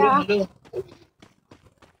போடாதடா.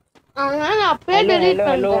 நான் அப்பவே ஹலோ delete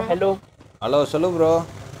ஹலோ ஹலோ பண்ணிட்டேன். ஹலோ. ஹலோ சொல்லு ப்ரோ.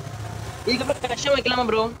 இதுக்கப்புறம் கஷ்டம் வைக்கலாமா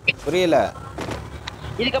ப்ரோ? புரியல.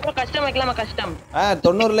 இதுக்கப்புறம் கஷ்டம் வைக்கலாமா? கஷ்டம்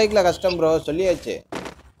 90 லைக்ல கஷ்டம் ப்ரோ சொல்லியாச்சு.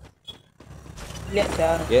 இல்லையாச்சா?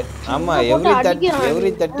 ஆமா சும்மா போட்டு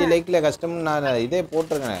எவ்ரி அடிக்கிறான் 30 லைக்ல கஷ்டம் நான் இதே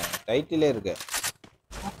போட்டிருக்கேன் டைட்டிலே இருக்கு.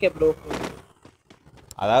 Okay bro.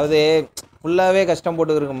 அதாவது ஃபுல்லாவே கஷ்டம்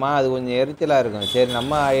போட்டுருக்குமா அது கொஞ்சம் எரிச்சலா இருக்கும். சரி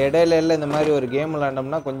நம்ம இடையில எல்லாம் இந்த மாதிரி ஒரு கேம்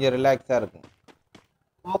விளையாண்டோம்னா கொஞ்சம் ரிலாக்ஸா இருக்கும்.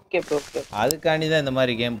 Okay bro. ஓகே. அதுக்காண்டி தான் இந்த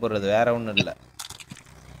மாதிரி கேம் போடுறது வேற ஒன்றும் இல்லை.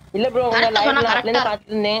 இல்ல ப்ரோ உங்க கரெக்டா சொன்னா லைவ்ல கரெக்டா அப்பளே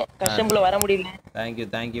பார்த்துட்டு இருந்தேன். கஷ்டம்ல வர முடியல.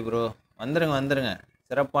 Thank you bro. வந்துருங்க.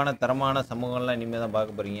 சிறப்பான தரமான சமூகம்லாம் இனிமேல் தான்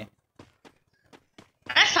பார்க்க போறீங்க.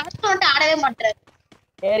 சரத்து வந்து ஆடவே மாட்டேன்.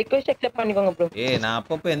 ரிக்வெஸ்ட் அக்செப்ட் பண்ணிக்கோங்க ப்ரோ. நான்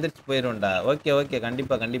அப்பப்போ எந்திரிச்சு போயிடுவேன்டா. ஓகே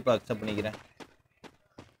கண்டிப்பா அக்செப்ட் பண்ணிக்கிறேன்.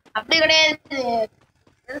 அப்படி கிடையாது.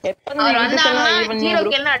 எப்ப அவர் யூடியூப் வந்தாங்கன்னா சேனல் இது பண்ணீங்க 0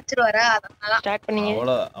 ப்ரோ? கில்ல அடிச்சிருவாரு. அதனால ஸ்டார்ட் பண்ணீங்க.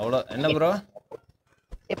 அவ்வளோ என்ன ப்ரோ?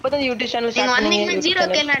 எப்பதான் யூடியூப் சேனல் நீங்க ஸ்டார்ட் பண்ணீங்க? வந்தீங்கன்னா 0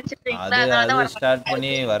 கில்ல அடிச்சிருவீங்களா? அதனால தான் அது வர ஸ்டார்ட்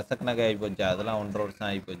பண்ணி வருஷக்கணக்கு ஆகி போச்சு. அதெல்லாம் 1.5 வருஷம்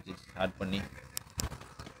ஆகி போச்சு ஸ்டார்ட் பண்ணி.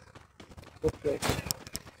 ஓகே.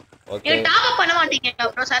 ஓகே டாப் அப் பண்ண மாட்டீங்க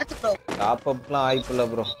ப்ரோ. சரத்து ப்ரோ டாப் அப்லாம் ஆயிப்பில்ல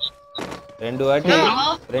ப்ரோ. 2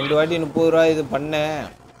 வாட்டி 30 ரூபா இது பண்ணேன்.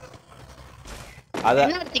 அத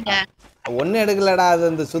என்ன எடுத்தீங்க? ஒன்றும் எடுக்கலடா. அது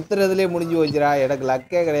அந்த சுத்துறதுலேயே முடிஞ்சு போச்சுடா. எனக்கு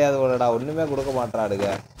லக்கே கிடையாது போலடா. ஒன்றுமே கொடுக்க மாட்டாடுங்க.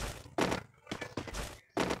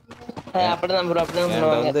 அப்படிதான் ப்ரோ. அப்படிதான் என்கிட்ட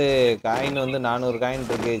பண்ணுவாங்க. வந்து காயின் வந்து 400 காயின்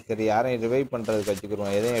இருக்கு. சரி யாரையும் ரிவைவ் பண்ணுறதுக்கு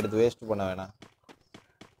வச்சுக்கிருவோம். எதையும் எடுத்து வேஸ்ட் பண்ண வேணாம்.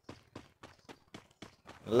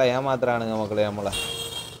 நல்லா ஏமாத்துறானுங்க மக்களே நம்மள.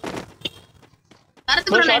 சரத்து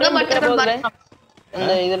ப்ரோ எங்க பண்றேன்னு பாருங்க.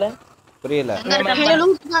 அந்த இதுல புரியல.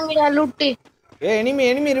 லூட் வாங்கடா லூட்.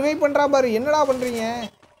 எனிமி ரிவைவ் பண்றா பாரு. என்னடா பண்றீங்க?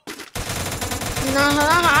 நான்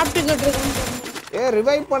தான் ஹார்ட் டிக்கெட் இருக்கேன்.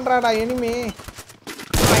 Revive பண்றாடா enemy.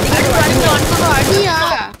 அடியா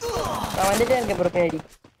நான் வந்துட்டே இருக்கேன் ப்ரோ. பின்னாடி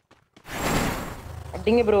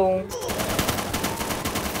அடிங்க ப்ரோ.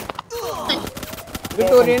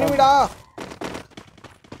 இது ஒரு எனிமிடா.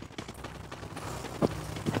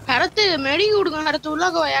 கரத்து மெடி கொடுங்க. கரத்து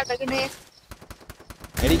உள்ளாக வயா டக்குனே.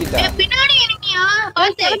 மெடிக்கிட்டா பின்னாடி எனிமியா?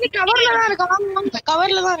 பாத்து கவர்ல தான் இருக்கான்.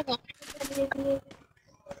 கவர்ல தான் இருக்கான்.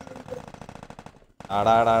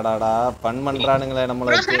 அடாடாடாடா ஃபன் பண்றானுங்களே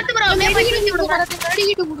நம்மள வச்சு. சரத்து ப்ரோ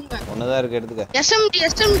மெடி கொடுங்க. ஒண்ணுதான் இருக்கு எடுத்துக்க.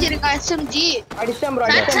 SMG இருக்கா? SMG அடிச்சான் ப்ரோ.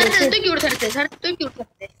 சரத்து தூக்கி விடு. சரத்து தூக்கி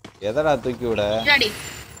விடு. எதடா தூக்கி விட?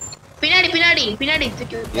 பின்னாடி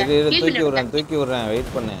தூக்கி விடு. தூக்கி விடுறேன்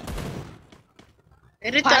வெயிட் பண்ணு.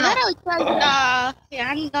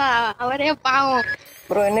 ஏன்டா அவரே பாவம்.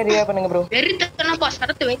 ப்ரோ என்ன ரியா பண்ணுங்க ப்ரோ. வெறித்தனப்பா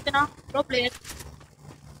சரத்து வைத்தனா ப்ரோ பிளேயர்.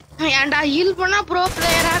 ஏன்டா ஹீல் பண்ணா ப்ரோ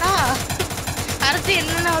பிளேயராடா. சரத்து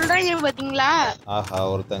என்னென்ன சொல்றாங்க பாத்தீங்களா? ஆஹா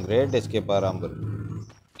ஒருத்தன் கிரேட் எஸ்கேப் ஆறாம் பாரு.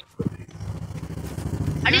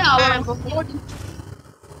 அடி அவன்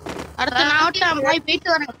அடுத்த நாட்டம் போயிட்டு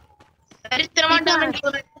வரேன். வெறித்தனமா டேமேஜ்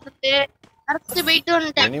போடுறது. சரத்து போயிட்டு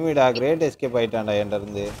வந்துட்டேன். எனிமிடா கிரேட் எஸ்கேப் ஆயிட்டான்டா என்கிட்ட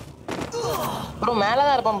இருந்து. ப்ரோ மேல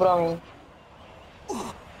தான் இருப்பான் ப்ரோ அவன்.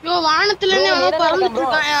 யோ வானத்துல இருந்து அவன் பறந்துட்டு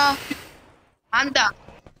இருக்காயா? ஆண்டா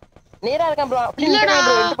நேரா இருக்கான் ப்ரோ. இல்லடா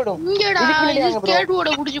ப்ரோ எடுத்துடும். இங்கடா ஸ்கேட்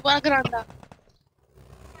போர்ட புடிச்சு பறக்குறான்டா.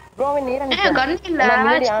 ப்ரோ அவன் நேரா நிக்கான். கன் இல்ல.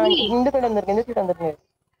 இந்த சைடு வந்திருக்கு. இந்த சைடு வந்திருக்கு.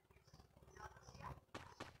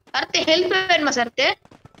 சரத்து ஹெல்ப் வேணுமா சரத்து?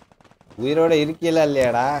 உயிரோட இருக்கீல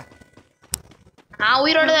இல்லையாடா? நான்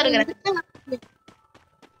உயிரோட தான் இருக்கேன்.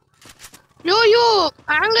 யோ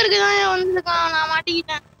ஆங்கருக்கு தான் வந்திருக்கான். நான்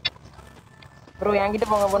மாட்டிக்கிட்டேன். ப்ரோ என்கிட்ட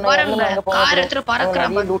போங்க ப்ரோ. நான் அங்க போங்க. கார் எடுத்து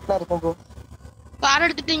பறக்குறான். லூட்லாம் இருக்கும் ப்ரோ. கார்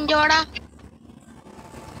எடுத்துட்டு இங்க வாடா.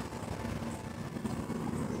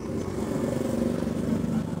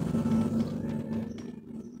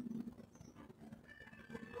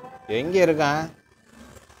 எங்க இருக்கான்?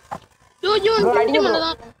 யோ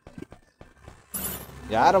தான்.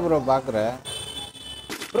 யார ப்ரோ பாக்குற?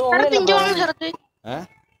 ப்ரோ சரத்து இங்க வாங்க சரத்து.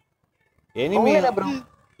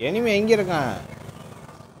 எனிமி எங்க இருக்கான்?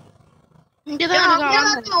 இங்க தான்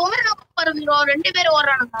இருக்கான். ஓடுறாங்க. ரெண்டு பேரும்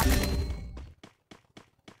ஓடுறானுங்க.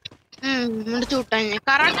 முடிச்சு விட்டாங்க.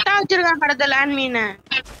 கரெக்டா வச்சிருக்கான் கடத்த லேண்ட் மீனை.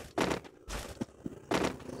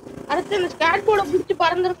 அடுத்து இந்த ஸ்கேட் போர்ட புடிச்சு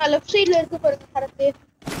பறந்துருக்கா. லெஃப்ட் சைடுல இருக்கு பாருங்க சரத்து.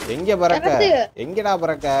 எங்க பறக்க? எங்கடா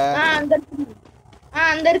பறக்க? அந்த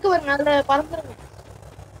இருக்கு பாருங்க. அதுல பறந்துருங்க.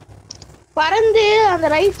 பறந்து அந்த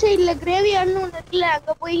ரைட் சைடுல கிரேவியார்ட்னு ஒண்ணு இருக்குல்ல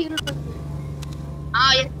அங்க போய் இருக்கு.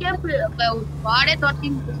 எஸ்கேப் வாடே தொட்டி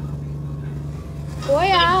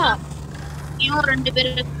போயா. இவன் ரெண்டு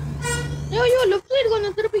பேரு. யோ லெஃப்ட் சைடு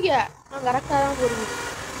கொஞ்சம் திருப்பிக்க. நான் கரெக்ட்டா தான் போறேன்.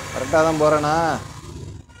 கரெக்ட்டா தான் போறேனா?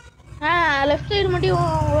 லெஃப்ட் சைடு மட்டும்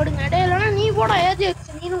ஓடுங்க. இல்லனா நீ போடா.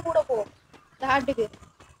 ஏஜெக்ஸ் நீனும் கூட போ. ஹார்ட்டுக்கு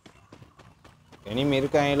எனிமி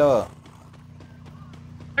இருக்காங்களோ?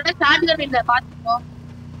 நம்மகிட்ட சார்ஜர் இல்ல பாத்துக்கோ.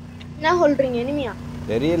 என்ன சொல்றீங்க இனிமையா?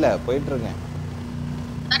 தெரியல போயிட்டு இருக்கேன்.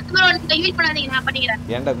 அடுத்த முறை வந்து ஹீல் பண்ணாதீங்க, நான் பண்ணிக்கிறேன்.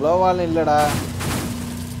 என்கிட்ட க்ளோவால் இல்லடா.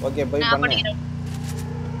 ஓகே போய் நான் பண்ணு. பண்ணிக்கிறேன்.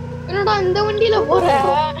 என்னடா இந்த வண்டியில போற?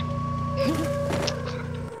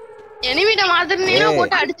 எனிமிட்ட மாத்திரனேனா ஏய்,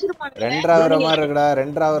 போட்டு அடிச்சிருப்பாங்க. 2 ஆவற மாதிரி இருக்குடா.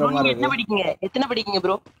 2 ஆவற மாதிரி என்ன இருக்கு. படிக்கீங்க? எத்தனை படிக்கீங்க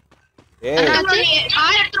ப்ரோ? ஏய்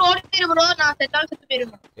கார் எடுத்து ஓடிரு ப்ரோ, நான் செத்தால செத்து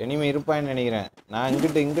போயிருவேன். எனிமி இருப்பான்னு நினைக்கிறேன். நான்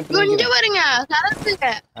இங்கிட்டு இங்க நிக்கிறேன். பாருங்க சரத்துங்க.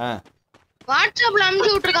 வாட்ஸ்அப்ல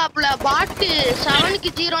அனுப்பிச்சு விட்டுருக்காப்ல பாட்டு 7க்கு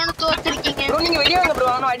 0ன்னு தோத்துருக்கீங்க. ப்ரோ நீங்க வெளிய வாங்க ப்ரோ.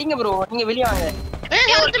 அவன அடிங்க ப்ரோ. நீங்க வெளிய வாங்க.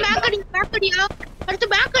 ஏய் அடுத்து பேக் அடி, பேக் அடியா. அடுத்து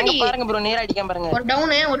பேக் அடி. பாருங்க ப்ரோ, நேரா அடிக்காம பாருங்க.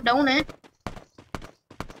 ஒரு டவுன்.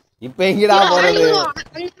 இப்போ எங்கடா போறது?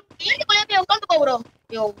 ஏய் உட்கார்ந்து போ ப்ரோ.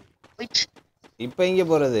 யோ வெயிட். இப்போ எங்க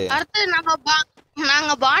போறது? அடுத்து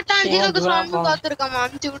நாங்க பாட்டா 0க்கு சொன்னு தோத்துறோம்,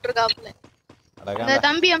 அனுப்பிச்சு விட்டுருக்காப்ல. இந்த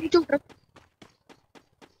தம்பி அனுப்பிச்சு விட்டுரு.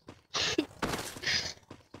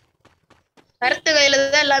 கருத்து கையில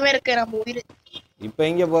தான் எல்லாமே இருக்கு நம்ம உயிர். இப்போ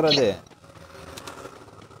எங்க போறது?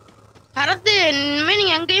 கருத்து இனிமே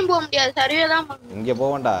நீங்க எங்கேயும் போக முடியாது, சர்வே தான் பண்ணணும். இங்க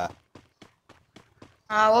போவண்டா.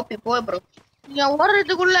 ஓகே போ ப்ரோ. நீங்க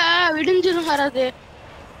ஓடுறதுக்குள்ள விடிஞ்சிரும் கருத்து.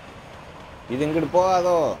 இது இங்கிட்டு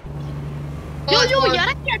போகாதோ? ஐயோ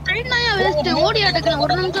இறக்கிய ட்ரெயின் நாயா வேஸ்ட். ஓடி அடக்குன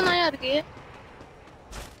 1 நிமிஷம் நாயா இருக்கு.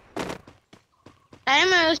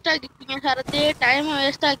 டைம் வேஸ்ட் ஆக்கிட்டீங்க கருத்து, டைம்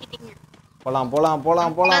வேஸ்ட் ஆக்கிட்டீங்க. போலாம்.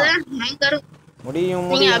 முடியும்.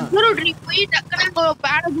 நீங்க அப்சர்வேட்டரி போய் டக்குனு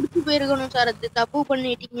பேட குடிச்சு போயிருக்கணும் சரத்து, தப்பு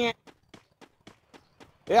பண்ணிட்டீங்க.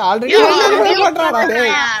 ஏய் ஆல்ரெடி பண்றாடா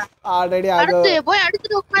டேய். ஆல்ரெடி அடுத்து போய்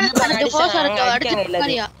அடிச்சிட்டு உட்கார்ந்து போ சரத்து, அடிச்சிட்டு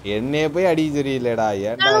உட்காரியா. என்னைய போய் அடிக்க தெரியலடா.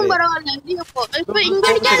 ஏன்டா? பரவாயில்ல இங்க போ. இப்போ இங்க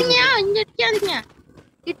அடிக்காதீங்க.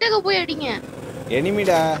 கிட்டக்க போய் அடிங்க.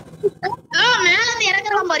 எனிமிடா. மேல இருந்து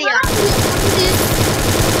இறக்குறான் பாரியா.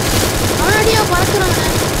 அவனடியா பறக்குறான்.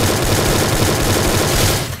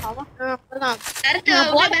 அவன் சரத்து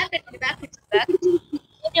போ,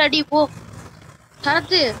 பேக் அடி போ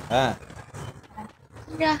சரத்து.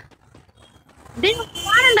 டேய்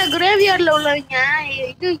பாருடா, கிரேவியார்ட்ல உள்ளவங்க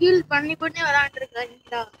இது ஹீல் பண்ணி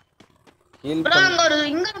விளையாண்டுருக்காங்கடா. ஹீல் ப்ரோ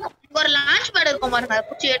இங்க ஒரு லான்ச் பேட் இருக்கும் பாருங்க, அதை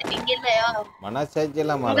புடிச்சு எடுத்து. இங்க இல்லையா மனசாட்சி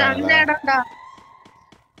எல்லாம் அந்த மாறாங்களா? இடம்டா.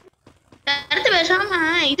 அடுத்து பேசாம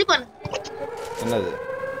இது பண்ணு. என்னது?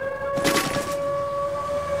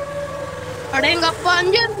 அடேங்கப்பா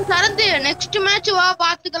 5 இருக்கு சரத்து. நெக்ஸ்ட் மேட்ச் வா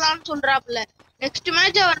பாத்துக்கலாம்னு சொல்றாப்ல. நெக்ஸ்ட்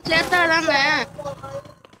மேட்ச் அவர் சேர்த்தாதானே.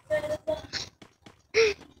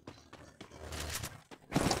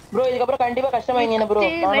 ப்ரோ இதுக்கு அப்புறம் கண்டிப்பா கஷ்டமாயிங்க என்ன ப்ரோ.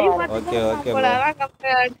 Okay bro.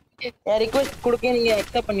 ரிக்வெஸ்ட் கொடுக்க நீங்க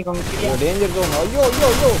அக்செப்ட் பண்ணிக்கோங்க. ஐயோ டேஞ்சர் ஜோன். ஐயோ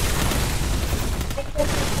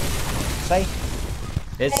சை.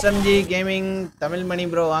 எஸ்எம்ஜி கேமிங் தமிழ் மணி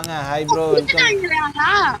ப்ரோ வாங்க. Hi bro, welcome.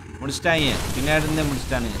 முடிச்சிட்டாங்க, பின்னாடி இருந்தே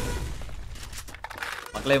முடிச்சிட்டானுங்க.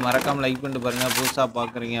 மக்களே மறக்காம லைக் பண்ணிட்டு பாருங்க. புதுசா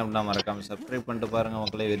பாக்குறீங்க அப்படின்னா மறக்காம சப்ஸ்கிரைப் பண்ணிட்டு பாருங்க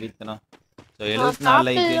மக்களே. வெறித்தனம். So 74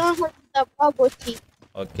 like.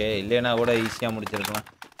 ஓகே, இல்லைன்னா கூட ஈஸியா முடிச்சிருக்கலாம்.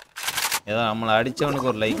 ஏதோ நம்மளை அடிச்சவனுக்கு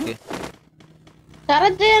ஒரு லைக்கு.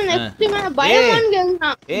 சரத்து நெக்ஸ்ட் மேட்ச் பயமான்னு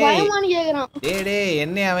கேக்குறான். டேய்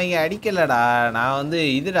என்னை அவங்க அடிக்கலடா. நான் வந்து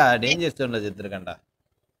இதுடா டேஞ்சர் ஜோன்ல செத்துருக்கேன்டா.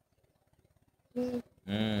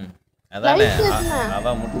 அதானே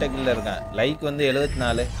அவன் முட்டைக்குள்ள இருக்கான். லைக் வந்து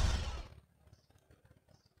 74.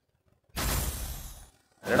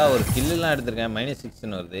 என்னடா ஒரு கில் எல்லாம் எடுத்திருக்கேன்.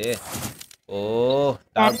 -6ன்னு வருது. ஓ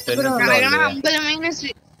டாப் 10 50 மைனஸ்.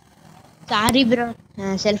 சாரி ப்ரோ,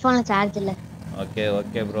 செல்போன்ல சார்ஜ் இல்ல.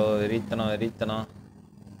 ஓகே ப்ரோ, வெறித்தனம்.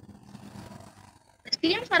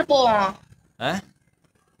 ஸ்டீம் சார் போவோம்.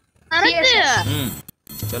 சரத்து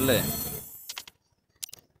சொல்லு.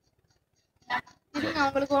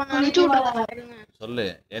 உங்களுக்கு ஒன்னு அனுப்பிச்சு விடுறேன். சொல்லு.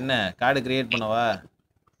 என்ன கார்டு கிரியேட் பண்ணவா?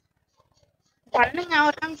 பண்ணுங்க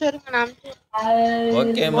ஒரு நிமிஷம் இருங்க, நான்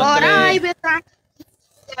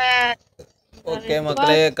ஓகே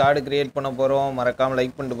மக்களே கார்டு கிரியேட் பண்ண போறோம். மறக்காம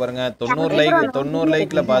லைக் பண்ணிட்டு பாருங்க. 90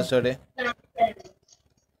 லைக்ல பாஸ்வேர்டு.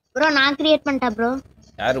 ப்ரோ நான் கிரியேட் பண்ணிட்டேன் ப்ரோ.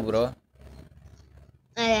 யாரு ப்ரோ?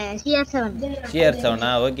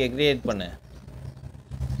 CR7 ஓகே கிரியேட் பண்ணு.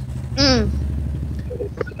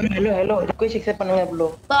 ஹலோ ரிக்வெஸ்ட் அக்செப்ட் பண்ணுங்க ப்ரோ.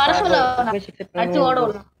 அடுத்து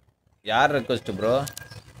ஓடணும். யார் ரிக்வெஸ்ட் ப்ரோ?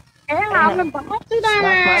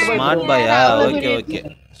 ஸ்மார்ட் பாயா? ஓகே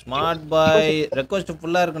ஸ்மார்ட் பாய் ரிக்வெஸ்ட்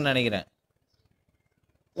ஃபுல்லா இருக்குன்னு நினைக்கிறேன்.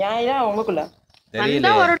 யாரா உங்களுக்குள்ள தெரியல.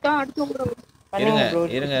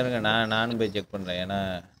 இருங்க நானும் போய் செக் பண்றேன். ஏன்னா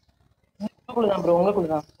உங்களுக்கு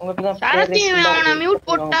தான் அவனை மியூட்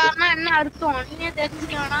போட்டான்னா என்ன அர்த்தம் நீங்க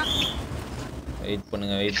தெரிஞ்சுக்கணும்னா வெயிட்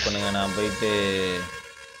பண்ணுங்க. நான் போயிட்டு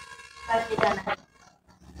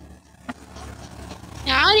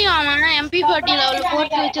யாரு அவன் MP40 லெவல்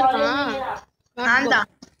போட்டு வச்சிருக்கான். நான்தான்.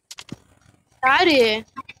 யாரு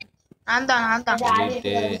நான் தான் டெலீட்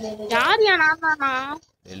யாரியா நான் தானா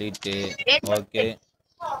டெலீட் ஓகே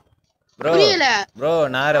ப்ரோ புரியல ப்ரோ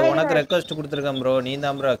நான் உனக்கு ரெக்வெஸ்ட் கொடுத்துருக்கேன் ப்ரோ நீ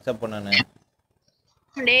தான் ப்ரோ அக்செப்ட் பண்ணனு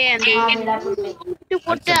டேய் அந்த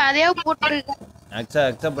போட்டு அதே போட்டுருக்க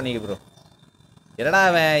அக்செப்ட் பண்ணிக்க ப்ரோ என்னடா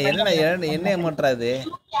அவன் என்ன எமோட்றாது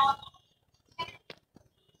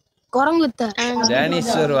குரங்குத்த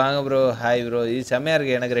டேனிஸ்வர் வாங்க ப்ரோ ஹாய் ப்ரோ இது செம்மையா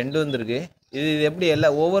இருக்கு எனக்கு 2 வந்திருக்கு இது எப்படி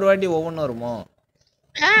எல்லாம் ஒவ்வொரு வாட்டி ஒவ்வொன்றும் வருமோ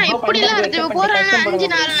இப்படிலாம் இருக்கு போறானே 5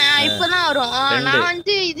 4 இப்பதான் வரும் நான்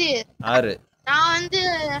வந்து இது 6 நான் வந்து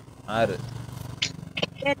 6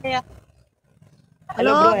 கேட்டியா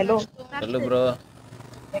ஹலோ ப்ரோ ஹலோ சொல்லு ப்ரோ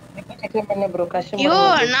செக் பண்ணு ப்ரோ கஷ்டம் ஐயோ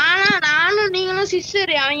நானும் நீங்களும்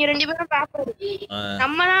சிஸ்டர் அவங்க 2 பேரும் பாப்பாரு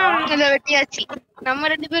நம்ம தான் அவங்கள வெட்டியாச்சு நம்ம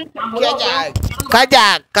 2 பேரும்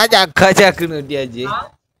கஜாக்குன்னு வெட்டியாச்சு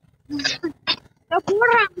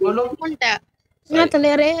போடுறாங்க என்ன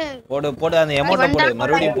தலையரே போடு அந்த எமௌண்ட்டை போடு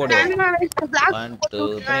மறுபடியும் போடு 1 2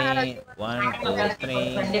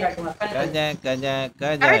 3 கஜா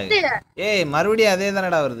ஏய் மறுபடியும் அதே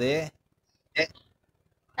தானடா வருது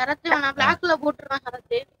கரெக்ட் நான் பிளாக்ல போட்டுறேன்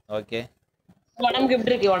கரெக்ட் ஓகே உடம்புக்கு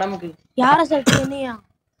எப்படி இருக்கு உடம்புக்கு யார சொல்றீங்க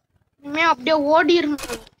இனிமே அப்படியே ஓடி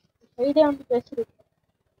இருக்கணும் ஐடியா வந்து பேசுறது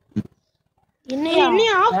என்னையா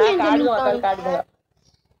இன்னும் ஆஃப்லைன் காடுங்க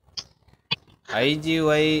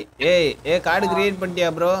IGY ஏய் கார்டு கிரியேட் பண்ணிட்டியா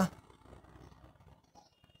ப்ரோ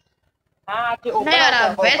आपको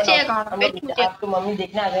मम्मी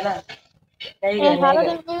देखना है ना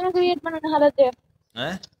கிரியேட் பண்ணுங்க ஹலோ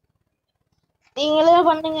நீங்களே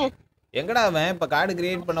பண்ணுங்க எங்கடா அவன் இப்ப கார்டு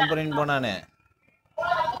கிரியேட் பண்ண போறேன்னு போனானே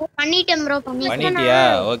பண்ணிட்டேன் ப்ரோ பண்ணிட்டியா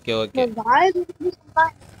ஓகே ஓகே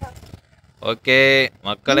ஓகே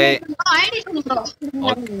மக்களே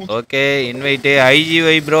okay invite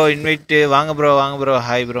IGY bro invite வாங்க bro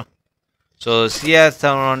hi bro so CR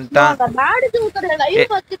செவன்ட்டா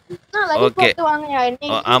okay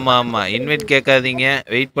ஆமாம் இன்வைட் கேட்காதீங்க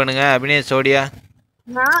வெயிட் பண்ணுங்க அபினேஷ் சோடியா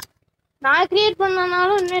நான் கிரியேட்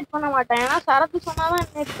பண்ணனாலும் இன்வைட் பண்ண மாட்டேன் ஏன்னா சரத்து சொன்னாதான்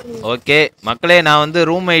இன்வைட் பண்ணுவேன் ஓகே மக்களே நான் வந்து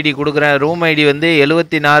ரூம் ஐடி கொடுக்குறேன் ரூம் ஐடி வந்து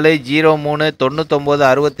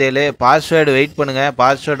 74039967 பாஸ்வேர்டு வெயிட் பண்ணுங்க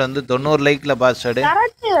பாஸ்வேர்டு வந்து 90 லைக்ல password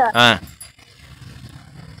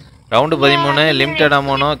round 13 limited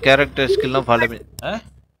amount character ஸ்கில்லும் follow பண்ணி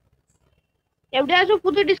எப்படியாச்சும்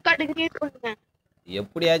புது டிஸ்கார்ட் கிரியேட் பண்ணுங்க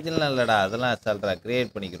எப்படியாச்சும் இல்லடா அதெல்லாம் அசால்ட்டா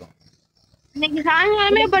கிரியேட் பண்ணிக்கிறோம் இன்னைக்கு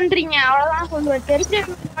சாயங்காலமே பண்றீங்க அவ்வளவுதான் சொல்லுவேன்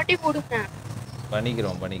தெரிஞ்சவங்களுக்கு மட்டும் கொடுங்க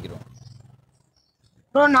பண்ணிக்கிறோம்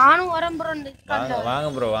ப்ரோ நானும் வரேன்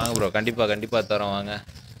ப்ரோ வாங்க ப்ரோ கண்டிப்பா தரோம் வாங்க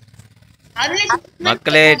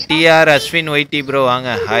மக்களே டிஆர் அஸ்வின் ஒய்டி ப்ரோ வாங்க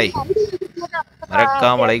ஹாய்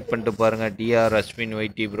மறக்காம லைக் பண்ணிட்டு பாருங்க டிஆர் அஸ்வின்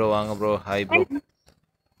ஒய்டி ப்ரோ வாங்க ப்ரோ ஹாய் ப்ரோ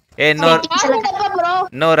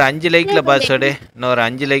இன்னொரு 5 லைக்ல பாஸ்வேர்டு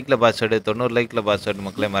 90 லைக்ல பாஸ்வேர்டு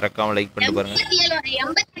மக்களே மறக்காம லைக் பண்ணிட்டு பாருங்க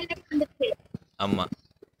ஆமா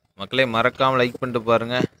மக்களே மறக்காம லைக் பண்ணிட்டு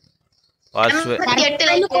பாருங்க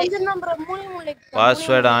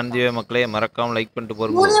பாஸ்வேர்டு ஆன் தி வே மக்களே மறக்காம லைக் பண்ணிட்டு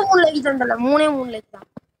பாருங்க 3 லைக் தான்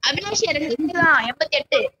அபினாஷ் எனக்கு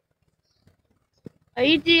 88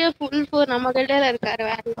 ஐஜிஎஃப் ஃபுல் 4 நம்ம கையில இருக்காரு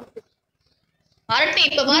வேற வரட்டும்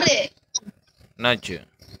இப்ப பாரு என்னாச்சு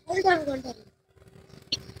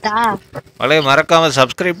மக்களே மறக்காம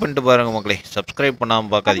சப்ஸ்கிரைப் பண்ணிட்டு பாருங்க மக்களே சப்ஸ்கிரைப் பண்ணாம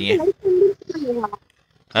பார்க்காதீங்க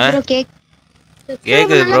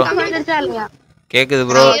கேக்குது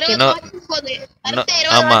ப்ரோ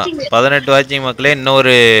ஆமா 18 வாட்சிங் மக்களே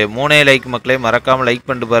இன்னொரு 3 லைக் மக்களே மறக்காம லைக்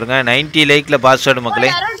பண்ணிட்டு பாருங்க 90 லைக்ல பாஸ்வேர்டு மக்களே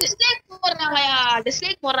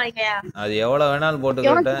அது எவ்வளவு வேணாலும்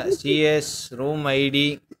போட்டுக்கிட்டேன் CS room ID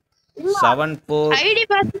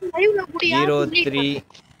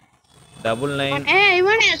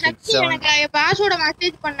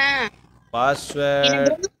 740399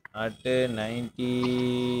 password at 90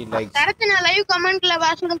 likes correct நான் லைவ் கமெண்ட்ல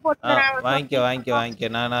பாஸ்வேர்ட் போட்டுறேன் வாங்கிக்க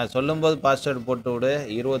நான் சொல்லும்போது பாஸ்வேர்ட் போட்டு விடு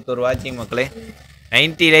 21 வாட்சிங் மக்களே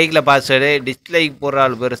 90 லைக்ல பாஸ்வேர்டு டிஸ்லைக் போடுற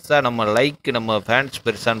ஆள் பெருசா நம்ம லைக் நம்ம ஃபேன்ஸ்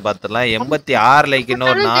பெருசான்னு பார்த்துடலாம் 86 லைக்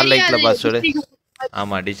இன்னொரு 4 லைக்ல பாஸ்வேர்டு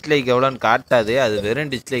ஆமா டிஸ்லைக் எவ்வளோன்னு காட்டாது அது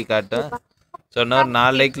வெறும் டிஸ்லைக் காட்டும் ஸோ இன்னொரு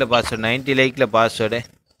 4 லைக்ல பாஸ்வேர்டு 90 லைக்ல பாஸ்வேர்டு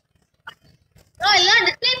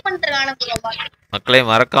மக்களே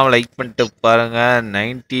மறக்காம லைக் பண்ணிட்டு பாருங்க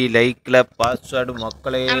 90 லைக்ல பாஸ்வேர்டு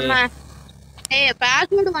மக்களே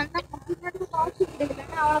பாஸ்வேர்ட் வந்தா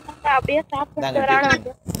அப்படியே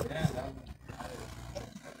சாப்பிட்டு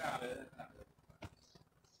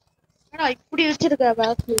இப்படி வச்சிருக்க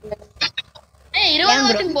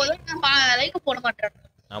லைக் போட மாட்டேன்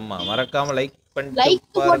ஆமா மறக்காம லைக் பண்ணிட்டு லைக்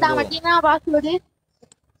போட்டா மட்டும் பாஸ்வேர்டு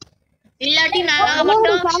இல்லாட்டி நான்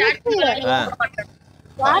மட்டும் ஸ்டார்ட் பண்ண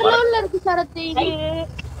வரலல இருக்கு சரத்து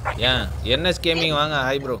ஏன் என்எஸ் கேமிங் வாங்க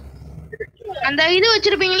ஹாய் ப்ரோ. அந்த இது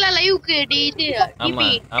வச்சிருப்பீங்களா லைவ்க்கு இது ஆமா டிபி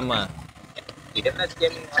ஆமா என்எஸ்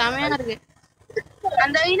கேமிங் செமையா இருக்கு.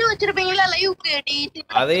 அந்த இது வச்சிருப்பீங்களா லைவ்க்கு டிபி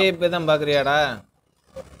அதே இப்பதான் பாக்குறியாடா?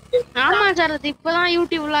 ஆமா சார் அது இப்பதான்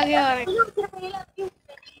யூடியூப்லாகவே வரேன்.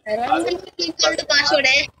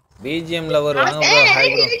 பாஸ்வேர்டு பிஜிஎம் லவர் வாங்க ப்ரோ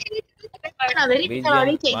ஹாய் ப்ரோ.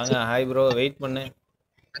 பிஜிஎம் வாங்க ஹாய் ப்ரோ. வெயிட் பண்ணு.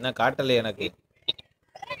 என்ன காட்டல எனக்கு.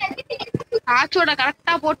 பாஸ்வேர்ட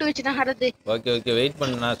கரெக்ட்டா போட்டு வச்சிட்டேன் ஹரது. ஓகே ஓகே வெயிட்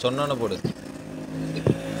பண்ணு. நான் சொன்னோன்னு போடு.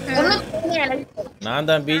 நான்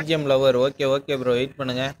தான் BGM lower. Okay okay bro wait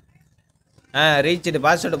பண்ணுங்க. ரீச்டு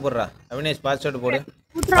பாஸ்வேர்டு போடுறா. அபினேஷ் பாஸ்வேர்டு போடு.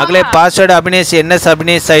 மக்களே password Abinesh NS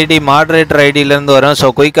Abinesh ID moderator ஐடியிலேருந்து வரும். ஸோ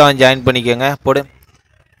குயிக்காக வந்து ஜாயின் பண்ணிக்கோங்க. போடு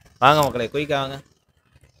வாங்க மக்களே குயிக்காக வாங்க.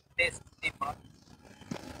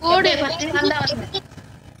 போடு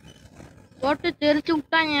போட்டு தெரிச்சு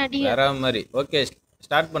விட்டாங்க அடி. வேற மாதிரி ஓகே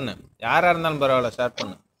ஸ்டார்ட் பண்ணு. யாரா இருந்தாலும் பரவாயில்ல ஸ்டார்ட்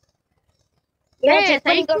பண்ணு. ஏய்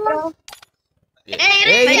சைக்கோ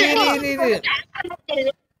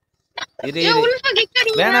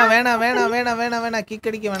வேணாம் வேணாம் வேணாம் வேணாம் வேணாம் வேணாம் கிக்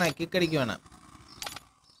அடிக்க வேணாம் கிக் அடிக்க வேணாம்.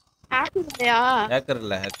 ஹேக்கர்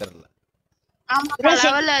இல்ல ஹேக்கர் இல்ல. ஆமா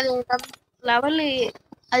லெவல்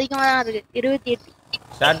அதிகமா தான் இருக்கு 28.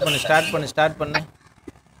 ஸ்டார்ட் பண்ணு ஸ்டார்ட் பண்ணு ஸ்டார்ட் பண்ணு.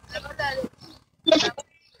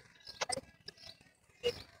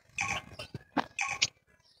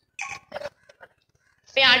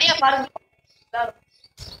 அடியா பாருங்க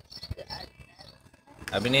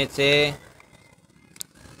அபினேஷே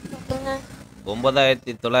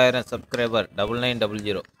 9900 சப்ஸ்கிரைபர்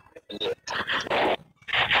 9900.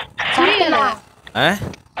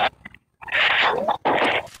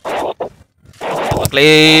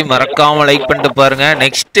 மக்களே மறக்காம லைக் பண்ணிட்டு பாருங்க.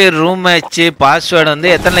 நெக்ஸ்ட் ரூம் மேட்ச் பாஸ்வேர்டு வந்து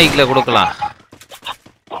எத்தனை லைக்ல கொடுக்கலாம்?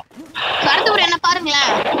 என்ன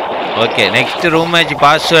பாருங்களேன். Okay next room match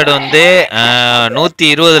password வந்து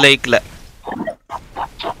 120 லைக்ல.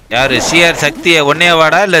 யாரு சிஆர் சக்தியை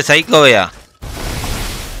ஒன்னேவாடா இல்ல சைக்கோவையா?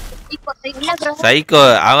 சைக்கோ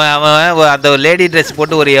அவன் அவன் அந்த லேடி ட்ரெஸ்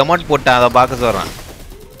போட்டு ஒரு அமௌண்ட் போட்டான். அதை பார்க்க சொல்றான்.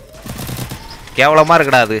 கேவலமா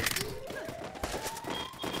இருக்குடா அது.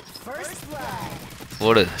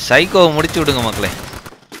 போடு சைக்கோவை முடிச்சு விடுங்க மக்களே.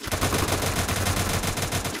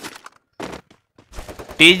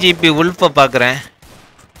 டிஜிபி உல்ஃபை பார்க்குறேன்.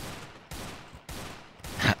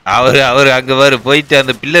 அவர் அங்கே வரு போயிட்டு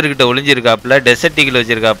அந்த பில்லர்கிட்ட ஒளிஞ்சிருக்காப்புல. டெசர்ட்டிக்கில்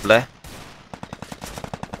வச்சிருக்காப்புல.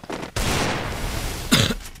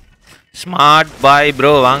 ஸ்மார்ட் பாய்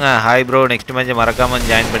ப்ரோ வாங்க ஹாய் ப்ரோ. நெக்ஸ்ட் மேட்ச் மறக்காம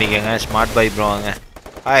ஜாயின் பண்ணிக்கோங்க. ஸ்மார்ட் பாய் ப்ரோ வாங்க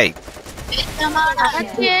ஹாய்.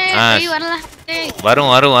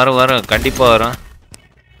 வரும் வரும் வரும் வரும் கண்டிப்பாக வரும்.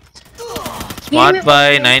 ஸ்மார்ட்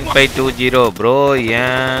பாய் 9520 ப்ரோ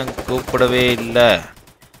ஏன் கூப்பிடவே இல்லை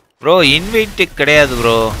ப்ரோ? இன்வைட்டு கிடையாது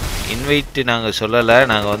ப்ரோ. இன்வைட்டு நாங்கள் சொல்லலை.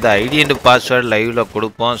 நாங்கள் வந்து ஐடி அண்ட் பாஸ்வேர்டு லைவில்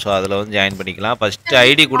கொடுப்போம். ஸோ அதில் வந்து ஜாயின் பண்ணிக்கலாம். ஃபஸ்ட்டு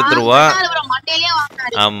ஐடி கொடுத்துருவோம்.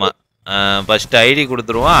 ஆமாம் ஃபஸ்ட்டு ஐடி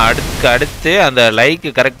கொடுத்துருவோம். அடுத்து அந்த லைக்கு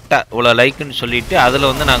கரெக்டாக இவ்வளோ லைக்குன்னு சொல்லிவிட்டு அதில்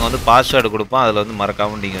வந்து நாங்கள் வந்து பாஸ்வேர்டு கொடுப்போம். அதில் வந்து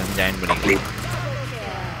மறக்காமல் நீங்கள் வந்து ஜாயின் பண்ணிக்கலாம்.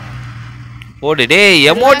 போடு டே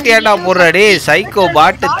எமௌண்ட் ஏன்டா போடுற டே சைக்கோ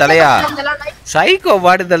பாட்டு தலையா. சைக்கோ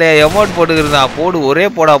பாட்டு தலையா எமௌண்ட் போட்டுக்கிறதா. போடு ஒரே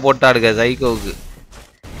போடா போட்டாடுங்க சைக்கோவுக்கு.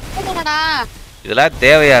 இதெல்லாம்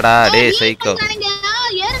தேவையாடா டே சைக்கோ.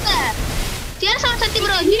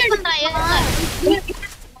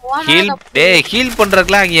 ஹீல் டே ஹீல்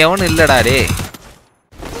பண்றதுக்குலாம் அங்க எவனும் இல்லடா டே.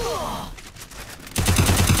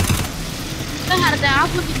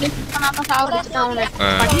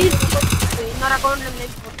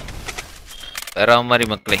 வேற மாதிரி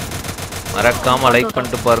மக்களை மறக்காம லைக்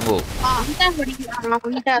பண்ணிட்டு பாருங்க.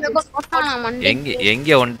 எங்க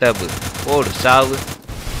ஒன் டேப் போடு சாவு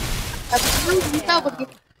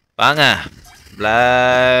வாங்க.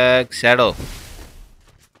 பிளாக் ஷேடோ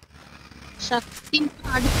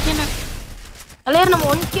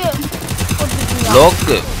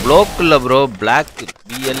ப்ளோக் இல்ல ப்ரோ. பிளாக்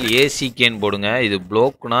BLACKன்னு போடுங்க. இது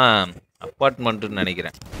ப்ளோக்னா அப்பார்ட்மெண்ட்னு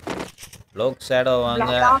நினைக்கிறேன். ப்ளோக் ஷேடோ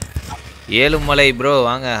வாங்க. ஏழுமலை ப்ரோ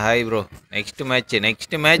வாங்க ஹாய் ப்ரோ.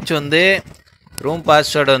 நெக்ஸ்ட் மேட்ச் வந்து ரூம்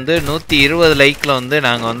பாஸ்வேர்டு வந்து 120 லைக்கில் வந்து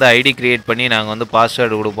நாங்கள் வந்து ஐடி க்ரியேட் பண்ணி நாங்கள் வந்து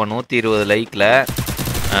பாஸ்வேர்டு கொடுப்போம். 120 லைக்கில்.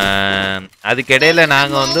 அதுக்கிடையில்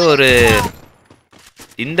நாங்கள் வந்து ஒரு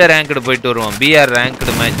இந்த ரேங்க்டு போயிட்டு வருவோம். பிஆர்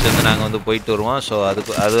ரேங்க்டு மேட்ச் வந்து நாங்கள் வந்து போயிட்டு வருவோம். ஸோ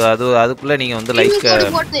அதுக்குள்ளே நீங்கள் வந்து லைக்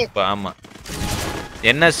ஆமாம்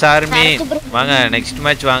என்எஸ் ஆர்மி வாங்க. நெக்ஸ்ட்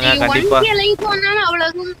மேட்ச் வாங்க கண்டிப்பாக.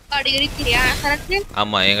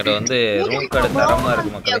 ஆமாம் எங்கிட்ட வந்து ரூம் கார்டு தரமாக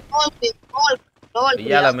இருக்கு மக்களே.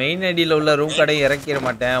 ஐயால மெயின் ஐடியில் உள்ள ரூம் கார்டையும் இறக்கிட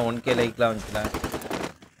மாட்டேன். 1K லைக்லாம் வந்துச்சுல.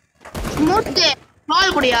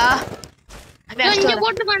 இங்க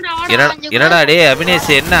போட்டுக்கோண்டா என்னடா டேய் அபினேஷ்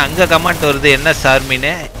என்ன அங்க கமெண்ட் வருது என்ன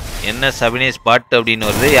சார்மினே என்ன அபினேஷ் பாட்டு அப்படின்னு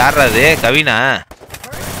வருது யாரா அது கவினா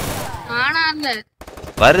ஆனா இல்ல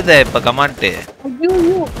வருதே இப்ப கமெண்ட் ஐயோ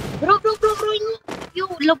ப்ரோ ஐயோ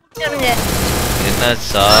உள்ள போட்டுருங்க என்ன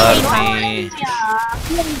சார்மி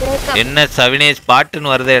என்ன அபினேஷ்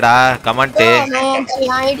பாட்டுன்னு வருதேடா கமெண்ட்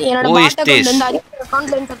Who is this?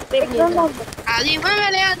 அது இவன்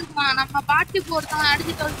வேலையா இருக்குமா நம்ம பாட்டு போறோம்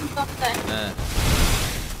அடிச்சு தள்ளிட்டோம்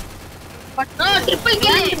பட் ட்ரிபிள்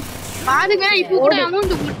கில் பாருங்க இப்போ கூட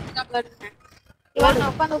அமௌண்ட் போட்டுருக்காங்க பாருங்க இவன்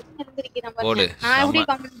உட்கார்ந்து இருந்திருக்கேன் போடு நான் எப்படி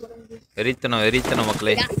கமெண்ட் போடுறது வெறித்தனம்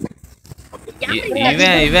மக்களே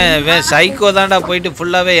இவன் சைக்கோ தான்டா போயிட்டு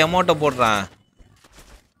ஃபுல்லாவே எமௌண்ட போடுறான்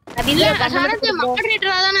இல்ல சரத்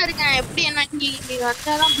மாடரேட்டரா தான இருக்கேன் எப்படி என்ன நீ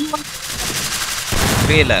வந்தாதான்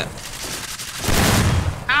புரியல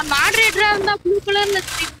நான் மாடரேட்டரா இருந்தா ப்ளூ கலர்ல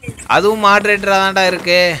தெரியும் அதுவும் மாடரேட்டரா தான்டா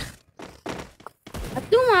இருக்கு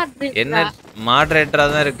அதுவும் மாடரேட்டர் என்ன மாடரேட்டரா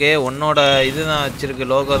தான் இருக்கு உன்னோட இதுதான்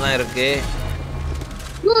வச்சிருக்கு லோகோ தான் இருக்கு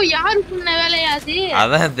ப்ரோ யாரு பண்ண வேலையா அது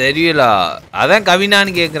அதான் தெரியல அதான்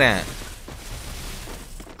கவினான்னு கேக்குறேன்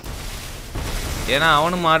ஏன்னா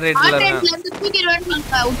அவனும் மாடரேட்டர்ல இருக்கான் இருந்து தூக்கிடுவேன்னு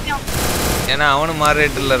உட்காம் ஏன்னா அவனும்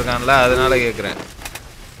மாடரேட்டர்ல இருக்கான்ல அதனால கேக்குறேன்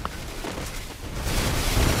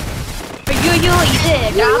ஐயோ இது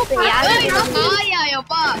டிராப்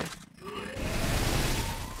ஆயாயப்பா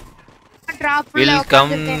டிராப்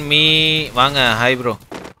வெல்கம் மீ வாங்க ஹாய் ப்ரோ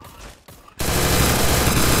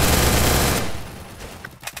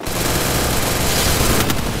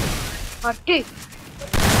அட்டி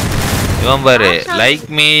இவன் பாரு லைக்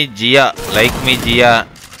மீ ஜியா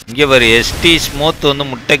இங்கே பாரு எஸ்டி ஸ்மூத் வந்து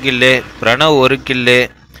முட்டை கில்லு பிரணவ் 1 கில்லு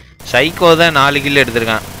சைக்கோ தான் 4 கில்லு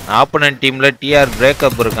எடுத்திருக்கான் ஆப்போனன்ட் டீமில் டிஆர்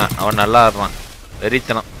பிரேக்கப் இருக்கான் அவன் நல்லா ஆடுறான்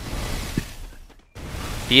வெறித்தனம்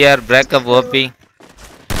டிஆர் பிரேக்கப் ஓபி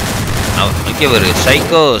இங்கே பாரு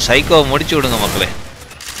சைக்கோ முடிச்சு விடுங்க மக்களே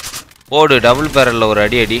போடு டபுள் பேரலில் ஒரு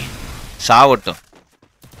அடி சாவட்டும்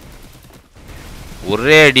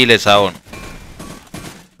ஒரே அடியில் சாவணும்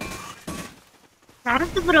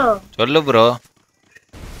சரத் ப்ரோ சொல்லு ப்ரோ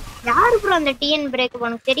யாரு ப்ரோ அந்த டிஎன் பிரேக்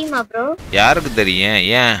உனக்கு தெரியுமா ப்ரோ யாருக்கு தெரியும்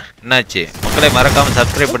ஏன் என்னாச்சு மக்களே மறக்காம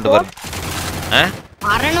சப்ஸ்கிரைப் பண்ணிட்டு பாருங்க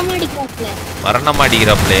மரணமா அடிக்கிறாப்ல மரணமா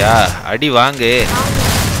அடிக்கிறாப்லையா அடி வாங்கு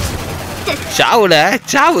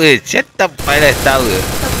சாவு செத்த பழ சாவு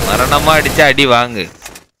மரணமா அடிச்சா அடி வாங்கு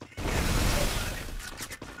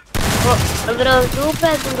ப்ரோ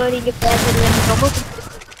சூப்பர் ப்ரோ நீங்க பேசுறது எனக்கு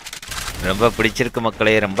ரொம்ப பிடிச்சிருக்கு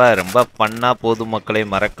மக்களே ரொம்ப பண்ணா போதும் மக்களே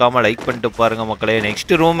மறக்காம லைக் பண்ணிட்டு பாருங்க மக்களே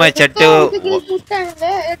next room match set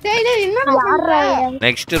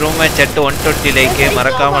 120 like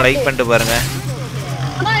மறக்காம லைக் பண்ணிட்டு பாருங்க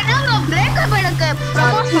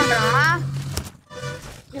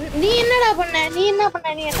நீ என்ன பண்ண நீ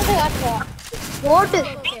என்னது காட்டுற ஓடு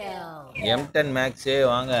M10 Max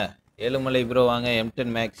வாங்க ஏழுமலை ப்ரோ வாங்க M10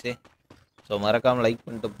 Max ஸோ மறக்காம லைக்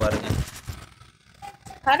பண்ணிட்டு பாருங்க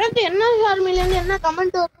கரெக்ட் என்ன சார்மில இருந்து என்ன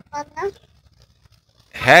கமெண்ட் வருது பாருங்க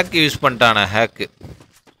ஹேக் யூஸ் பண்ணிட்டானா ஹேக்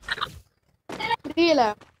புரியல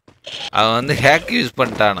அவன் வந்து ஹேக் யூஸ்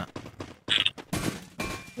பண்ணிட்டானா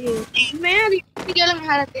மேரி கேளுங்க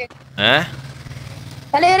ஹரதே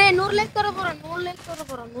தலைவரே 100 லைக் தர போறோம்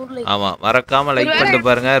 100 லைக் ஆமா மறக்காம லைக் பண்ணிட்டு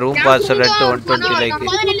பாருங்க ரூம் பாஸ்வேர்ட் 120 லைக்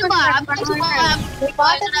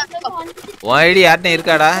ஐடி யார்ட்ட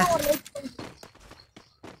இருக்காடா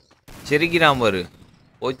சிரிக்கிறான் பாரு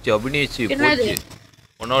போச்சு அபினேஷ் போச்சு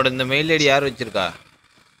உன்னோட இந்த மெயில் ஐடி யார் வச்சிருக்கா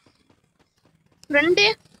ஃப்ரெண்ட்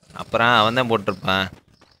அப்புறம் அவன் தான் போட்டிருப்பான்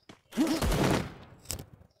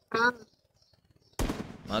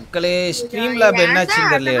மக்களே ஸ்ட்ரீம் லேப்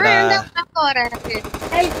என்னாச்சுன்னு தெரியலடா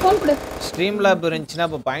ஸ்ட்ரீம் லேப் இருந்துச்சுன்னா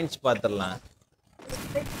அப்ப பாயிண்ட்ஸ் பாத்துறலாம்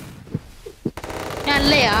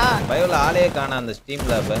இல்லையா பயோல ஆளே காணா அந்த ஸ்ட்ரீம்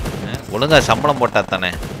லேப் ஒழுங்கா சம்பளம் போட்டா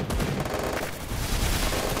தானே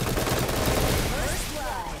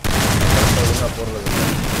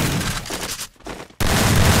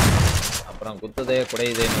அப்புறம் குத்துதே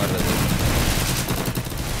குடையுதேன்னு வர்றது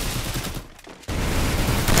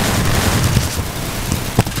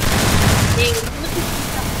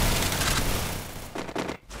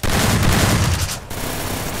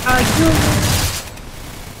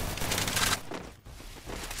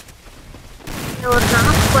ஒரு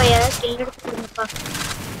நாக்கு போய் ஸ்கில் எடுத்து கொடுங்கப்பா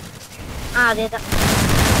அதேதான்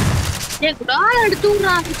எடுத்து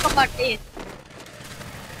விடுறான் இப்ப பாட்டு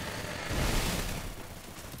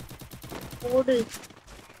ஓடு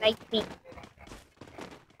லைக் மீ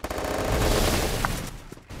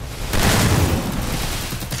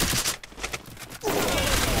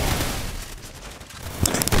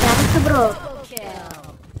சரத் ப்ரோ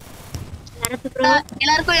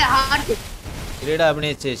எல்லாருக்கும் ஹார்ட் இருடா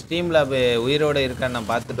அபினேஷ் ஸ்ட்ரீம் லேப் உயிரோட இருக்கான்னு நான்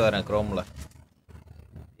பார்த்துட்டு வரேன் குரோம்ல.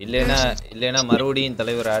 இல்லைன்னா மறுபடியும்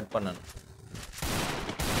தலைவர் ஆட் பண்ணணும்.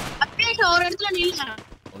 ஒரு இடத்துல நில்லுங்க.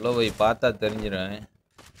 உள்ள போய் பார்த்தா தெரிஞ்சிடும்.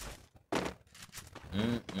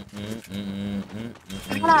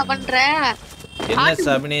 என்னடா பண்ற? என்ன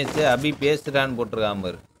அபினேஷ் அபி பேசுறான்னு போட்டிருக்கான்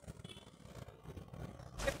பாரு.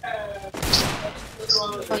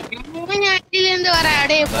 இருந்து வர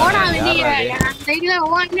டேய் போடா வெளிய. அந்த சைடுல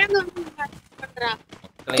ஓடினே பண்றா.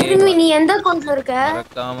 திரும்பி நீ எந்த அக்கவுண்ட்ல இருக்க?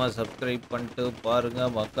 மறக்காம சப்ஸ்கிரைப் பண்ணிட்டு பாருங்க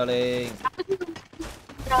மக்களே.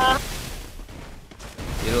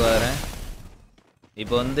 இருவாரேன்.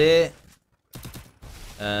 இப்போ வந்து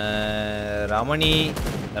ரமணி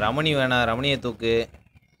வேணாம், ரமணியை தூக்கு.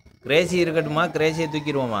 கிரேசி இருக்கட்டுமா? கிரேசியை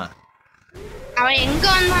தூக்கிடுவோமா? அவன் எங்க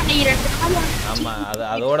வந்தான் நீ 2 நாள்? ஆமா,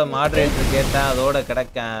 அதோட மாடரேட்டர் கேட்டேன், அதோட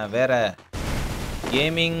கிடக்கேன். வேற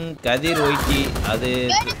கேமிங் கதிர் ஒய்டி அது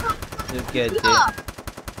தூக்கியாச்சு.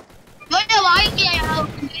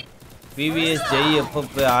 பிவிஎஸ் ஜெய்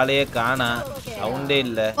எஃப்எஃப் ஆளையே காணா, சவுண்டே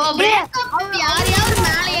இல்லை.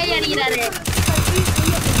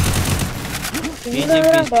 பிஜிபி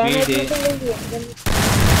ஸ்பீடு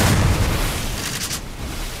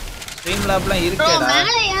ஸ்ட்ரீம் லேப்லாம் இருக்கேடா.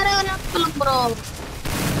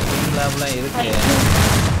 ஸ்ட்ரீம் லேப்லாம் இருக்கு.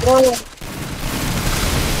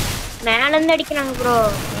 மேல இருந்து அடிக்கிறாங்க ப்ரோ.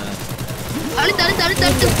 அழுத்து அழுத்து அழுத்து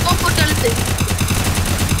அழுத்து போட்டு அழுத்து.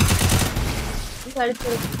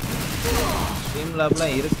 ஸ்ட்ரீம்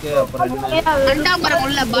லேப்லாம் இருக்கு. அப்புறம் என்ன அண்டாம்பரம்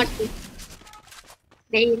உள்ள பாட்.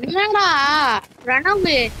 டேய் என்னடா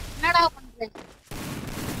ரணவு என்னடா பண்ற?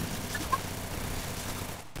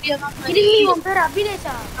 கிருமி உன் பேர்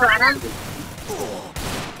அபினேஷா?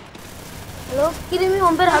 ஹலோ கிருமி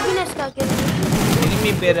உன் பேர் அபினேஷ்கா?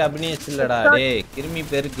 கிருமி பேர் அபினேஷ் இல்லடா டேய், கிருமி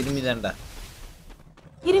பேர் கிருமி தான்டா.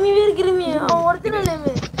 கிருமி பேர் கிருமி, அவன் ஒரிஜினல் நேம்.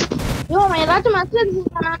 யோ நான் ஏதாச்சும் மெசேஜ்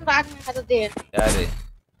பண்ணான்னு பாருங்க. அது யாரு?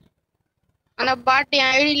 அந்த பாட்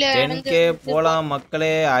ஐடில 10k போலாம்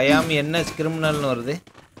மக்களே. ஐ ஆம் என்எஸ் கிரிமினல்னு வருது.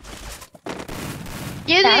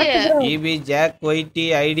 எது? EB jack YT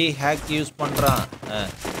ID hack use பண்றான்.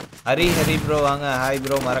 ஹரி ப்ரோ வாங்க. ஹாய்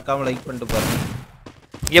ப்ரோ, மறக்காம லைக் பண்ணிட்டு பாருங்க.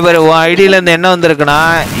 இங்கே பாரு, உன் ஐடியில இருந்து என்ன வந்திருக்குன்னா,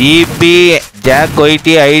 EB jack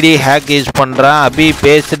YT ID hack use பண்றான். அபி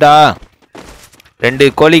பேசுடா. 2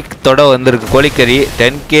 கோழி தொட வந்திருக்கு, கோழிக்கறி.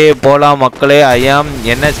 10k போலாம் மக்களே. ஐ ஆம்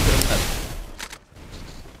என்எஸ் கிரிமினல்.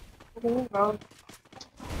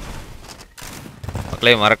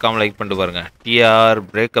 மக்களே மறக்காம லைக் பண்ணிட்டு பாருங்க. டிஆர்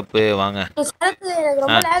பிரேக்கப் வாங்க.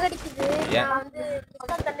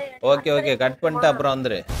 ஓகே கட் பண்ணிட்டு அப்புறம்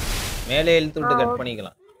வந்துரு. மேலே இழுத்து விட்டு கட்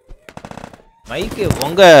பண்ணிக்கலாம். மைக்கு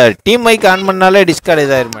உங்க டீம் மைக் ஆன் பண்ணாலே டிஸ்கார்ட்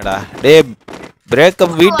இதாயிருமேடா. டே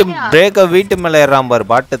பிரேக்கப் வீட்டு மேலே ஏறான் பாரு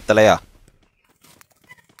பாட்டு தலையா.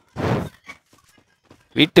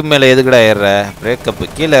 வீட்டு மேலே எதுக்குடா ஏறுற? பிரேக்கப்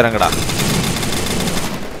கீழே இறங்குடா.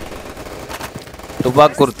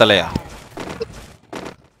 துபாக்கூர் தலையா.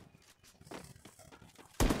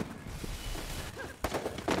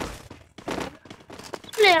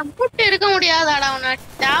 போட்டு இருக்க முடியாதாடா அவன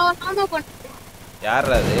தேவனாம பண்ணு.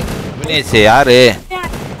 யாரா அது? வினேஷ் யாரு?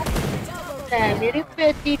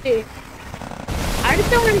 வெறுப்பேத்திட்டு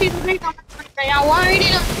அடுத்தவங்க டிஸ்ப்ளே கமெண்ட் பண்றயா? உன்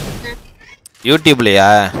ஐடில யூடியூப்லயா?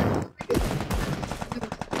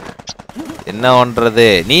 என்ன பண்றது?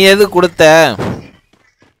 நீ எது கொடுத்த?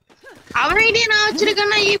 அவன் ஐடியா நான்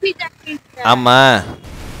வச்சிருக்கேன்னா ஈபி ஜாக். ஆமா,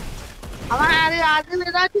 அவன் அது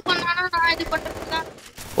ஏதாச்சும் பண்ணானா நான் இது பண்றதுதான்.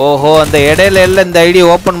 ஓஹோ, அந்த இடையில எல்லாம் இந்த ஐடி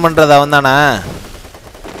ஓபன் பண்றது அவன் தானா?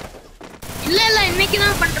 இல்ல இன்னைக்கு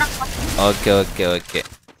தான் பண்றான். ஓகே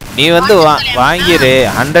நீ வந்து வாங்கிரு.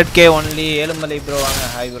 100k only. ஏழுமலை ப்ரோ வாங்க.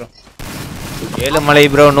 Hi bro. Ezhumalai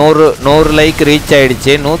bro 100 like reach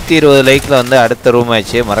ஆயிடுச்சு. 120 லைக்ல வந்து அடுத்த ரூம்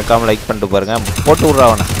ஆச்சு. மறக்காம லைக் பண்ணிட்டு பாருங்க. போட்டு விட்றா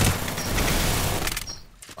அவனை.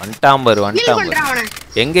 வந்துட்டாம்பர்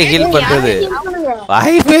எங்க ஹீல் பண்றது?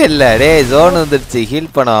 வாய்ப்பே இல்ல. டே ஜோன் வந்துருச்சு.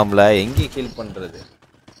 ஹீல் பண்ணுவாம்ல, எங்க ஹீல் பண்றது?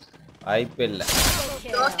 வாய்ப்பே இல்ல.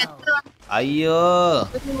 ஐயோ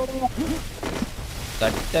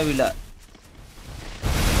கட்ட விழா.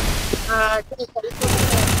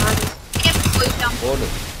 போடு.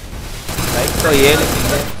 லைக்கோ 7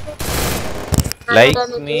 கில்லு. லைக்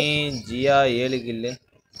மீ ஜியா 7 கில்லு.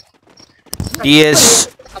 டிஎஸ்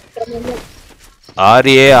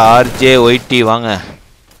RA RJ வாங்க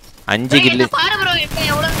 5 கில்லு. பாரு ப்ரோ இப்போ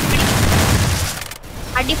எவ்வளவு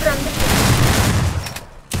அடி ப்ரோ.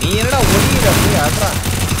 நீ என்னடா ஒளியிற போய் ஆட்றா.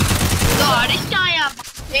 இதோ அடிச்சாயா.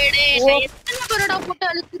 டேய் எத்தனை பேரோட போட்டு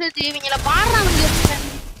அழுத்துறது? இவங்கள பாறாங்க.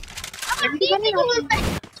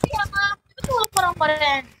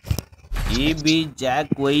 இபி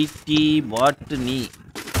ஜாக் ஒய்டி பாட் நீ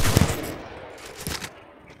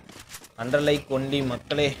 100 லைக் ஒன்லி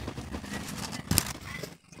மக்களே.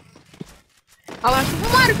 அவன்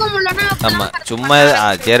சும்மா இருக்க முடியலன்னா ஆமா சும்மா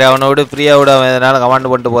சரி அவனோட ஃப்ரீயா விட அதனால கமாண்ட்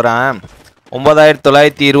பண்ணிட்டு போறான்.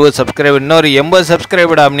 9920 சப்ஸ்கிரைபர், இன்னொரு 80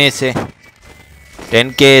 சப்ஸ்கிரைபர் அம்னேஸ்.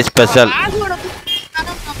 10k special.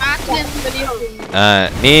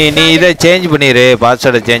 நீ இதை சேஞ்ச் பண்ணிரு,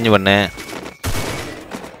 பாஸ்வேர்டை சேஞ்ச் பண்ணு.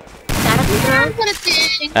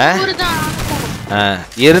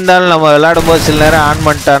 இருந்தாலும் நம்ம விளையாடும் போது சில நேரம் ஆன்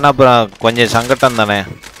பண்ணிட்டான்னா அப்புறம் கொஞ்சம் சங்கட்டம் தானே.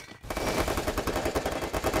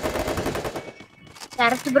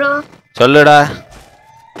 சொல்லுடா.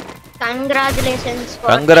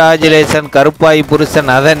 கங்க்ராச்சுலேஷன் கருப்பாய்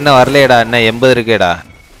புருஷன். அதான் இன்னும் வரலையடா, இன்னும் 80 இருக்கேடா.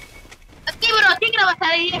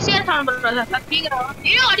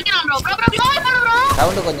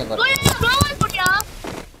 சவுண்ட் கொஞ்சம்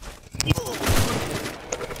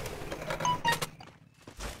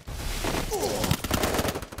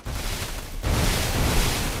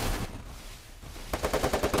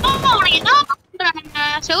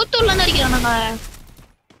செவுத்தூர்ல இருந்து அடிக்கிறானுங்க.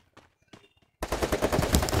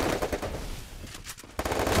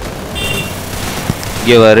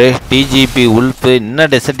 இங்கே வரு டிஜிபி உல்ஃப்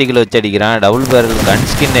இன்னும் டெசர்ட்டிக்கில் வச்சு அடிக்கிறான். டபுள் பேரல் கன்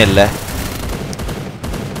ஸ்கின் இல்லை.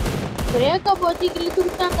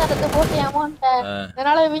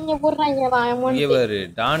 இங்கே வரு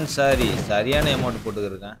டான் சாரி சரியான அமௌண்ட்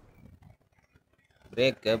போட்டுக்கிருக்கான்.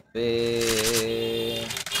 பிரேக்கப்பு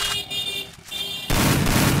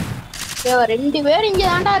 2 பேர் இங்க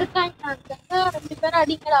தாண்டா இருக்காங்க. 2 பேரும்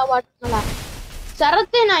அடிக்கலா வாட்டுங்களா.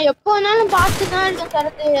 சரத்து நான் எப்போ வேணாலும் பார்த்துதான் இருக்கேன்.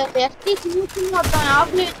 சரத்து எஸ்டி சின்ன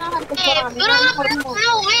ஆஃப்லைன் தான்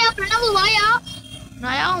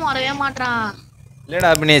நான் வரவே மாட்டான்.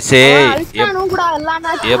 இல்லடா அபினேஷ்,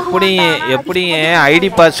 எப்படி ஐடி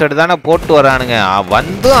பாஸ்வேர்டு தானே போட்டு வரானுங்க,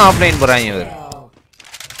 வந்தும் ஆஃப்லைன் போறாங்க. இவர்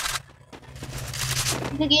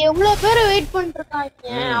இதுக்கு எவ்வளவு பேர் வெயிட் பண்ணிட்டு இருக்காங்க.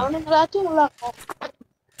 அவனுங்களாச்சும் உள்ள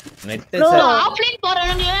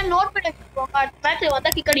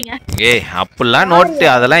அப்படிலாம் நோட்டு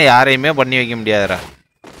அதெல்லாம் யாரையுமே பண்ணி வைக்க முடியாதுடா.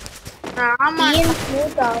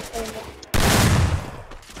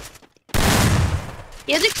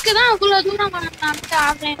 எதுக்குதான் அவ்வளவு தூரம்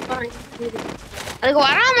அதுக்கு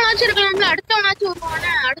வராமலாச்சும் இருக்கலாம்ல. அடுத்தவனாச்சும்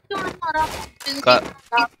வருவானே, அடுத்தவனும் வராம.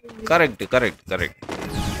 கரெக்ட்.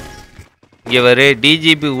 இங்க வரு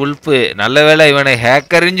டிஜிபி உல்ஃப். நல்ல வேளை இவனை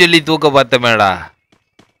ஹேக்கர்னு சொல்லி தூக்க பார்த்தமேடா.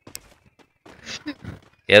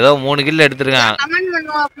 ஏதோ 3 கில் எடுத்துருக்கான்.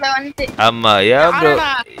 ஆமா ஏன்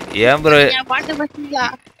ப்ரோ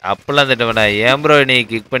அப்பெல்லாம் திட்டமாடா. ஏன் ப்ரோ நீ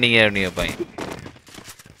கிளிக் பண்ணீங்க அப்படின்னு பையன்.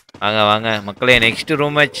 வாங்க மக்களே, நெக்ஸ்ட்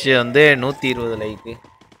ரூம் மேட்ச் வந்து 120 லைக்கு.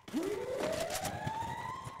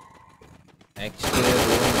 நெக்ஸ்ட்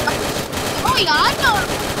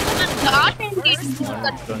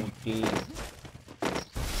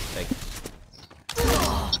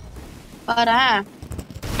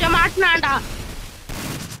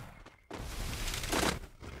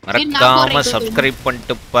மறக்காம சப்ஸ்கிரைப்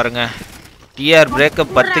பண்ணிட்டு பாருங்க. டிஆர்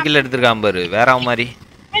பிரேக்கப் 10 கில் எடுத்துருக்கான் பாரு, வேற மாதிரி.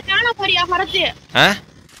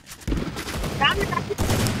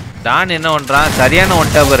 டான் என்ன பண்றான், சரியான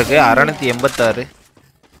ஒன்டா இருக்கு 686.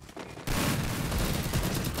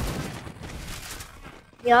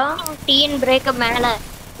 டிஎன் பிரேக்கப் மேல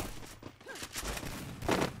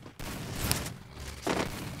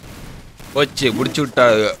போச்சு, முடிச்சு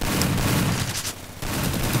விட்டாங்க.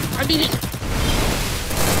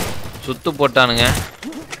 சுத்து போட்டானுங்க.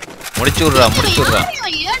 முடிச்சு விடுறா.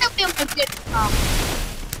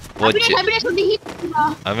 போச்சு.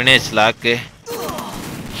 அவினேஷ் லாக்கு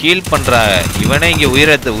ஹீல் பண்றா. இவனே இங்க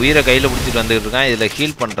உயிரை கையில பிடிச்சிட்டு வந்துட்டு இருக்கான். இதுல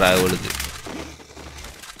ஹீல் பண்றா. அவளுக்கு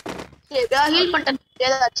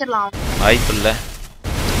வாய்ப்பு இல்ல.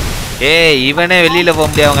 இவனே வெளியில போக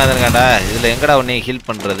முடியாதுங்கடா. இதுல எங்கடா உன்னை ஹீல்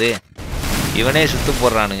பண்றது. இவனே சுத்து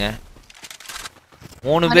போடுறானுங்க.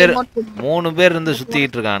 3 பேர் இருந்து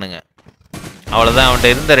சுத்திக்கிட்டு இருக்கானுங்க. அவ்வளவுதான், அவன்கிட்ட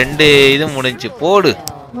இருந்த 2 இதுவும் முடிஞ்சு. போடு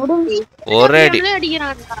ஒரே அடி,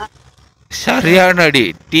 சரியான அடி.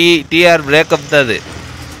 டிஆர் பிரேக்கப் தான் அது.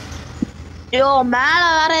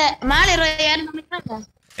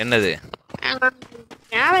 என்னது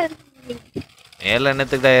மேல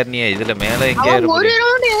என்னத்துக்கு தான் ஏறினியா? இதுல மேல எங்க ஒரு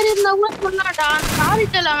ரவுண்ட் ஏறி இருந்தா கூட சொன்னாடா. சாரி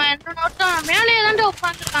தெல அவன் என்ன நோட்டம் மேலே தான்டா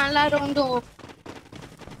உட்கார்ந்திருக்கான் எல்லா ரவுண்டும்.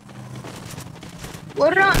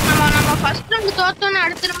 ஒரு நம்ம ஃபர்ஸ்ட் ரவுண்ட் தோத்தோன்னு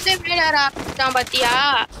அடுத்த ரவுண்டே மேலே ஏற ஆரம்பிச்சான் பாத்தியா?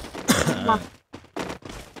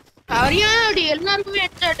 அவரையும் அப்படி எல்லாருக்குமே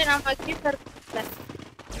எடுத்தாட்டு நம்ம கீப்பர்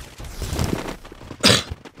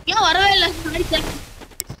ஏன் வரவே இல்லை.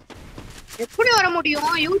 எப்படி வர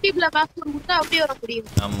முடியும்? யூடியூப்ல பாஸ்வேர்ட் கொடுத்தா அப்படியே வர முடியும்.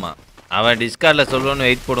 ஆமா, அவன் டிஸ்கார்ட்ல சொல்லுவான்னு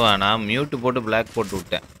வெயிட் போடுவான். நான் மியூட் போட்டு பிளாக் போட்டு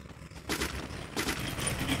விட்டேன்.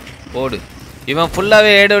 போடு இவன் ஃபுல்லாவே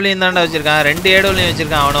ஏடபிள்யூம் தான்டா வச்சிருக்கான். 2 ஏடபிள்யூம்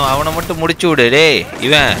வச்சிருக்கான். அவனை மட்டும் முடிச்சு விடு டேய்.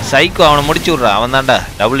 இவன் சைக்கோ அவனை முடிச்சு விடுறா. அவன் தான்டா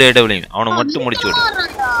டபுள் ஏடபிள்யூ. அவனை மட்டும் முடிச்சு விடு.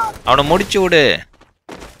 அவனை முடிச்சு விடு.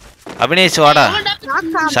 அபினேஷ் வாடா.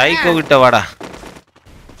 சைக்கோ கிட்ட வாடா.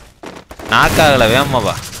 நாக்காகல வேகமா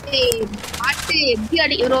வா. பாட்டு எப்படி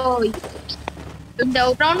அடிக்கிறோ இந்த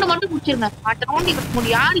ரவுண்ட் மட்டும் முடிச்சிருங்க. அடுத்த ரவுண்ட் இவன்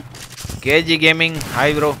முடியாது. KG gaming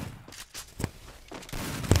hi bro.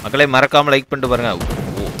 மக்களே மறக்காம லைக் பண்ணிட்டு பாருங்க.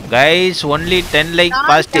 Guys only 10 like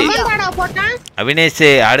past. Abinesh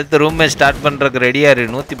அடுத்த ரூம் ஸ்டார்ட் பண்றதுக்கு ரெடியா இரு.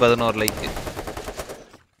 111 லைக்.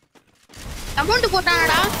 அமௌண்ட்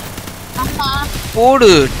போட்டானடா. அம்மா போடு.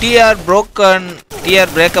 டிஆர்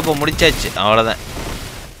பிரேக்கப் முடிச்சாச்சு. அவ்வளவுதான்.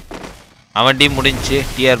 அவன் டீம் முடிஞ்சுச்சு.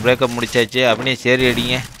 டிஆர் பிரேக்கப் முடிச்சாச்சு. அபினேஷ் சேரி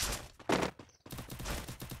அடிங்க.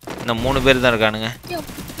 இன்னும் 3 பேர் தான் இருக்கானுங்க.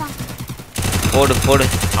 போடு போடு.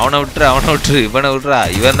 அவனை விட்டுரு இவனை விட்டுறா.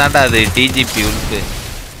 இவன் தான்டா அது டிஜிபி உல்ஃபு.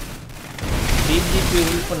 டிஜிபி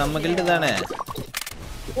உல்ஃபு நம்ம கில்டு தானே.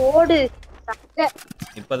 ஓடு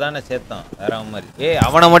இப்பதானே சேர்த்தோம் வேற மாதிரி.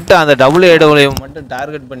 அவனை மட்டும் அந்த டபுள் ஏடபிள்யூ மட்டும்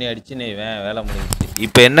டார்கெட் பண்ணி அடிச்சுன்னு வேலை முடிஞ்சிச்சு.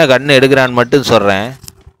 இப்போ என்ன கண்ணு எடுக்கிறான்னு மட்டும் சொல்றேன்.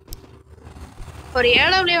 ஒரு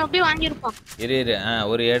ஏடபிள்யூ அப்படியே வாங்கிருப்பான். இரு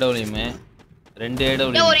ஒரு ஏடபிள்யூமே 2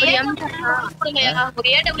 ஏடபிள்யூ. ஒரு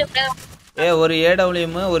ஏடபிள்யூ ஒரு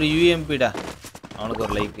ஏடபிள்யூம் ஒரு யூஎம்பிடா. அவனுக்கு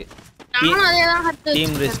ஒரு லைக். நானும் அதே தான் ஹட்.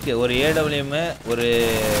 டீம் ரிஸ்க் ஒரு ஏடபிள்யூம் ஒரு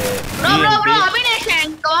ப்ரோ அபினேஷ்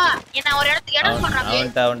எங்கோ என்ன ஒரு இடம் சொல்றாங்க.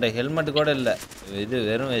 அவன்ட்ட ஹெல்மெட் கூட இல்ல. இது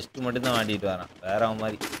வெறும் வெஸ்ட் மட்டும் தான் மாட்டிட்டு வரான். வேற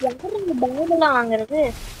மாதிரி யாரும் பவுன்லாம் வாங்குறது.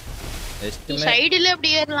 வெஸ்ட் சைடுல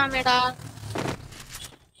அப்படியே ஏறலாமேடா.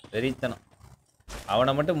 வெறித்தனம்.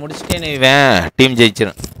 அவனை மட்டும் முடிச்சிட்டே இவன் டீம்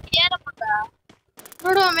ஜெயிச்சிரும். ஏற மாட்டா.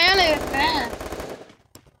 ப்ரோ மேல ஏறேன்.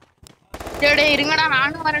 டேய் இருங்கடா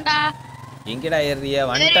நானும் வரேன்டா. எங்கடா ஏறியா?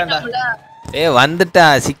 வந்துட்டான்டா. வந்துட்டா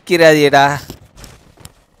சிக்கிறாதியடா.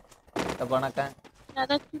 வணக்கம்.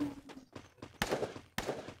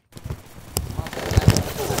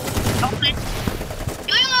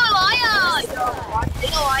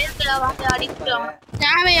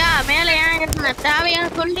 தேவையா மேல ஏன் இருந்த தேவையா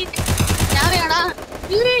சொல்லி தேவையாடா.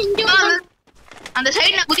 இங்க அந்த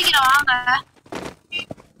சைடுல குதிக்கிறேன் வாங்க.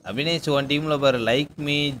 அபினேஷ் ஒன் டீம்ல பாரு லைக்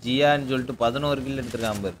மீ ஜியான்னு சொல்லிட்டு 11 கில்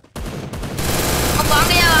எடுத்துருக்கான் பாரு.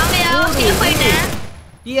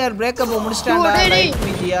 TR breakup முடிச்சிட்டான்டா. லைக்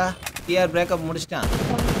மீ ஜியா டிஆர் பிரேக்கப் முடிச்சிட்டான்.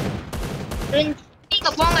 நீங்க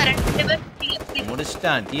போங்க 2 பேர்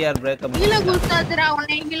முடிச்சிட்டான். டிஆர் பிரேக்கப் கீழ குத்தாதடா.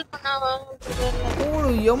 உன்னை ஹீல் பண்ணாவா.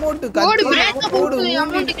 போடு எமௌண்ட் கத்தி போடு.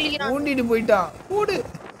 ஊண்டிட்டு போய்ட்டான். போடு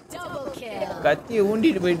கத்தி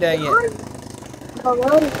ஊண்டிட்டு போய்ட்டாங்க.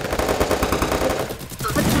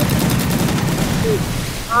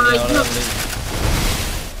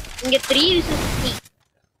 இங்க 3 vs 3.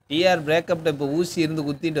 டிஆர் பிரேக்கப்ல இப்ப ஊசி இருந்து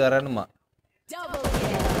குத்திட்டு வரணுமா?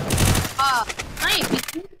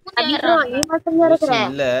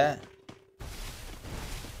 இல்ல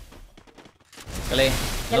கலே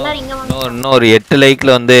இன்னொரு 8 லைக்ல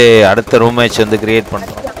வந்து அடுத்த ரூம் மேட்ச் வந்து கிரியேட்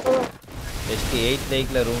பண்றோம். Just 8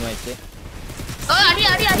 லைக்ல room match. அடி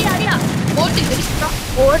அடி அடி அடியா போட்டு வெறிச்சோம்.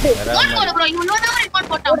 போடு போடு ப்ரோ. இவன் நோடா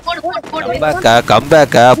ரிப்போர்ட் போட்டான். போடு போடு போடு.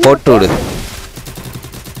 கம்பேக்கா போட்டு விடு.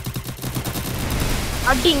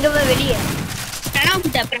 அடி இங்க வா வெளிய. பிரணவ்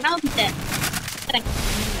கிட்ட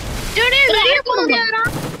டேய் வெளிய போறியாடா.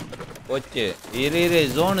 போச்சு. இரு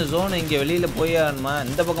ஜோன் இங்க வெளியில போய் ஆகணுமா?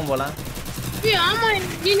 இந்த பக்கம் போலாம். ஆமா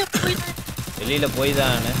வெளியில போய்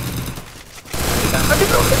தான்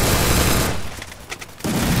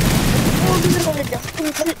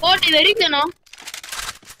போட்டு வெறிக்கணும்.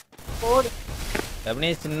 போடு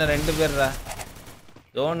அபினேஷ் இன்னும் 2 பேர்ரா.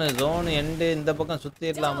 ஜோன் எண்டு இந்த பக்கம்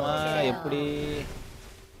சுத்திரலாமா எப்படி?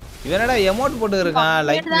 இவனடா எமோட் போட்டு இருக்கான்.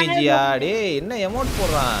 லைக் மீஜியா டேய் என்ன எமோட்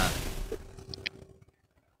போடுறான்?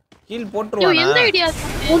 கீல் போட்டுருவானா? எந்த ஐடியா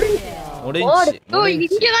முடிஞ்சு.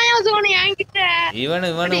 இங்க தான் ஜோன் என்கிட்ட.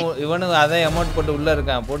 இவனு அத எமோட் போட்டு உள்ள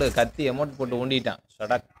இருக்கான். போடு கத்தி எமோட் போட்டு ஊண்டிட்டான்.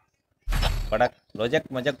 சடக் படக் லொஜக்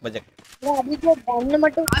மஜக் பஜக். அபிஷேக் கண்ணு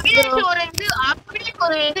மட்டும் அபிஷேக்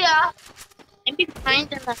ஒரு இதுயா எம்பி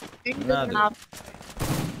ஃபைன்டா.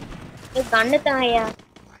 கண்ணு தாயா.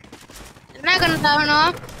 என்ன கண்ணு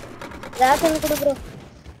தாவணும்? ரேஷன் கொடு ப்ரோ.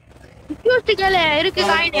 யூஸ்ட் கேல இருக்கு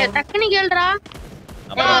காயின். டக்குனி கேளுடா.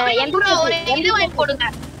 எம்பி ஒரு இது வாங்கி போடுங்க.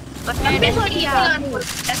 எம்பி சொல்லியா?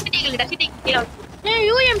 டசிட்டிக் கீழ. ஏய்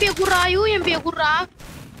யூஎம்பி குடுறா.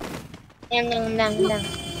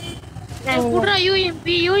 குடுறா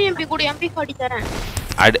யூஎம்பி கூட எம்பி காடி தரேன்.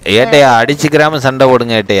 ஏட்டையா அடிச்சுக்கிறாம சண்டை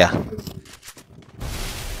போடுங்க ஏட்டையா.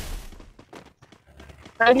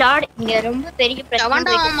 இங்க ரொம்ப பெரிய பிரச்சனை.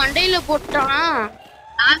 அவன்டா மண்டையில போட்டான்.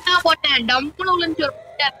 நான் தான் போட்டேன். டம்ப்னு உலஞ்சு ஒரு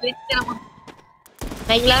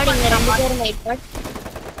மைலாட் இங்க 2 பேர் மைலாட்.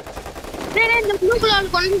 டேய் இந்த ப்ளூ கலர்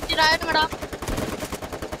கொன்னுச்சுடா இருங்கடா.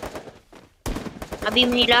 அபி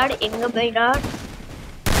மைலாட் எங்க மைலாட்?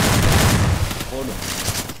 போடு.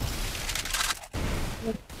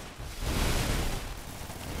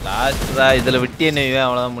 லாஸ்ட்ரா இதுல விட்டி என்ன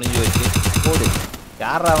அவ்வளவுதான் முடிஞ்சு வச்சு. போடு.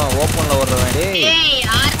 யாரா அவன் ஓபன்ல ஓடுறவன் டேய். டேய்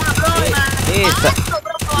யாரா ப்ரோ?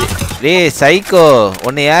 டேய் சைக்கோ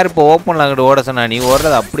உன்னை யார் இப்போ ஓப்பன்ல அங்கிட்டு ஓட சொன்னா? நீ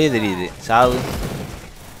ஓடுறது அப்படியே தெரியுது. சாவு.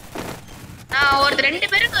 நான் ஒரு 2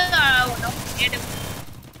 பேருக்கு கேடு.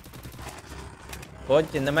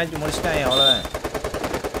 கோச் இந்த மேட்ச் முடிச்சிட்டான் அவ்வளவுதான்.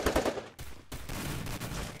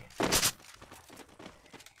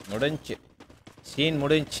 முடிஞ்சு. சீன்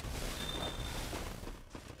முடிஞ்சு.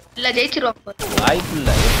 இல்ல ஜெயிச்சிருவோம். வாய்ப்பு இல்ல.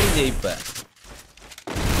 எப்படி ஜெயிப்ப?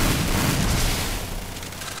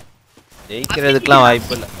 ஜெயிக்கிறதுக்குலாம்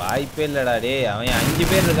வாய்ப்பு இல்ல. வாய்ப்பே இல்லடா டேய். அவன் 5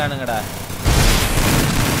 பேர் இருக்கானுங்கடா.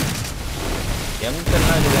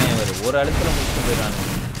 எம்கெல்லாம் இருக்காங்க இவர். ஒரு அழுத்துல முடிச்சுட்டு போயிடுறானுங்க.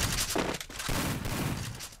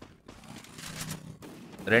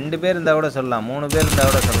 2 பேர் இருந்தா கூட சொல்லலாம். 3 பேர் இருந்தா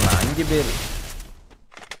கூட சொல்லலாம். 5 பேர்.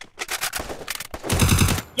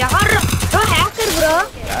 யார் ப்ரோ? Hacker bro.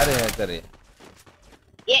 யாரு ஹேக்கர்?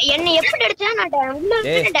 என்ன எப்படி அடிச்சா? நான் உள்ள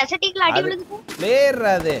இருந்து டெசர்ட்டிக்ல அடி விழுது. பிளேயர்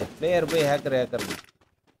அது. பிளேயர் போய் ஹேக்கர்.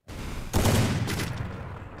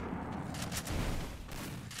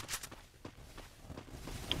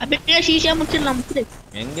 அப்படியே சீஷா முடிச்சிடலாம். முடிச்சு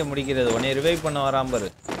எங்க முடிக்கிறது? உன்னை ரிவைவ் பண்ண வராம பாரு.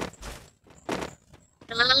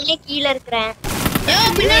 நானே கீழ இருக்கறேன்.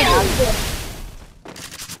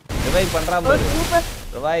 ரிவைவ் பண்றான் பாரு.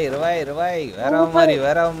 ரிவைவ் வேற மாதிரி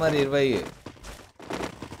ரிவைவ்.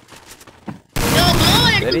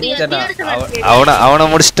 அவனை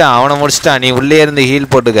முடிச்சிட்டான். நீ உள்ளே இருந்து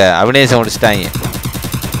ஹீல் போட்டுக்க. அபினேஷ் முடிச்சிட்டாங்க.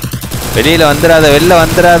 வெளியில வந்துடாத.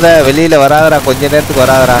 வெளியில வராதடா. கொஞ்ச நேரத்துக்கு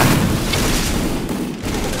வராதடா.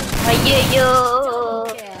 ஐயோ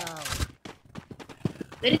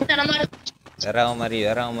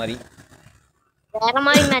வேற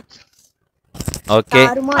மாதிரி மேட்ச். ஓகே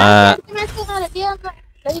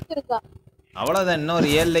லைக் இருக்கா? அவ்வளவுதான். இன்னொரு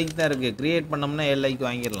 7 லைக் தான் இருக்கு. கிரியேட் பண்ணோம்னா 7 லைக்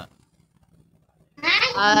வாங்கிடலாம்.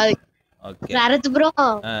 ஓகே சரத் ப்ரோ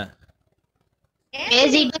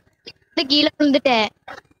பேசிட்டு கீழ விழுந்துட்டேன்.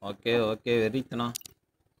 ஓகே வெறிக்கணும்.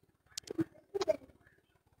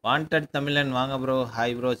 வாண்டட் தமிழன் வாங்க ப்ரோ.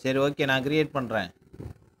 Hi bro. சரி ஓகே நான் கிரியேட் பண்றேன்.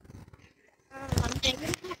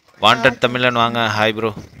 வாண்டட் தமிழன் வாங்க. Hi bro.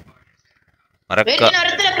 மறக்க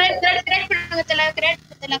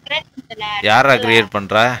யாரா கிரியேட்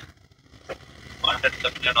பண்ற? வாண்டட்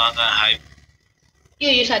தமிழன் வாங்க. ஹாய்.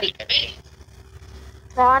 ஐயோ சாரி.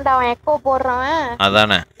 அவன் எக்கோ போடுறான்.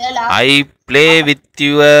 அதானே. ஐ ப்ளே வித்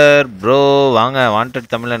யுவர் ப்ரோ. வாங்க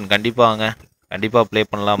வாண்டட் தமிழன். கண்டிப்பா வாங்க. கண்டிப்பா ப்ளே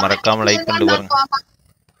பண்ணலாம். மறக்காம லைக் பண்ணிட்டு பாருங்க.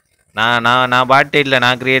 நான் பாட் இல்ல.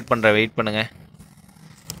 நான் கிரியேட் பண்றேன். வெயிட் பண்ணுங்க.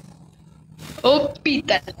 OP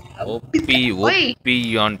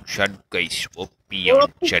on shut guys. OP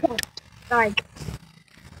on shut.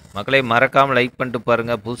 மக்களே மறக்காம லைக் பண்ணிட்டு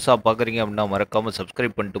பாருங்க. புதுசா பாக்குறீங்க அப்படின்னா மறக்காம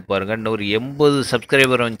சப்ஸ்கிரைப் பண்ணிட்டு பாருங்க. இன்னொரு 80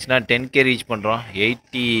 சப்ஸ்கிரைபர் வந்துச்சுன்னா 10K ரீச் பண்றோம்.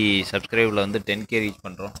 80 சப்ஸ்கிரைபர்ல வந்து 10K ரீச்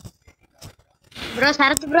பண்றோம். Bro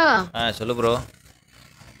Sarath bro. சொல்லு ப்ரோ.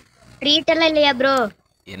 ட்ரீட் எல்லாம் இல்லையா ப்ரோ?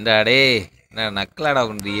 என்னடா டேய் என்ன நக்கலாடா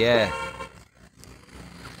குண்டிய?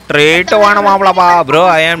 Treat வாணமாப்ளப்பா bro.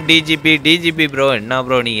 ஐ அம் டிஜிபி ப்ரோ. என்ன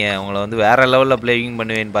ப்ரோ நீங்க உங்களை வந்து வேற லெவல்ல பிளேயிங்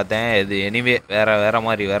பண்ணுவேன்னு பார்த்தேன். இது எனிவே வேற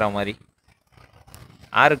மாதிரி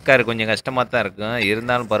ஆறுக்காரு கொஞ்சம் கஷ்டமா தான் இருக்கும்.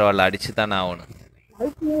 இருந்தாலும் பரவாயில்ல. அடிச்சு தானே ஆகணும்.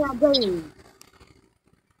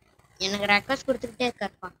 எனக்கு ரெக்வெஸ்ட் கொடுத்துட்டே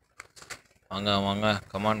இருக்காருப்பா. வாங்க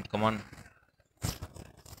கமான்.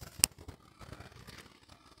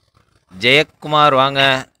 ஜெயக்குமார் வாங்க.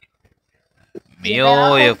 மியோ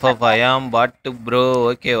எஃப்எஃப் ஐயாம் பாட்டு ப்ரோ.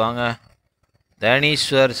 ஓகே வாங்க.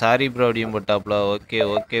 தனீஸ்வர் சாரி ப்ரோ அப்படியும் போட்டாப்ல.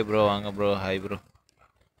 ஓகே ப்ரோ வாங்க ப்ரோ. Hi bro.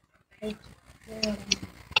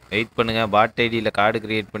 வெயிட் பண்ணுங்க. பாட் ஐடியில் கார்டு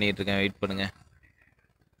கிரியேட் பண்ணிட்டு இருக்கேன். வெயிட் பண்ணுங்க.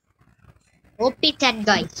 OP chat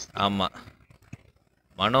guys. ஆமா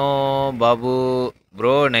மனோ Babu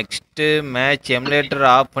bro. Next match emulator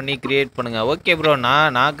of பண்ணி கிரியேட் பண்ணுங்க. Okay bro.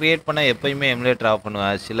 நான் கிரியேட் பண்ண எப்பயுமே எமுலேட்டர் ஆஃப்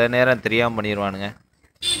பண்ணுவேன். சில நேரம் தெரியாம பண்ணிடுவானுங்க.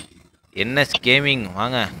 என்எஸ் கேமிங்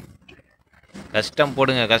வாங்க. கஸ்டம்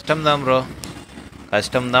போடுங்க. கஸ்டம் தான் ப்ரோ.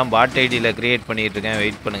 கஸ்டம் தான். பாட் ஐடியில் கிரியேட் பண்ணிட்டு இருக்கேன்.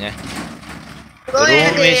 வெயிட் பண்ணுங்க.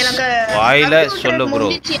 வாயில சொல்லு ப்ரோ.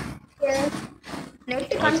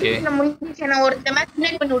 ஓகே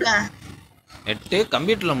நெட்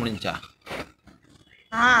கம்ப்யூட்டர்ல முடிஞ்சா?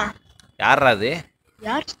 யாரா அது?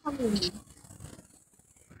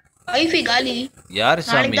 வைஃபை காலி. யார்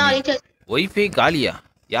சாமி? வைஃபை காலியா?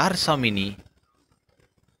 யார் சாமி நீ?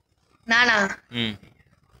 நானா?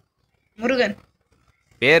 முருகன்.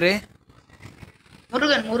 பேரு?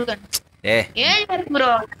 முருகன் முருகன் ஏ ஏன்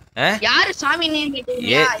ப்ரோ யாரு சாமி நேம்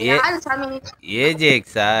கேட்டீங்களா யாரு சாமி நேம்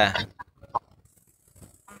ஏஜேஎக்ஸா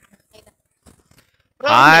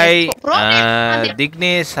ஹாய்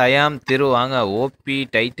திக்னேஷ் ஐயாம் திரு வாங்க ஓபி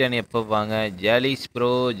டைட்டன் எப்போ வாங்க ஜலிஸ்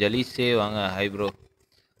ப்ரோ ஜலிஸே வாங்க ஹாய் ப்ரோ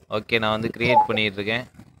ஓகே நான் வந்து கிரியேட் பண்ணிட்டு இருக்கேன்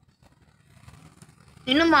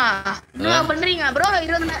இன்னுமா இன்னும் பண்றீங்க ப்ரோ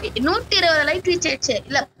 120 லைக் ரீச் ஆயிடுச்சு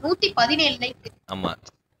இல்ல 117 லைக் ஆமா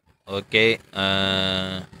ஓகே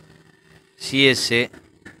சிஎஸ்ஏ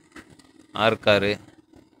ஆர்காரு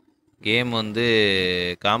கேம் வந்து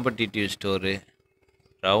காம்படிட்டிவ் ஸ்டோரு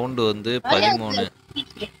ரவுண்டு வந்து 13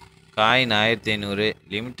 coin 1500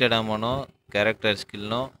 limited அமௌனோ character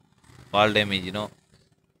ஸ்கில்னோ fall டேமேஜ்னோ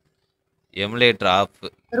emulator of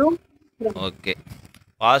okay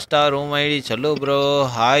ஃபாஸ்டா ரூம் ஐடி சொல்லு ப்ரோ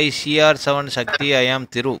ஹாய் CR7 சக்தி ஐயாம்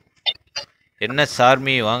திரு என்ன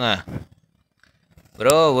சார்மி வாங்க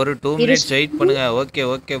ப்ரோ ஒரு 2 மினிட்ஸ் வெயிட் பண்ணுங்க okay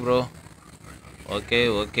okay bro okay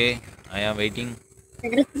okay I ஆம் வெயிட்டிங்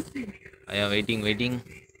வெயிட்டிங்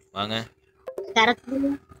வாங்க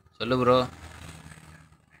சொல்லு ப்ரோ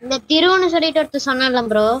இந்த திருவுன்னு சொல்லிட்டு ஒருத்தர் சொன்னான்ல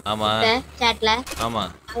ப்ரோ ஆமா சாட்ல ஆமா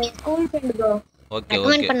அவங்க school friend bro okay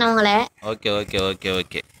recommend பண்ணவங்கள okay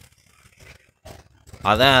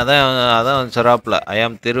அதான் சொராப்ல ஐ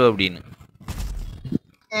ஆம் திரு அப்படின்னு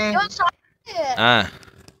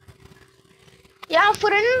என்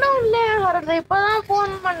ஃப்ரெண்டும் இல்ல வரது இப்பதான்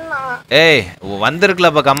ஃபோன் பண்ணா ஏய் வந்திருக்கல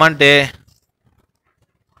அப்ப கமெண்ட்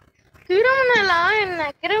கிரிமினலா என்ன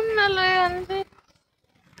கிரிமினல் வந்து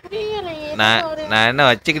நான் என்ன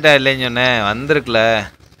வச்சுக்கிட்டா இல்லைன்னு சொன்னேன் வந்திருக்கல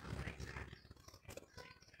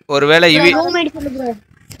ஒருவேளை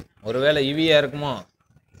இவியா இருக்குமோ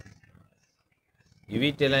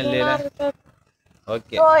இவிட்டெல்லாம் இல்லையா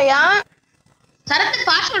ஓகே சரத்து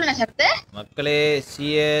பாஸ்வேர்ட் என்ன சரத்து மக்களே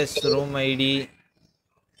சிஎஸ் ரூம் ஐடி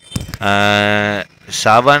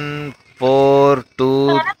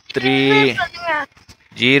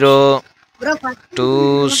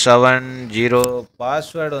 74230270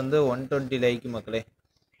 பாஸ்வேர்டு வந்து 120 லைக் மக்களே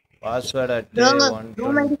பாஸ்வேர்டு அட்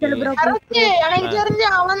 120 எனக்கு தெரிஞ்சு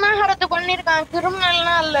அவன் தான் ஹரத்து பண்ணிருக்கான்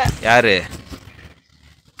கிரிமினல்னா இல்ல யாரு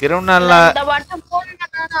கிரிமினல்லாம் இந்த வாட்டம் ஃபோன்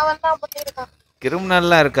பண்ணானே அவன் தான் பண்ணிருக்கான்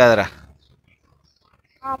கிரிமினல்லாம் இருக்காதடா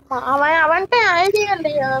ஆமா அவன்ட்ட ஐடியா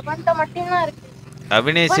இல்லையா அவன்ட்ட மட்டும் தான் இருக்கு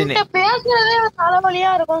அபினேஷன் பேசுறதே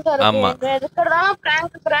தலைவலியா இருக்கும் சார் ஆமா எதுக்கறதால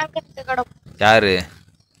பிராங்க் கிடக்கும் யாரு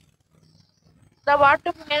இந்த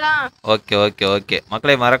வாட்டம் தான் ஓகே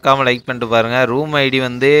மக்களே மறக்காம லைக் பண்ணிட்டு பாருங்க ரூம் ஐடி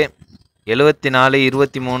வந்து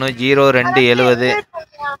 74230270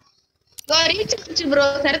 ரீச் ஆச்சு ப்ரோ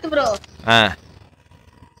சரத்து ப்ரோ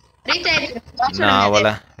ரீச் ஆயிடுச்சு நான் அவள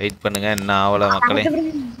வெயிட் பண்ணுங்க என்ன அவள மக்களே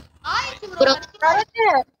ப்ரோ சரத்து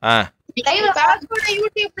லைவ் பாஸ்வேர்ட்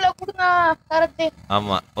யூடியூப்ல கொடுங்க சரத்து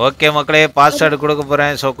ஆமா ஓகே மக்களே பாஸ்வேர்ட் கொடுக்க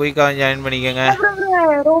போறேன் சோ குயிக்கா ஜாயின் பண்ணிக்கங்க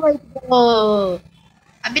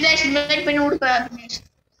அபிலாஷ் இன்வைட் பண்ணி விடுங்க அபிலாஷ்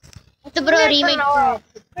ப்ரோ ரீமேக்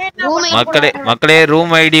மக்களே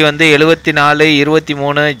ரூம் ஐடி வந்து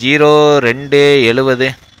 74230270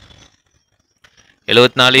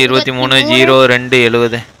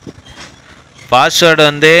 74230270 பாஸ்வேர்டு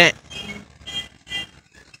வந்து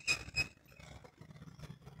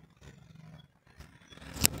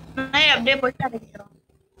அப்படியே போய் அடிக்கிறோம்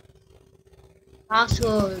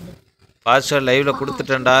பாஸ்வேர்ட் லைவ்ல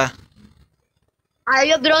கொடுத்துட்டேன்டா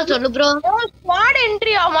ஐயோ ப்ரோ சொல்லு ப்ரோ ஸ்குவாட்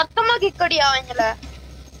என்ட்ரியா மொத்தமா கிக்கடியா அவங்கள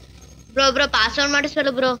ப்ரோ பாஸ்வேர்ட் மட்டும்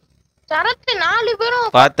சொல்லு ப்ரோ சரத்து 4 பேரும்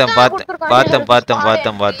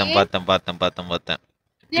பார்த்தேன்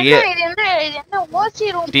இது என்ன ஓசி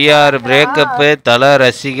ரூம் டிஆர் பிரேக்கப் தல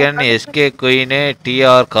ரசிகன் எஸ்கே குயின்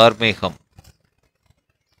டிஆர் கார்மேகம்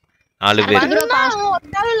 4 பேர்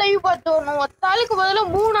ஒத்தாள் லைவ் பார்த்தோம் ஒத்தாளுக்கு பதிலா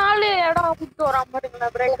 3 ஆளு இடம் கூட்டி வராம பாருங்க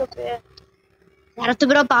breakup Sarath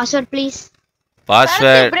bro password please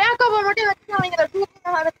password breakup மட்டும் வச்சு அவங்கள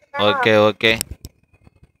தூக்கிட்டு வரது ஓகே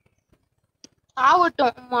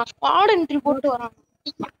ஆவட்டும் ஸ்குவாட் என்ட்ரி போட்டு வராங்க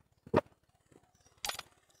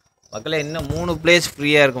மக்களே இன்னும் 3 பிளேஸ்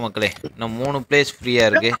ஃப்ரீயா இருக்கு மக்களே இன்னும் 3 பிளேஸ் ஃப்ரீயா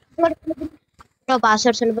இருக்கு ப்ரோ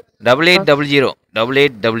பாஸ்வேர்ட் சொல்லு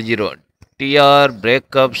 8800 TR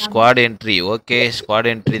breakup squad entry okay squad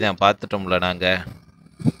entry தான் பார்த்துட்டோம்ல நாங்க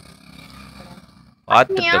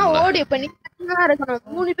ஓடி பண்ணி இருக்கணும்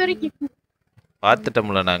 3 பேருக்கு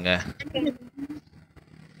பார்த்துட்டோம்ல நாங்க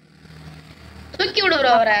தூக்கி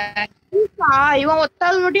விடுறோம் அவரை இவன்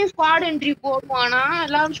ஒத்தாள் மட்டும் ஸ்குவாட் என்ட்ரி போடுவானா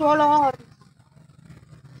எல்லாரும் சோலோவா வரும்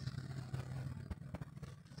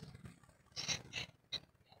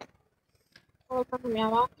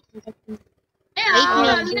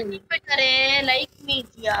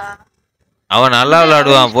அவன் நல்லா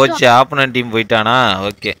விளையாடுவான் போச்சு ஆப்போனன்ட் டீம் போயிட்டானா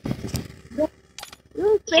ஓகே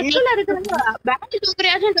ஸ்பெஷல் இருக்குங்க பேட்ச்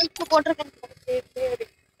சூப்பரான ட்ரெஸ் போட்டுருக்கேன்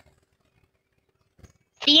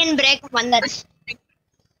டிஎன் பிரேக் வந்தாச்சு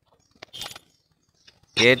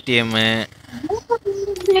ஏடிஎம்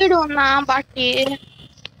வீடுனா பாட்டி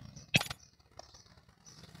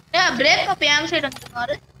பிரேக்கப் ஏன் சைடு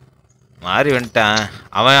வந்துருக்காரு மாறி வந்துட்டான்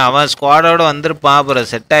அவன் ஸ்குவாடோட வந்திருப்பான் அப்புறம்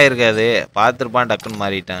செட் ஆயிருக்காது பார்த்துருப்பான் டக்குன்னு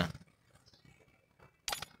மாறிட்டான்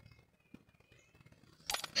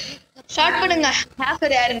ஸ்டார்ட் பண்ணுங்க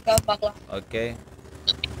ஹேக்கர் யாருன்னு பார்க்கலாம் ஓகே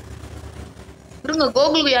இருங்க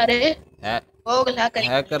கோகுல் யாரு கோகுல் ஹேக்கர்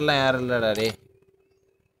ஹேக்கர்லாம் யாரும் இல்லடா டே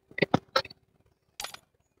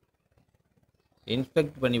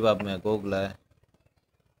இன்ஸ்பெக்ட் பண்ணி பார்ப்போமே கோகுல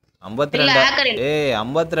 52 ஏய்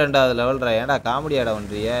 52வது லெவல்ரா ஏன்டா காமெடியாடா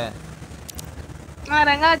பண்றிய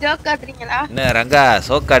ரங்கா ஜோக் காட்டுறீங்களா என்ன ரங்கா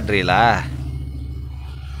சோக் காட்டுறீங்களா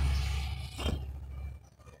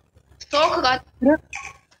சோக்கு காட்டு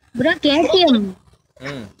ப்ரோ கேடிஎம்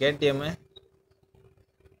கேடிஎம்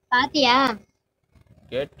பாத்தியா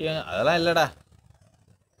கேடிஎம் அதெல்லாம் இல்லடா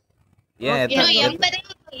ஏன்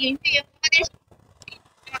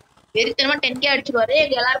வெறித்தனமா 10k அடிச்சுடுவாரு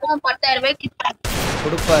எங்க எல்லாருக்கும் 10,000 ரூபாய்க்கு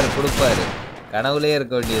கொடுப்பாரு கனவுலயே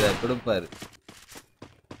இருக்க வேண்டியதா கொடுப்பாரு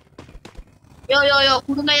யோ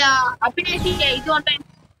குடுங்கயா அப்படியே இது ஒன் டைம்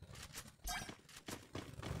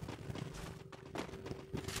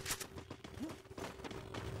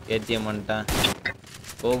ஏடிஎம் வந்துட்டான்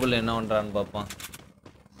கோகுல் என்ன பண்றான்னு பாப்போம்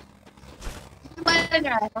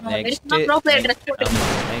நெக்ஸ்ட்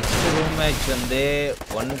ரூம் மேட்ச் வந்து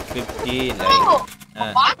 150 லைக்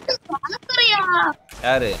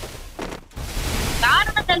யாரு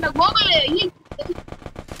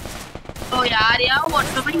யாரையா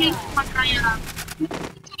ஒருத்தவன் ஹெல்ப் பண்றாயா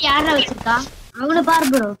யாரா வச்சிருக்கா அவங்கள பாரு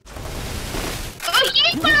ப்ரோ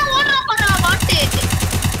ஹீல் பண்ண ஓடுறா வாட்டு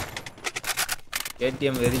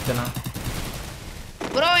ஏடிஎம் வெறிச்சனா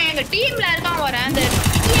ப்ரோ எங்க டீம்ல இருக்கான் வரேன் அந்த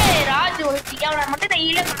ராஜ் ஒருத்தி அவனை மட்டும் நான்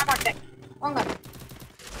ஹீலே பண்ண மாட்டேன் வாங்க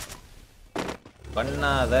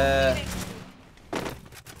பண்ணாத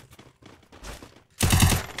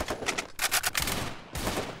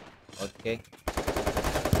ஓகே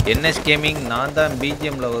என்எஸ் கேமிங் நான் தான்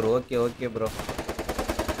பிஜிஎம் லவர் ஓகே ப்ரோ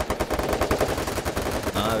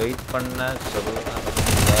நான் வெயிட் பண்ண சொல்லுங்க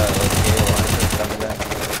ஓகே வாங்க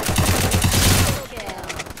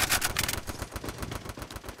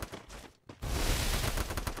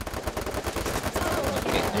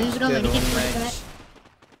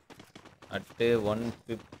at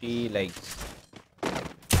 150 likes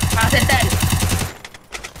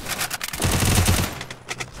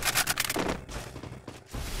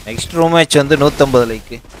next room match வந்து 150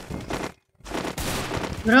 லைக்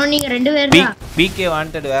ப்ரோ நீங்க ரெண்டு பேர் தான் பிகே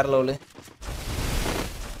வாண்டட் வேற லெவல்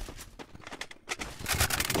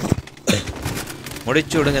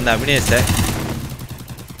முடிச்சு விடுங்க இந்த அபினேஷ்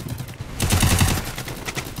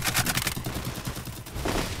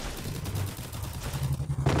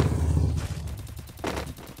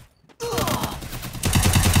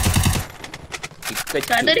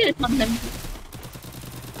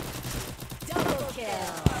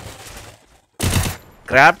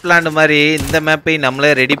கிராப்லாண்ட் மாதிரி இந்த மேப்பை நம்மளே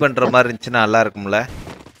ரெடி பண்ற மாதிரி இருந்துச்சுன்னா நல்லா இருக்கும்ல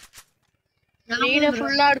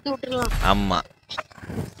ஆமா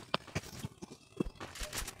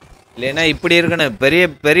இல்லைன்னா இப்படி இருக்கணும் பெரிய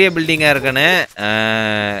பெரிய பில்டிங்கா இருக்கணும்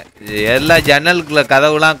எல்லா ஜன்னலுக்குள்ள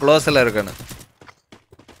கதவுலாம் க்ளோஸ்ல இருக்கணும்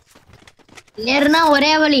ஏறுனா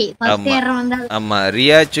ஒரே வழி ஃபர்ஸ்ட் ஏற வந்தா ஆமா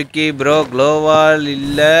ரியா சுக்கி ப்ரோ க்ளோவால்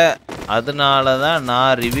இல்ல அதனால தான்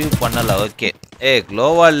நான் ரிவ்யூ பண்ணல ஓகே ஏய்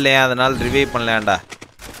க்ளோவால் இல்லையா அதனால ரிவ்யூ பண்ணலடா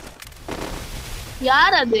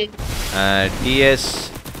யார் அது டிஎஸ்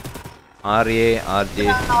ஆர்ஏ ஆர்ஜே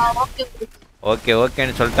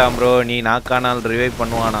ஓகேன்னு சொல்லிட்டான் ப்ரோ நீ நாக்கானால் ரிவ்யூ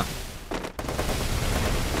பண்ணுவானா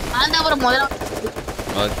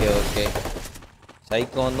ஓகே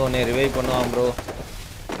சைக்கோ வந்து உன்னை ரிவ்யூ பண்ணுவான் ப்ரோ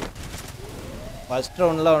ஃபர்ஸ்ட்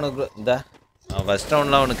ரவுண்டில்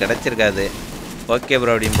அவனுக்கு கிடச்சிருக்காது ஓகே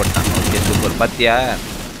ப்ரோ அப்படின்னு போட்டான் ஓகே சூப்பர் பார்த்தியா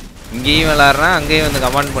இங்கேயும் விளாட்றான் அங்கேயும் வந்து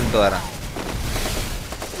கமெண்ட் பண்ணிட்டு வரான்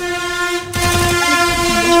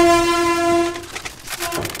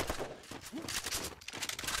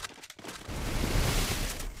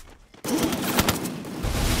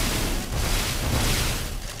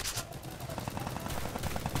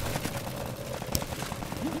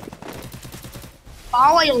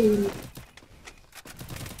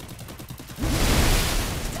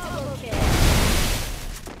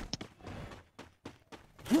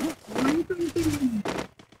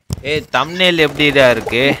ஏய் தம்ப்நெயில் எப்படிடா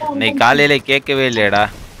இருக்கு இன்னைக்கு காலையில கேட்கவே இல்லையடா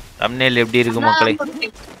தம்ப்நெயில் எப்படி இருக்கு மக்களே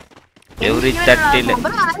எவ்ரி 30ல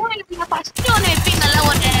ஃபர்ஸ்ட் ஒன்னு எப்பீங்கல்ல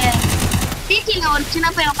ஒரு சிசில ஒரு சின்ன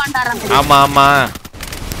பையன் உட்கார்ந்தாராம் ஆமா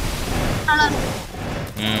நான்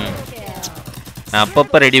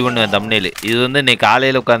அப்பப்போ ரெடி பண்ணுவேன் தம்ப்நெயில். இது வந்து இன்னைக்கு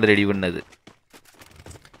காலையில் உட்காந்து ரெடி பண்ணது.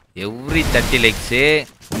 Every 30 likes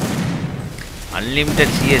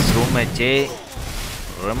unlimited CS room match.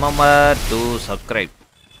 Remember to subscribe.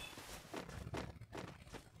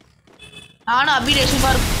 நானும் அபிலேஷன்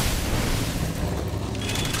பாரு.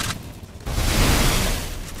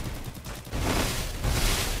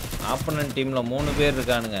 ஆப்பனன்ட் டீமில் 3 பேர்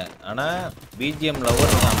இருக்கானுங்க. ஆனால் பிஜிஎம்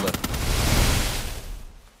லவர் இருக்கான் பாரு.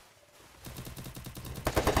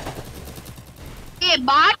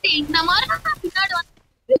 பாட்டு இந்த மாதிரி பின்னாடி வந்து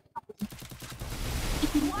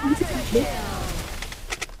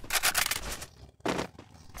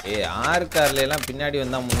ஆறு கார்ல எல்லாம் பின்னாடி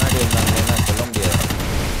வந்தா முன்னாடி வந்தாங்கன்னா சொல்ல முடியாது.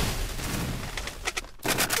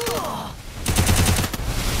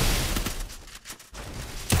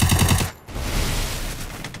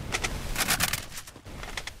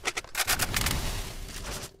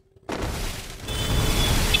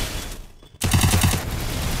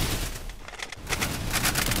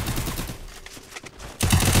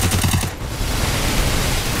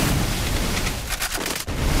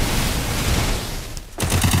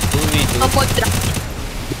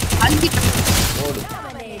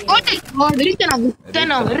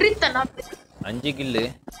 அஞ்சு கில்லு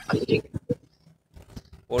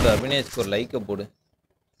போடு. அபினேஷ்க்கு ஒரு லைக்கை போடு.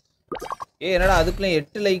 என்னடா அதுக்குள்ள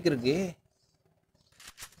 8 லைக் இருக்கு.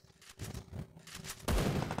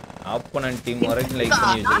 ஆப்போனன்ட் டீம் வரைக்கும் லைக்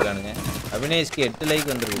பண்ணி வச்சிருக்கானுங்க. அபினேஷ்க்கு 8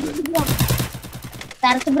 லைக் வந்திருக்கு.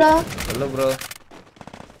 சரத் ப்ரோ சொல்லு ப்ரோ.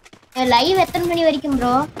 லைவ் எத்தனை மணி வரைக்கும்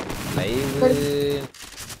ப்ரோ? லைவ்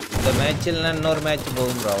இந்த மேட்ச் இல்லைன்னா இன்னொரு மேட்ச்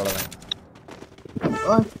போகும் ப்ரோ. அவ்வளோதான்.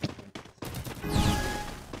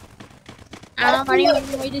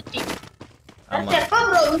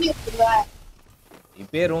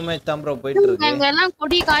 இப்பயே ரூம் மேட்ச் தான் ப்ரோ போயிட்டு இருக்கு. எல்லாம்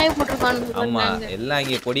கொடி காய போட்டுருக்காங்க. ஆமா எல்லாம்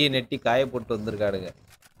இங்க கொடியை நெட்டி காய போட்டு வந்திருக்காடுங்க.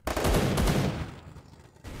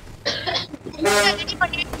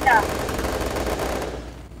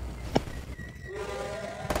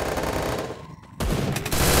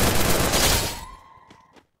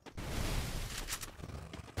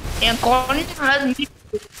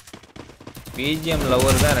 பிஜிஎம்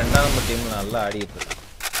லவர் தான் 2ஆம் நம்பர் டீம்ல நல்லா ஆடிட்டு இருக்கான்.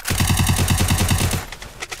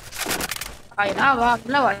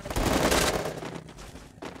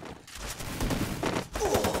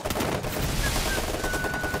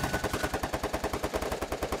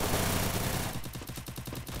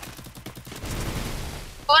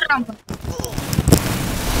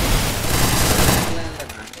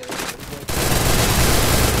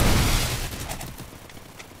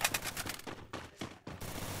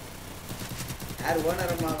 யார்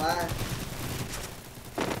ஓனர் அம்மாவா?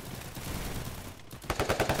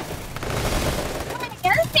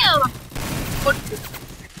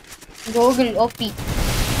 கோகுல் ஓபி.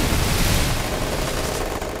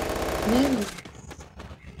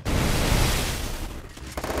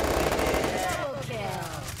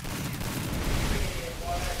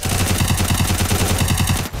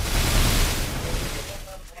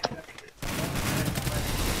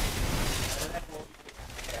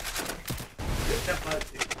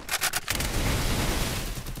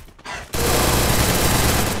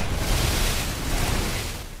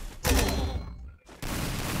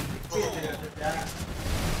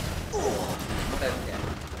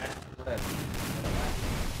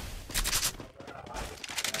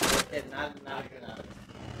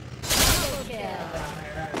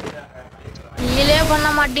 நீங்களே பண்ண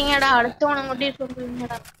மாட்டீங்கடா, அடுத்தவனை மட்டும்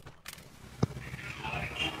சொல்றீங்கடா.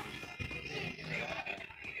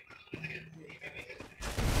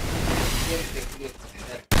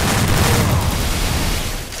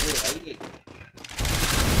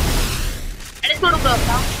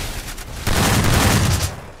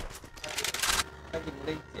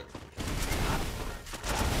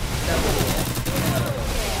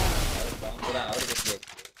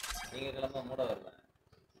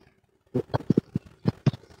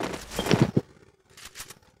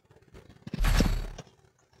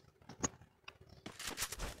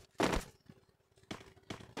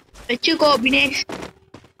 வச்சுக்கோ அபினேஷ்.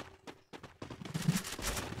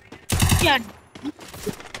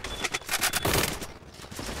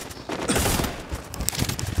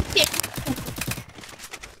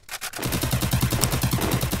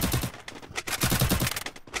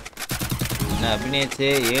 அபினேஷ்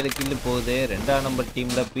 7 கில்லு போகுது. 2ஆம் நம்பர்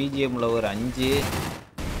டீம்ல பிஜிஎம்ல ஒரு 5,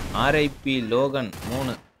 RIP Logan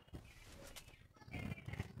 3.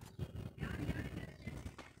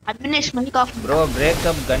 Abinesh mic off bro.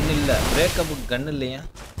 Breakup கன் இல்ல. பிரேக்கப் கன் இல்லையா?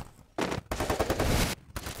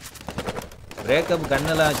 பிரேக்கப்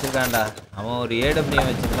கன்னெல்லாம் வச்சிருக்கான்டா அவன். ஒரு ஏடபிள்யூ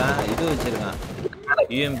வச்சிருக்கான், இது வச்சிருக்கான்,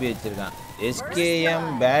 யூஎம்பி வச்சிருக்கான்.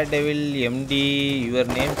 SKM Bad Devil MD, your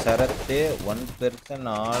name Sarath. One person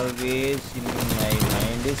always in my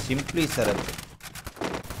mind is simply Sarath.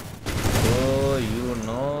 So you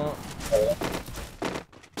know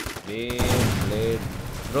Beyblade.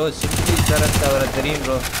 Bro, simply Sarath அவரை தெரியும்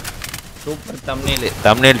bro. சூப்பர்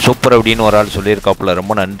தம்ப்நெயில் சூப்பர் அப்படின்னு ஒரு ஆள் சொல்லியிருக்காப்புல.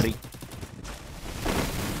 ரொம்ப நன்றி.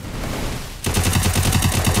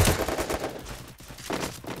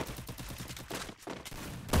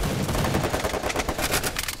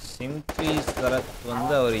 சிம்பிளி சரத்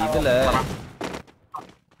வந்து அவர் இதுல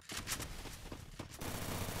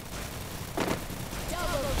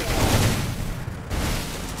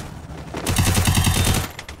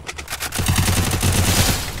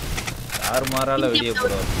மாறால வீடியோ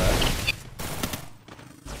போடுவாப்ல.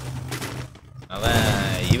 அவன்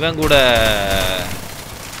இவன் கூட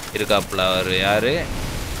இருக்காப்புல. அவர் யாரு,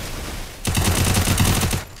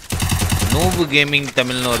 நூபு கேமிங்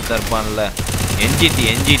தமிழ்னு ஒருத்தர் இருப்பான்ல,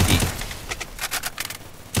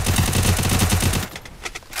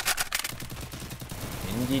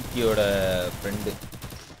 என்ஜிடியோட ஃப்ரெண்டு.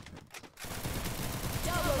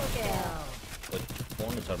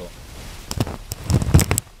 ஃபோனு சாடுவோம்.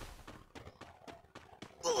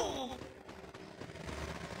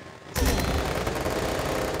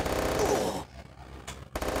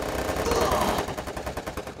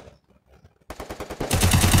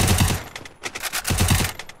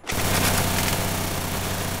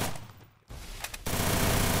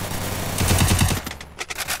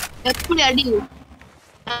 எப்படி அடி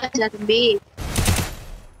தம்பி.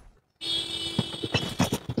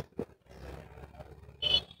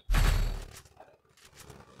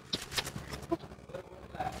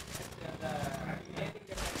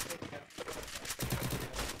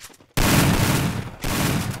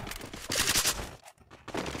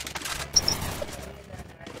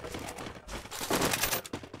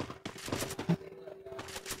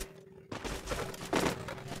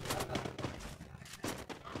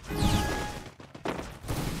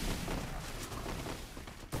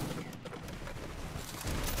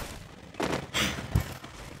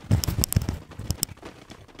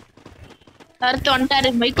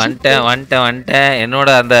 வந்துட்டேன். என்னோட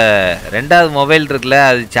அந்த 2வது மொபைல் இருக்குல்ல,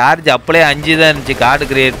 அது சார்ஜ் அப்படியே 5 தான் இருந்துச்சு. கார்டு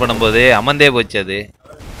கிரியேட் பண்ணும்போது அமர்ந்தே போச்சு. அது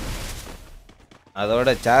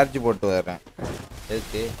அதோட சார்ஜ் போட்டு வரேன்.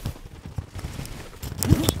 எதுக்கு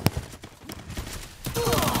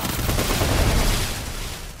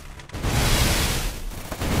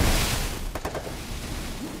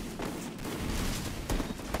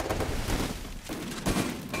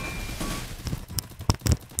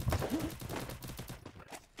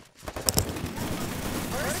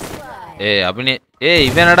அபினே?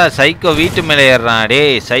 இவனடா சைக்கோ வீட்டு மேலே ஏறான்.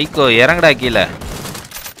 டேய் சைக்கோ இறங்கடா கீழே.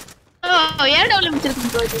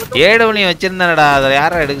 ஏடவுளையும் வச்சிருந்தானடா, அதை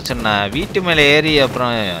யாரா எடுக்க சொன்னா? வீட்டு மேலே ஏறி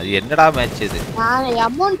அப்புறம் அது என்னடா மேட்ச் இது?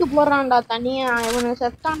 அமௌண்ட் போடுறான்டா தனியா. இவனை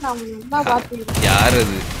செத்தான்டா. யார்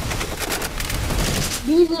அது?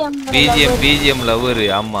 BGM lower.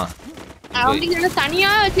 ஆமா,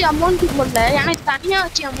 தனியா வச்சு அமௌண்ட் போடல, எனக்கு தனியா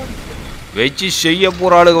வச்சு அமௌண்ட் வச்சு செய்ய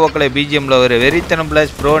போற ஆளுக்கு மக்களே. பிஜிஎம்ல ஒரு வெறித்தனம்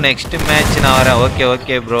பிளஸ் ப்ரோ. நெக்ஸ்ட் மேட்ச் நான் வரேன்.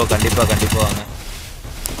 ஓகே ப்ரோ, கண்டிப்பா வாங்க.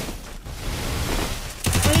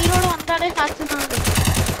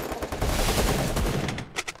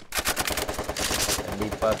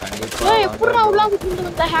 கண்டிப்பா எப்பறா உள்ள வந்து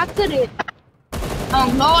வந்த ஹேக்கர்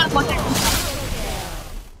அவன் க்ளோவல் போட்டு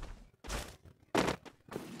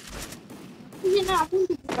என்ன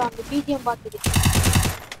அமௌண்ட் போடுறாங்க பிஜிஎம் பாத்துட்டு.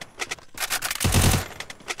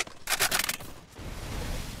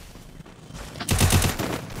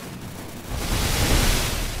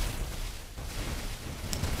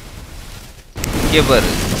 இங்கே பாரு.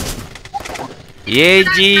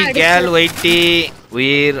 ஏஜி கேல் வைட்டி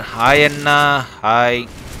உயிர். ஹாய் அண்ணா. ஹாய்.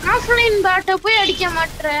 ஆஃப்லைன் பாட்ட போய் அடிக்க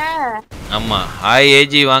மாட்டற. ஆமா, ஹாய்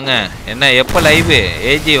ஏஜி வாங்க. என்ன எப்போ லைவ்?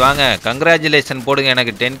 ஏஜி வாங்க, கங்க்ராச்சுலேஷன் போடுங்க.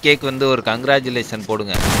 எனக்கு 10Kக்கு வந்து ஒரு கங்க்ராச்சுலேஷன்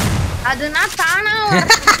போடுங்க. அதுனா தானா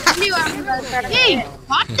சொல்லி வாங்குறாங்க. ஏய்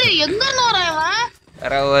பாட்டு எங்க வரவன்?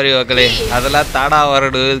 ரவரி மக்களே, அதெல்லாம் தானா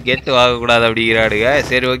வரணும், கேட்டு வாங்கக்கூடாது அப்படிங்கிறாடுங்க.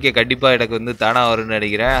 சரி ஓகே, கண்டிப்பாக எனக்கு வந்து தானா வரும்னு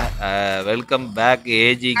நினைக்கிறேன். Welcome back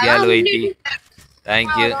AG Khel வைட்டி.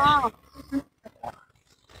 Thank you.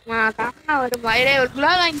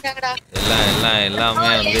 எல்லாமே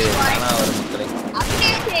வந்து தானா வரும் மக்களே.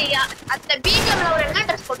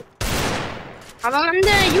 அவன்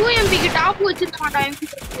வந்து யூஎம்பிக்கு டாப் வச்சிருக்க மாட்டான்.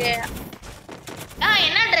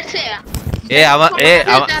 என்ன ட்ரெஸ்?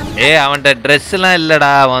 அவன்கிட்ட ட்ரெஸ் எல்லாம் இல்லடா.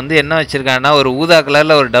 அவன் வந்து என்ன வச்சிருக்கான்னா, ஒரு ஊதா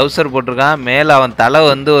கலர்ல ஒரு டவுசர் போட்டிருக்கான். மேல அவன் தலை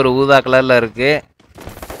வந்து ஒரு ஊதா கலர்ல இருக்கு.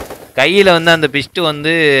 கையில வந்து அந்த பிஸ்ட்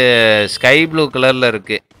வந்து ஸ்கை ப்ளூ கலர்ல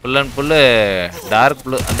இருக்கு. Full and full dark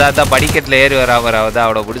blue. அதான் படிக்கட்டில் ஏறி வரா அதான்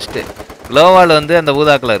அவட பிடிச்சிட்டு. க்ளோவால் வந்து அந்த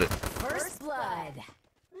ஊதா கலரு.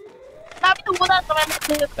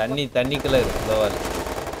 தண்ணி கலர் க்ளோவால்.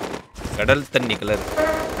 கடல் தண்ணி colour.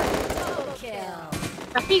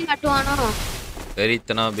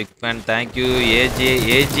 வெறித்தனா big fan. Thank you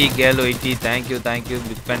AG Khel YT. Thank you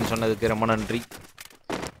big fan சொன்னதுக்கு ரொம்ப நன்றி.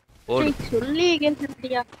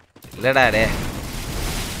 இல்லடா டே,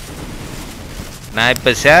 நான்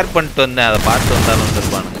இப்போ ஷேர் பண்ணிட்டு வந்தேன், அதை பார்த்து வந்தாலும்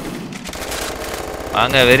வந்துருப்பானுங்க.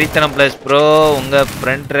 வாங்க வெறித்தனம் ப்ளஸ் ப்ரோ, உங்கள்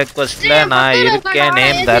ஃப்ரெண்ட் ரெக்வஸ்ட்டில் நான் இருக்கேன்.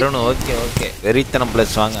 நேம் தருண். ஓகே வெறித்தனம்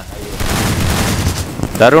ப்ளஸ் வாங்க.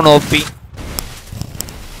 தருண் ஓபி.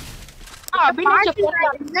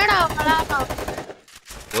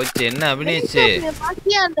 ஓச்சு என்ன அபினேஷ்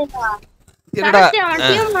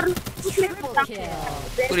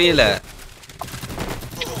புரியல.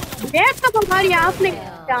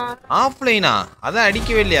 ஆஃப்லைனா? அதான்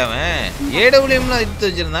அடிக்கவே இல்லையா அவன். ஏடபிள்யூஎம்லாம் எடுத்து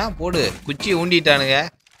வச்சிருந்தான். போடு குச்சி ஊண்டிட்டானுங்க.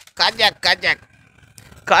 காஜாக்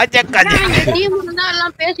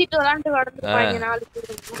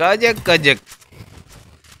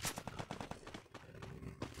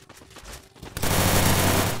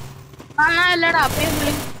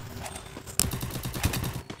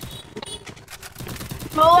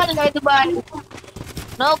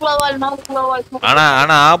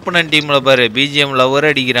ஆனா ஆப்போனன்ட் டீம்ல பாரு, பிஜிஎம் லவர்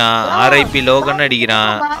அடிக்கிறான், ஆர்ஐபி லோகன்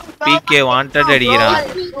அடிக்கிறான், பிகே வாண்டட் அடிக்கிறான்,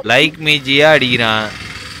 லைக் மீஜியா அடிக்கிறான்,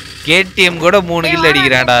 கேடிஎம் கூட 3 கில்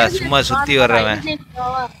அடிக்கிறான்டா சும்மா சுத்தி வர்றவன்.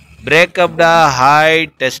 பிரேக்கப்டா. ஹாய்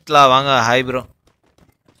டெஸ்ட்லா வாங்க. Hi bro.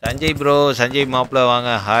 சஞ்சய் மாப்ள வாங்க.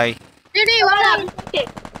 ஹாய்.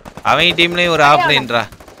 அவங்க டீம்லயும் ஒரு ஆஃப்லைன்ரா.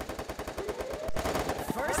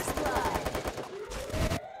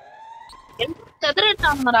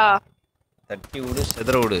 தட்டி விடு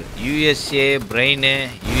செதற விடு. USA brain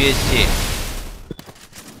USA.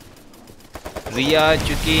 ரியா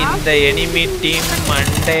சுக்கி. இந்த எனிமி டீம்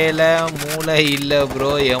மண்டையில மூளை இல்ல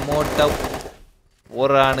ப்ரோ. எமோட்ட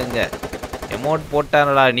போறானுங்க. எமோட்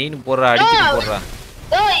போட்டானடா. நீனு போடுறா. அடிச்சுட்டு போடுறா.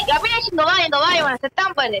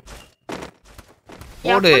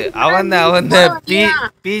 போடு. அவன்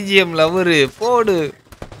பிஜிஎம் லவரு. போடு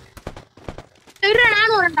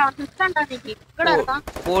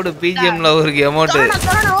பிஜிஎம் லவருக்கு அமௌண்ட்.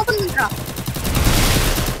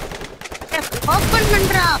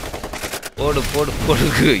 போடு.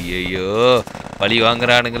 ஐயோ பழி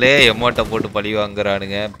வாங்குறானுங்களே. எமௌண்ட்டை போட்டு பழி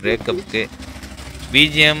வாங்குறானுங்க பிரேக்கப்புக்கு.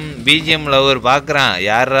 பிஜிஎம் லவர் பார்க்குறான்.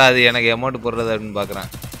 யாரா அது எனக்கு அமௌண்ட் போடுறது அப்படின்னு பார்க்குறான்.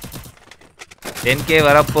 10K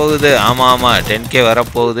வரப்போகுது. ஆமாம் 10K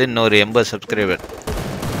வரப்போகுது. இன்னொரு 80 சப்ஸ்கிரைபர்.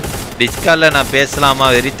 டிஸ்கார்டில் நான் பேசலாமா?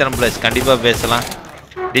 வெறித்தனம் ப்ளஸ் கண்டிப்பாக பேசலாம்.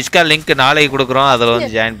 டிஸ்கார்ட் லிங்க் நாளைக்கு கொடுக்குறோம், அதில் வந்து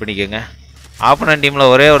ஜாயின் பண்ணிக்கோங்க. ஆப்போனன்ட்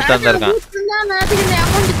டீமில் ஒரே ஒருத்தன் தான் இருக்கான்.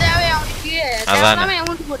 அதான்.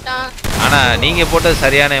 ஆனால் நீங்கள் போட்டது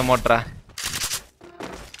சரியான அமௌண்ட்ரா.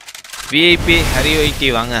 விஐபி ஹரி ஒய்டி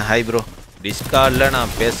வாங்க. Hi bro. டிஸ்கார்டில்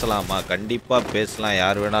நான் பேசலாமா? கண்டிப்பாக பேசலாம்.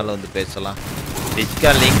 யார் வேணாலும் வந்து பேசலாம்.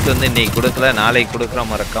 டிஸ்கார்ட் லிங்க் வந்து இன்னைக்கு கொடுக்கல, நாளைக்கு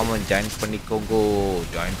கொடுக்குறோம். மறக்காமல் ஜாயின்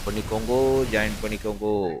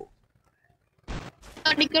பண்ணிக்கோங்கோ.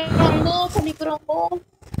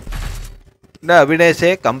 அபினேஷே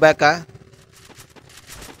கம்பேக்கா?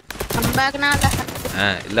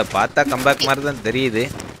 இல்ல பார்த்தா கம்பேக் மாதிரி தான் தெரியுது.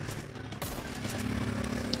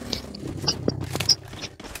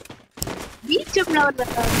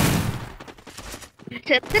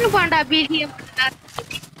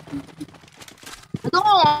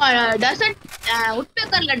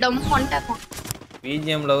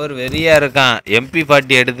 பிஜிஎம் லவர் வெறியா இருக்கான்.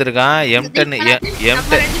 MP40 எடுத்திருக்கான். M10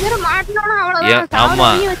 ஆமா.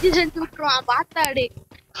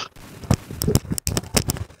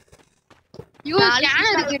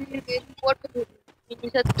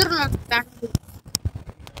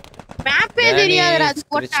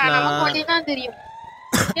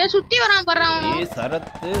 சுத்தி வரான் பாறான்.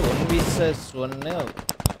 சரத்து 1v1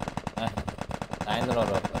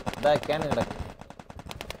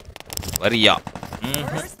 வரியா?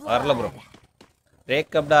 வரல ப்ரோ.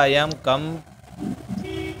 பிரேக்கப்டா. ஐ ஆம் கம்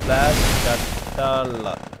பிளாஸ்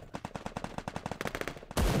கட்டாலா.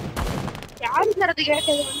 யாரு சரத்து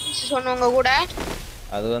கேட்டது சொன்னவங்க கூட?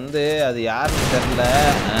 அது வந்து அது யாருன்னு தெரியல.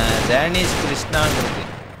 டேனிஷ் கிருஷ்ணான்னு இருக்கு.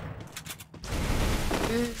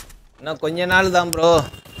 இன்னும் கொஞ்ச நாள் தான் ப்ரோ.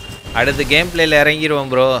 அடுத்து கேம் பிளேல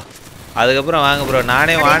இறங்கிடுவோம் ப்ரோ. அதுக்கப்புறம் வாங்க ப்ரோ.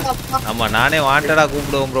 நானே வாண்டடா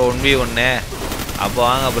கூப்பிடுவோம் ப்ரோ 1v1. அப்போ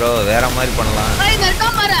வாங்க ப்ரோ, வேற மாதிரி பண்ணலாம்.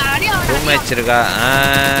 ரூம் மேட்ச் இருக்கா?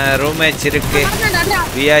 ரூம் மேட்ச் இருக்கு.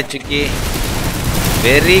 வியா சுக்கி.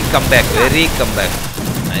 Very comeback.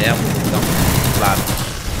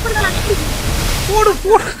 போடு.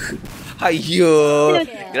 ஐயோ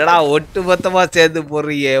என்னடா ஒட்டு மொத்தமா சேர்ந்து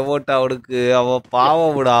போடுறீங்க எமோட் அவனுக்கு. அவன்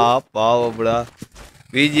பாவம்டா பாவம்டா.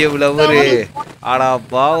 பிஜிஎம் லவரு ஆனா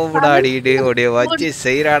பாவம்டா அடிக்கிட்டு உடைய வச்சு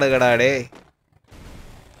செய்யறானுங்கடாடே.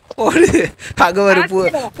 போடு அங்க ஒரு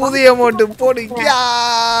புதிய அமௌண்ட் போடு.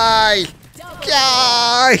 கியாய்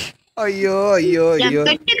கியாய். ஐயோ ஐயோ ஐயோ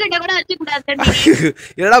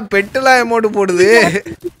என்னடா பெட்டுலாம் அமௌண்ட் போடுது.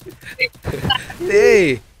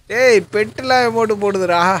 டேய் டேய் பெட்டுலாம் அமௌண்ட்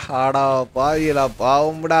போடுதுடா. ஆடா பாவியலா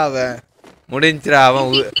பாவம்டா. அவன் முடிஞ்சிரா.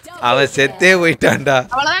 அவன் செத்தே போயிட்டான்டா.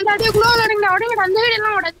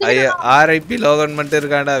 ஐயோ ஆர்ஐபி லோகன் மட்டும்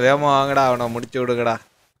இருக்கான்டா. வேகமா வாங்கடா அவனை முடிச்சு விடுங்கடா.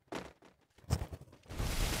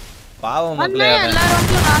 பாவம் மக்களே.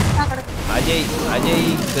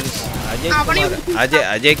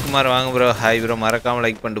 அஜய்குமார் வாங்க ப்ரோ. Hi bro. மறக்காம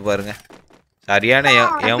லைக் பண்ணிட்டு பாருங்க. சரியான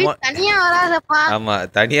ஆமா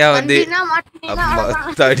தனியா வந்து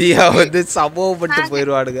தனியா வந்து சம்பவம் பட்டு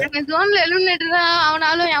போயிருவானுங்க.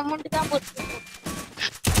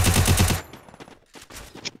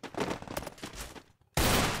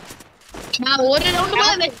 ஒரு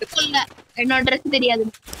ரவுண்ட் என்னோட ட்ரெஸ் தெரியாது.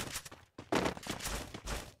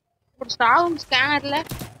 ஸ்கேனர்ல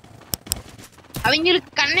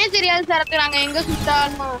அவங்களுக்கு கண்ணே தெரியாது சார். நாங்க எங்க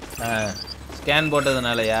சுத்தாலும் ஸ்கேன்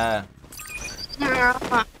போட்டதுனாலயா?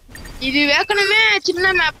 இது வேக்கணுமே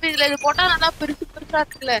சின்ன மேப். இதுல இது போட்டா நல்லா பெருசு பெருசா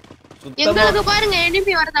இருக்குல்ல. எங்களுக்கு பாருங்க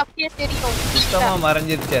எனிமி வரது அப்படியே தெரியும். சுத்தமா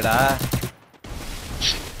மறைஞ்சிருச்சேடா.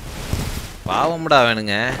 பாவம்டா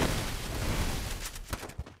வேணுங்க.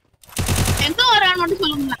 எங்க வரான்னு மட்டும்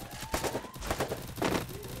சொல்லுங்க.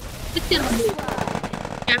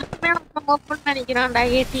 நினைக்கிறான்டா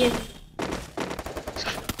ஏடிஎம்.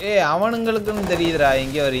 அவனுங்களுக்குன்னு தெரியுதுடா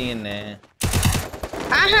எங்க வரீங்கன்னு.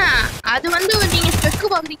 ஆஹா அது வந்து நீங்க ஸ்பெக்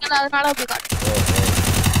பாக்குறீங்களா அதனால அப்படி காட்டுது.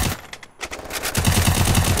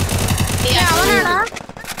 அவனடா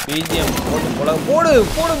பிஜிஎம் போடு போடு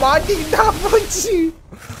போடு மாட்டிக்கிட்டா போச்சு.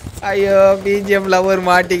 ஐயோ பிஜிஎம் லவர்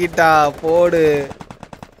மாட்டிக்கிட்டா. போடு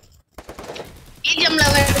பிஜிஎம்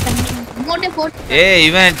லவர் மோட்டே போட்.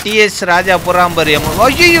 இவன் டிஎஸ் ராஜா போறான் பாரு.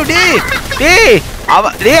 ஐயோ டேய்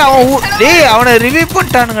டேய் அவனை ரிவ்யூ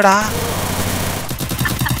பண்ணிட்டானுங்கடா.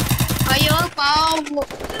 ஐயோ பாவம்.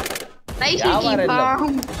 நைஸ்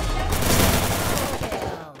பாவம்.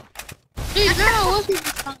 என்னடா ஓசி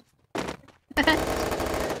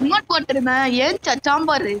மோட் போட்டுறேன். ஏன்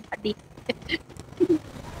சாம்பார் அடி.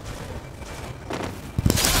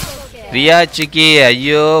 ரியாச்சுக்கு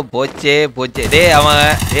ஐயோ போச்சே போச்சே. டேய்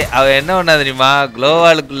அவன் என்ன பண்ணா தெரியுமா?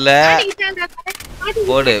 குளோவாலுக்குள்ள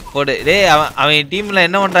போடு போடு. டேய் அவன் டீம்ல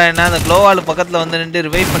என்ன பண்றான்னா அந்த குளோவால் பக்கத்துல வந்து நின்று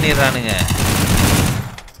ரிவைவ் பண்ணிடுறானுங்க.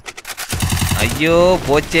 ஐயோ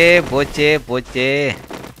போச்சே போச்சே போச்சே.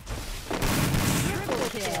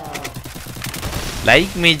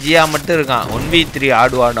 லைக் மீ ஜியா மட்டும் இருக்கான். 1v3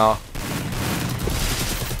 ஆடுவானா?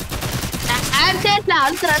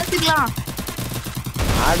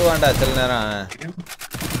 ஆடுவான்டா சில நேரம்.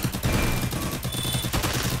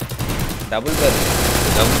 டபுள்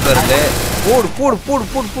பேர்ல போடு போடு போடு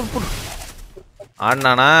போடு போடு போடு.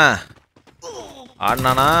 ஆடுனானா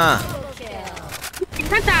ஆடுனானா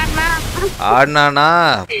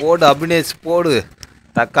போடு. அபினேஷ் போடு.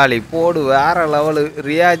 தக்காளி போடு. வேற லெவலு.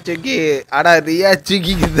 ரியாச்சுக்கு ஆடா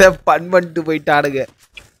ரியாச்சுக்கு இதை பண் பண்ணிட்டு போயிட்டானுங்க.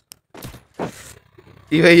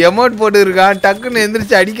 இவன் எமௌண்ட் போட்டு இருக்கான். டக்குன்னு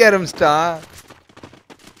எந்திரிச்சு அடிக்க ஆரம்பிச்சிட்டான்.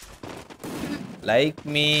 Like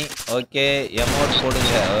me okay. எமௌண்ட்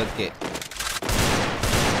போடுங்க ஓகே.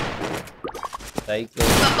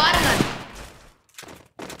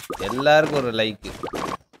 எல்லாருக்கும் ஒரு லைக்.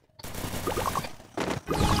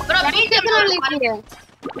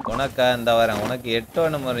 உனக்கா இந்த வரேன். உனக்கு 8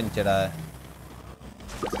 ஒண்ணு இருந்துச்சுடா.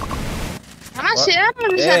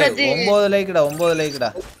 9 லைக்டா 9 லைக்டா.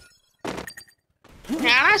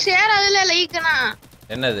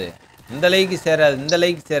 என்னது இந்த லைக் சேராது. இந்த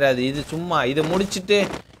லைக் சேராது. இது சும்மா இதை முடிச்சுட்டு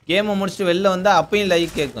கேமை முடிச்சுட்டு வெளில வந்தா அப்பயும்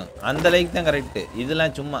லைக் கேட்கும். அந்த லைக் தான் கரெக்ட்.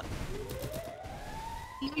 இதெல்லாம் சும்மா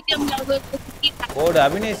போடு.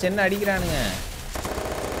 அபினேஷ் என்ன அடிக்கிறானுங்க?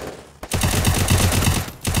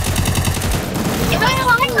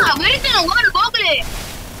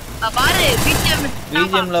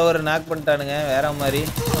 பிஜிஎம்ல ஒரு நாக் பண்ணிட்டானுங்க வேற மாதிரி.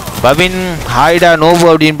 பபின் ஹாய்டா நோபு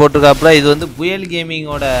அப்படின்னு போட்டிருக்காப்புல. இது வந்து புயல்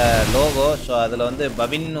கேமிங்கோட லோகோ. ஸோ அதில் வந்து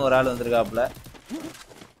பபின் ஒரு ஆள் வந்திருக்காப்புல.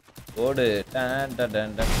 போடு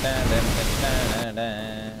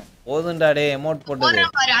போதுண்டாடே. எமௌண்ட் போட்டது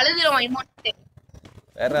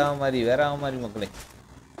வேற மாதிரி மக்களே.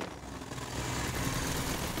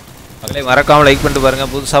 மறக்காம லைக் பண்ணிட்டு பாருங்க.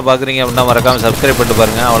 புதுசாக பார்க்குறீங்க அப்படின்னா மறக்காம சப்ஸ்கிரைப் பண்ணிட்டு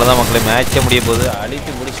பாருங்க. அவ்வளோதான் மக்களே. மேட்சே முடிய போகுது.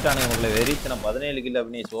 அழித்து முடிச்சுட்டானுங்க மக்களே. வெறித்தனம் 17 கிலோ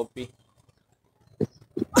அப்படின்னு சோப்பி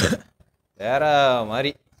வேற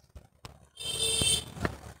மாதிரி.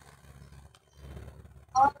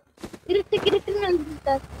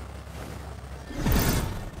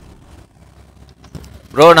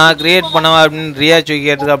 ப்ரோ நான் கிரியேட் பண்ணவா அப்படின்னு ரியா சொல்லி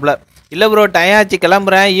கேட்டிருக்காப்ல. இல்லை ப்ரோ டைம் ஆச்சு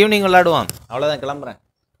கிளம்புறேன், ஈவினிங் விளாடுவோம். அவ்வளோதான் கிளம்புறேன்.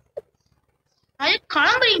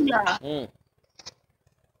 கிளம்புறீங்களா?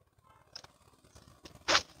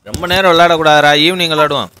 ரொம்ப நேரம் விளையாடக்கூடாதுரா, ஈவினிங்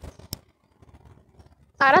விளையாடுவோம்.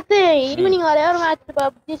 சரத்து ஈவினிங் ஒரே ஒரு மேட்ச்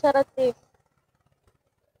பப்ஜி சரத்து.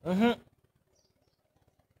 நீங்க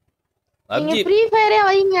பப்ஜி ஃப்ரீ ஃபயரே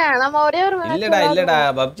வைங்க, நம்ம ஒரே ஒரு மேட்ச். இல்லடா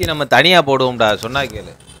பப்ஜி நம்ம தனியா போடுவோம்டா, சொன்னா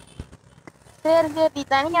கேளு. சரி சரி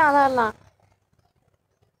தனியா விளையாடலாம்.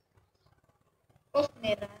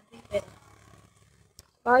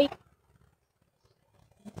 பாய்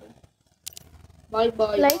பாய்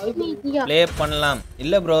பாய் லைக் மீ ஜியா. ப்ளே பண்ணலாம்.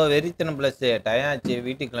 இல்லை ப்ரோ வெறித்தனம் ப்ளஸ் டைம் ஆச்சு,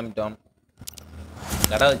 வீட்டுக்கு கிளம்பிட்டோம்.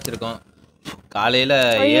 கடை வச்சிருக்கோம். காலையில்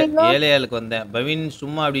 7:07 வந்தேன். பவின்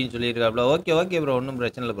சும்மா அப்படின்னு சொல்லியிருக்காப்ல. ஓகே ப்ரோ, ஒன்றும்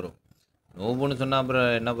பிரச்சனை இல்லை ப்ரோ. நூபுன்னு சொன்னா ப்ரோ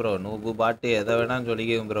என்ன ப்ரோ, நூபு பாட்டு எதை வேணாலும்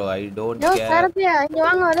சொல்லிக்கேன் ப்ரோ. I don't care. சரத்து இங்க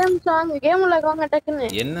வாங்க, ஒரே நிமிஷம் வாங்க, கேம் உள்ள வாங்க டக்குன்னு.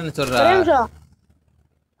 என்னன்னு சொல்றா? ஒரே நிமிஷம்.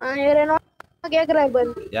 இவரே கேக்குறாரு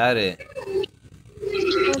பாரு. யாரு?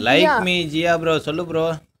 லைக் மீ ஜியா ப்ரோ. சொல்லு ப்ரோ.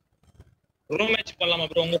 ரூம் மேட்ச் பண்ணலாமா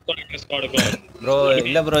ப்ரோ உங்க ஸ்குவாடுக்கு? ப்ரோ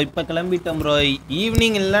இல்ல ப்ரோ, இப்ப கிளம்பிட்டோம் ப்ரோ.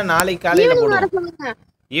 ஈவினிங் இல்ல நாளைக்கு காலையில போடுவோம்.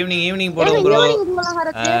 ஈவினிங் போடுவோம் ப்ரோ.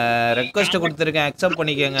 ரெக்வெஸ்ட் கொடுத்துருக்கேன், அக்செப்ட்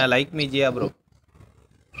பண்ணிக்கோங்க. லைக் மீ ஜியா ப்ரோ.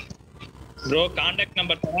 ப்ரோ கான்டாக்ட்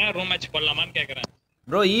நம்பர் தரேன், ரூம் மேட்ச் பண்ணலாமான்னு கேக்குறேன்.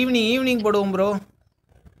 ப்ரோ ஈவினிங் போடுவோம் ப்ரோ.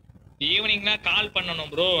 ஈவினிங்னா கால் பண்ணணும்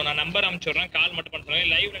ப்ரோ. நான் நம்பர் அனுப்பிச்சுடுறேன், கால் மட்டும் பண்ண சொல்லுங்க.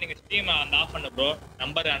 லைவ்ல நீங்க ஸ்ட்ரீம் அந்த ஆஃப் பண்ணு ப்ரோ.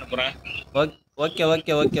 நம்பர் அனுப்புறேன்.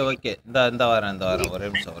 ஓகே. இந்த வாரம் ஒரே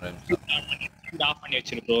நிமிஷம். ஆஃப் பண்ணி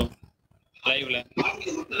வச்சிரு ப்ரோ. லைவ்ல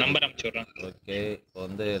நம்பர் அனுப்பிச்சுடுறேன். ஓகே. இப்போ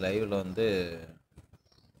வந்து லைவ்ல வந்து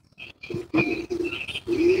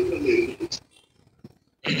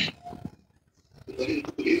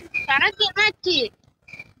கணக்கு என்னாச்சு?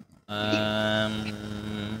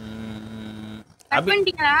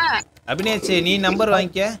 அபினேஷ் நீ நம்பர்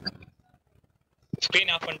வாங்கிக்க.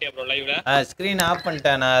 ஸ்கிரீன் ஆஃப் பண்ணிட்டியா ப்ரோ லைவ்ல? ஸ்கிரீன் ஆஃப்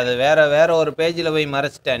பண்ணிட்டேன் நான். அது வேற ஒரு பேஜில் போய்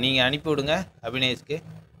மறைச்சிட்டேன். நீங்கள் அனுப்பி விடுங்க அபினேஷ்க்கு.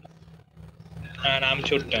 நான்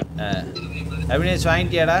அனுப்பிச்சு விட்டேன். அபினேஷ்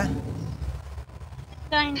வாங்கிட்டியாடா?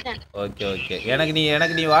 ஓகே. எனக்கு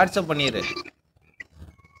நீ வாட்ஸ்அப் பண்ணிடு.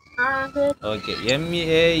 ஓகே.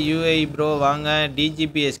 MAUI ப்ரோ வாங்க.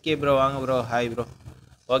 DGP SK ப்ரோ வாங்க ப்ரோ. Hi bro.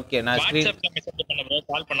 ஓகே நான் ஸ்கிரீன் வாட்ஸ்அப்ல மெசேஜ் பண்ண ப்ரோ,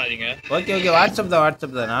 கால் பண்ணாதீங்க. ஓகே வாட்ஸ்அப்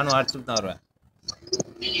தான். நானும் வாட்ஸ்அப் தான் வருவேன்.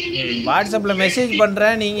 வாட்ஸ்அப்பில் மெசேஜ்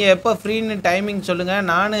பண்ணுறேன். நீங்கள் எப்போ ஃப்ரீன்னு டைமிங் சொல்லுங்கள்.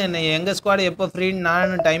 நானும் எங்கள் ஸ்குவாடு எப்போ ஃப்ரீன்னு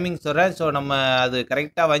நானும் டைமிங் சொல்கிறேன். ஸோ நம்ம அது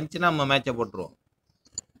கரெக்டாக வந்துச்சுன்னா நம்ம மேட்சை போட்டுருவோம்.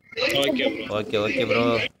 Okay bro.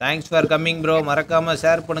 Thanks for coming bro. மறக்காமல்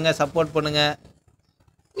ஷேர் பண்ணுங்கள், சப்போர்ட் பண்ணுங்கள்.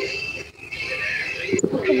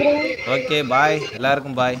 ஓகே பாய்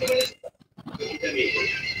எல்லாருக்கும் பாய்.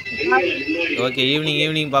 ஓகே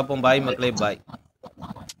ஈவினிங் பார்ப்போம். பாய் மக்களே, பாய்.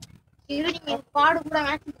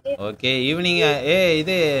 Okay evening.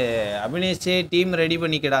 இது அபினேஷ் டீம் ரெடி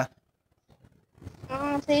பண்ணிக்கடா.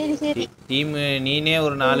 டீம் நீனே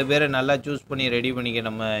ஒரு 4 பேரை நல்லா சூஸ் பண்ணி ரெடி பண்ணிக்க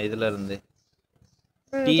நம்ம இதுல இருந்து.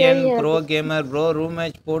 TN bro gamer bro room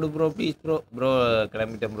match போடு ப்ரோ ப்ளீஸ் ப்ரோ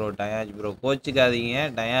கிளம்பிட்டேன் ப்ரோ. டயாச்சு ப்ரோ, கோச்சிக்காதீங்க.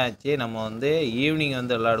 டயாச்சு. நம்ம வந்து ஈவினிங்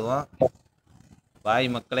வந்து விளாடுவோம். பாய்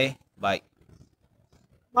மக்களே, பாய்.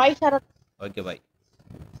 பாய் சரத். Okay bye.